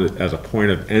just wanted it as a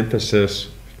point of emphasis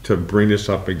to bring this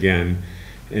up again.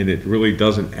 And it really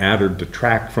doesn't add or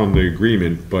detract from the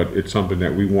agreement, but it's something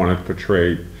that we want to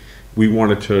portray. We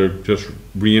wanted to just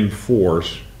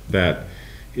reinforce that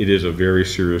it is a very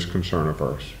serious concern of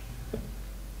ours.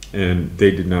 And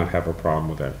they did not have a problem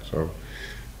with that. So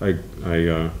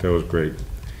that was great.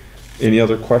 Any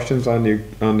other questions on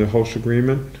the host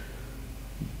agreement?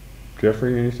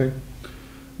 Jeffrey, anything?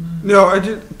 No,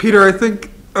 Peter, I think,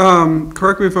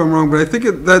 correct me if I'm wrong, but I think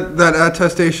that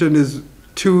attestation is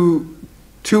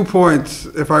two points,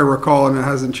 if I recall, and it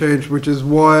hasn't changed, which is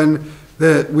one,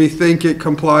 that we think it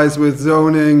complies with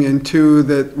zoning, and two,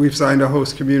 that we've signed a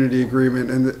host community agreement.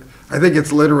 And I think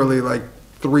it's literally like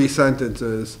 3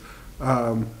 sentences.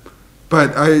 But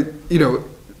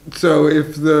so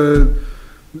if the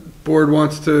board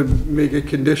wants to make a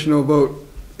conditional vote,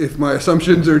 if my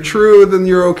assumptions are true, then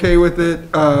you're okay with it.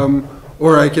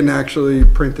 Or I can actually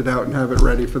print it out and have it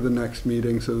ready for the next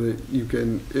meeting so that you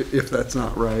can, if that's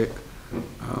not right.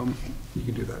 You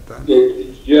can do that then.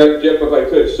 Jeff, if I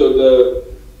could, so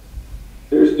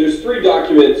there's 3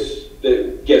 documents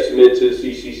that get submitted to the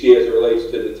CCC as it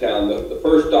relates to the town. The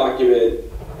first document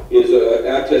is an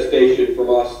attestation from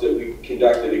us that we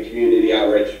conducted a community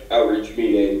outreach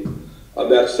meeting.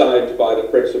 That's signed by the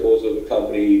principals of the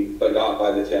company, but not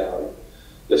by the town.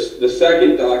 The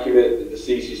second document that the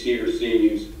CCC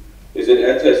receives is an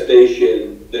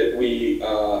attestation that we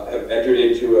have entered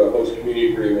into a host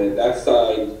community agreement. That's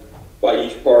signed by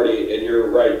each party, and you're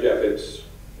right, Jeff, it's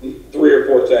 3 or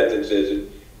 4 sentences.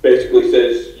 It basically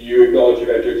says you acknowledge you've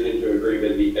entered into an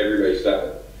agreement, everybody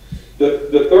signed.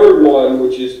 The third one,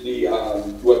 which is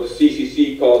what the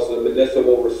CCC calls the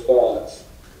municipal response,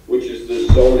 which is the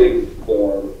zoning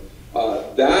form,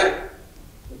 that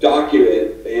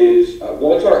document is,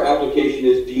 once our application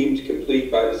is deemed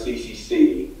complete by the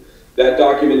CCC, that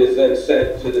document is then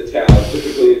sent to the town,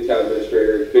 typically the town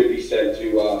administrator. It could be sent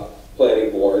to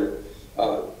planning board.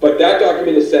 But that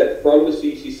document is sent from the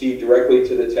CCC directly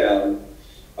to the town.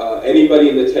 Anybody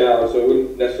in the town, so it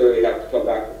wouldn't necessarily have to come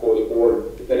back before the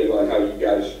board, depending on how you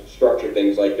guys structure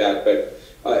things like that. But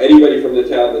anybody from the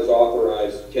town that's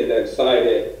authorized can then sign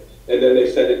it, and then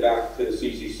they send it back to the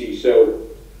CCC. So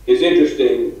it's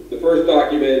interesting. The first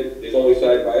document is only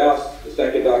signed by us. The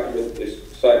second document is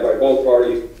signed by both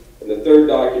parties. And the third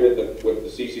document, what the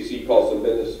CCC calls the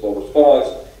municipal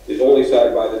response, is only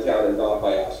signed by the town and not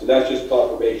by us. And that's just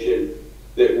confirmation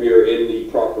that we are in the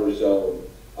proper zone.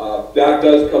 That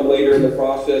does come later in the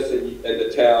process, and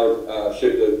the town,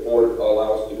 should the board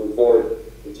allow us to move forward,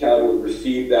 the town would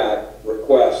receive that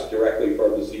request directly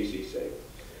from the CCC.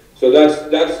 So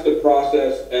that's the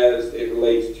process as it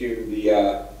relates to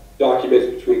the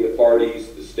documents between the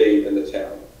parties, the state, and the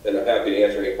town. And I'm happy to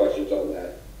answer any questions on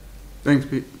that. Thanks,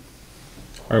 Pete.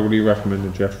 All right, what do you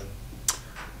recommend, Jeff?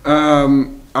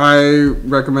 I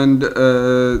recommend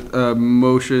a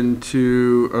motion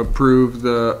to approve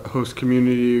the host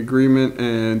community agreement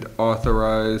and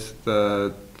authorize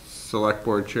the select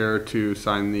board chair to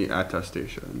sign the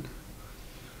attestation.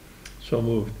 So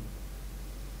moved.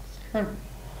 Okay,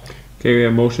 we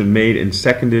have a motion made and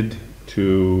seconded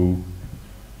to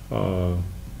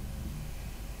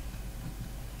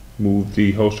move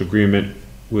the host agreement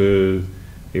with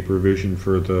a provision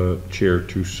for the chair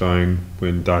to sign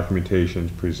when documentation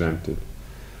is presented.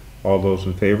 All those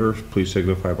in favor, please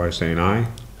signify by saying aye.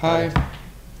 Aye.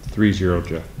 3-0,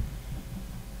 Jeff.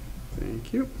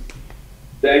 Thank you.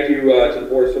 Thank you to the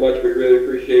board so much. We really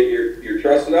appreciate your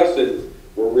trust in us, and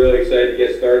we're really excited to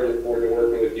get started. Look forward to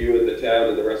working with you and the town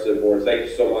and the rest of the board. Thank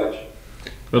you so much.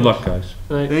 Good luck, guys.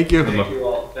 Thank you. Good luck. Thank you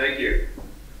all. Thank you.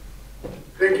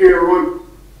 Thank you, everyone.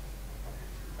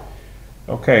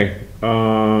 Okay,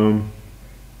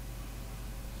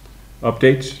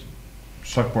 updates?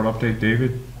 Select board update,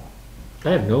 David?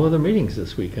 I have no other meetings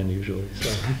this weekend usually, so.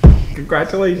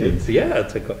 Congratulations.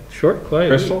 It's a short, quiet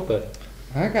Crystal? week, but.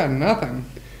 I got nothing.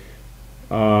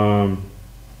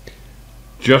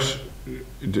 Just,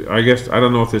 I guess, I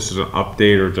don't know if this is an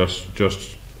update or just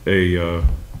a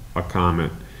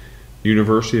comment.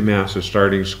 University of Mass is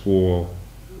starting school.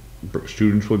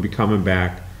 Students will be coming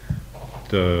back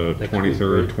the Next week,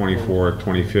 23rd, right? 24th,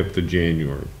 25th of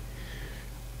January.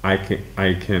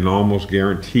 I can almost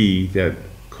guarantee that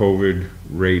COVID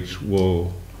rates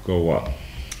will go up.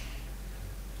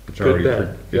 It's Good, already,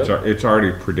 bad. Yep. it's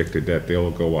already predicted that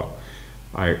they'll go up.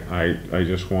 I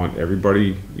just want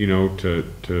everybody,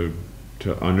 to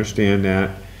understand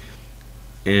that.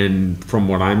 And from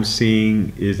what I'm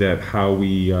seeing is that how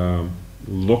we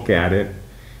look at it,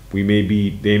 they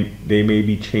may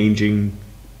be changing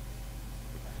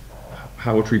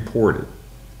how it's reported,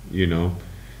 I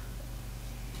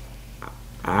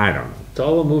don't know. It's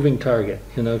all a moving target,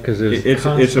 because there's.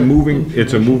 It's a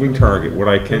moving target. What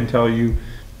I can tell you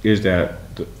is that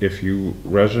if you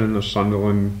resident of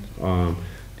Sunderland, the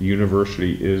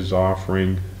university is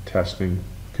offering testing,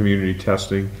 community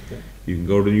testing. You can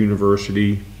go to the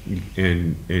university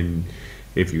and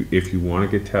if you want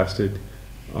to get tested,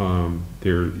 you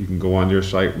can go on their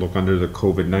site, look under the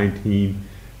COVID-19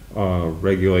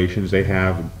 regulations they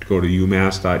have, go to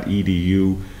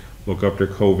umass.edu, look up their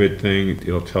COVID thing.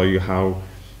 It'll tell you how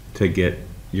to get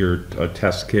your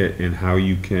test kit and how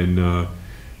you can.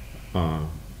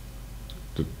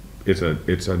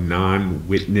 It's a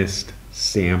non-witnessed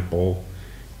sample,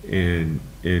 and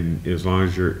as long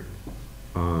as you're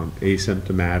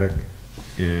asymptomatic,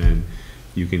 and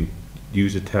you can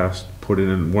use a test, put it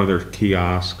in one of their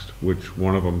kiosks, which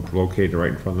one of them is located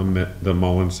right in front of the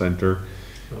Mullen Center.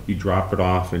 You drop it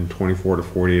off, and 24 to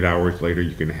 48 hours later,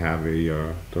 you can have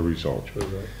the result.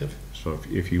 So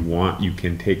if you want, you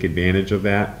can take advantage of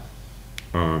that.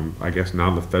 I guess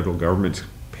now the federal government's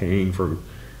paying for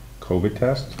COVID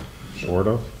tests, sort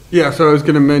of. Yeah, so I was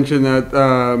going to mention that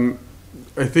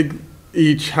I think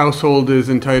each household is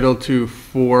entitled to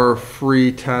 4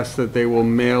 free tests that they will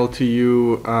mail to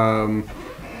you.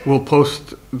 We'll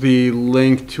post the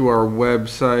link to our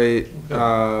website.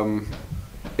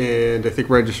 And I think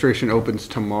registration opens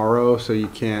tomorrow, so you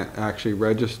can't actually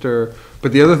register.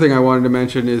 But the other thing I wanted to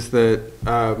mention is that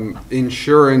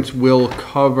insurance will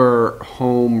cover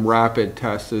home rapid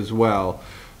tests as well.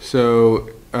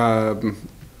 So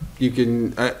you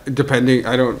can, depending,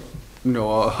 I don't know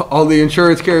all the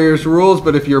insurance carriers' rules,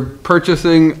 but if you're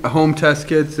purchasing home test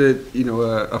kits at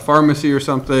a pharmacy or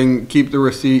something, keep the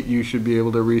receipt. You should be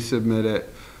able to resubmit it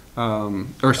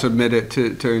or submit it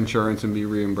to insurance and be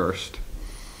reimbursed.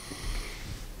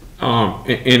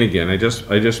 And again, I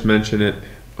just mention it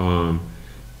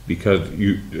because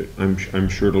I'm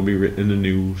sure it'll be written in the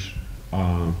news,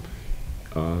 and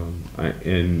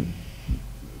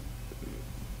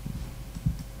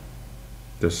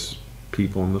this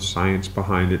people in the science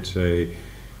behind it say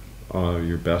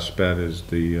your best bet is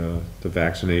the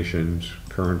vaccinations,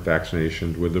 current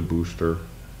vaccinations with a booster,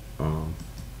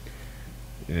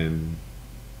 and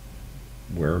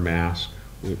wear a mask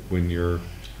when you're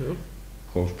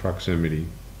close proximity,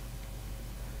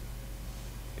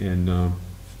 and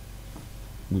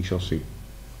we shall see.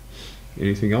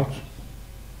 Anything else?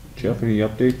 Jeff, any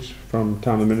updates from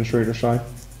town administrator side?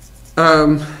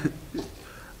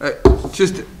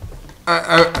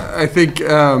 I think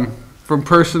from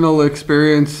personal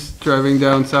experience driving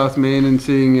down South Main and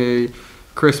seeing a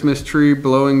Christmas tree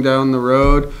blowing down the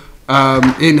road,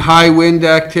 in high wind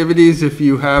activities, if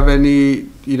you have any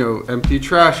empty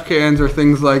trash cans or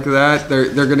things like that,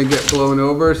 they're going to get blown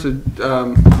over. So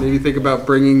maybe think about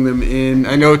bringing them in.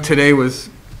 I know today was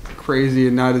crazy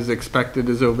and not as expected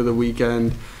as over the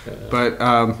weekend, but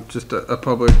just a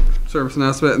public service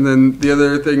announcement. And then the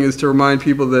other thing is to remind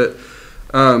people that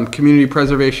Community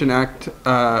Preservation Act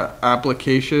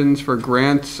applications for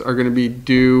grants are going to be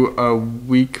due a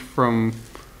week from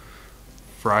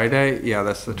Friday. Yeah,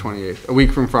 that's the 28th, a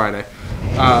week from Friday.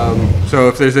 So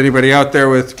if there's anybody out there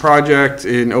with project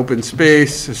in open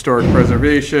space, historic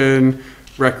preservation,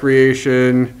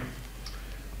 recreation,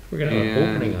 We're gonna have an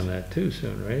And- opening on that too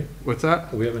soon, right? what's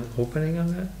that? We have an opening on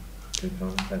that,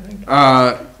 I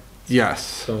think? Yes.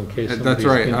 So in case That's somebody's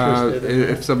right. interested in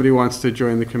If somebody wants to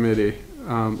join the committee.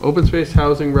 Open space,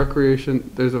 housing,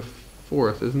 recreation, there's a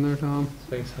fourth, isn't there, Tom?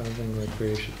 Space, housing,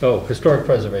 recreation. Oh, historic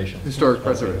preservation. Historic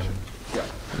preservation. Yeah,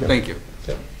 thank you.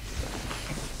 Yep.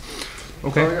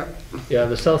 Okay. Yeah,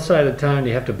 the south side of town,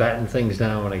 you have to batten things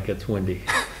down when it gets windy.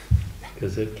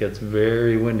 Because it gets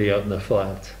very windy out in the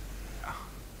flats.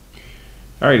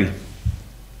 Alrighty.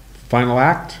 Final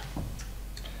act?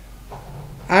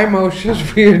 I motion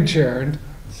we adjourn.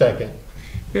 Second.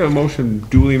 We have a motion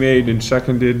duly made and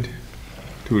seconded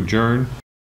to adjourn.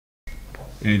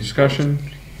 Any discussion?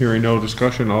 Hearing no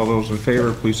discussion, all those in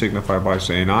favor, please signify by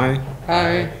saying aye.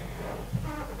 Aye.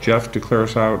 Jeff, declare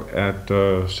us out at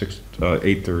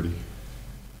 8:30.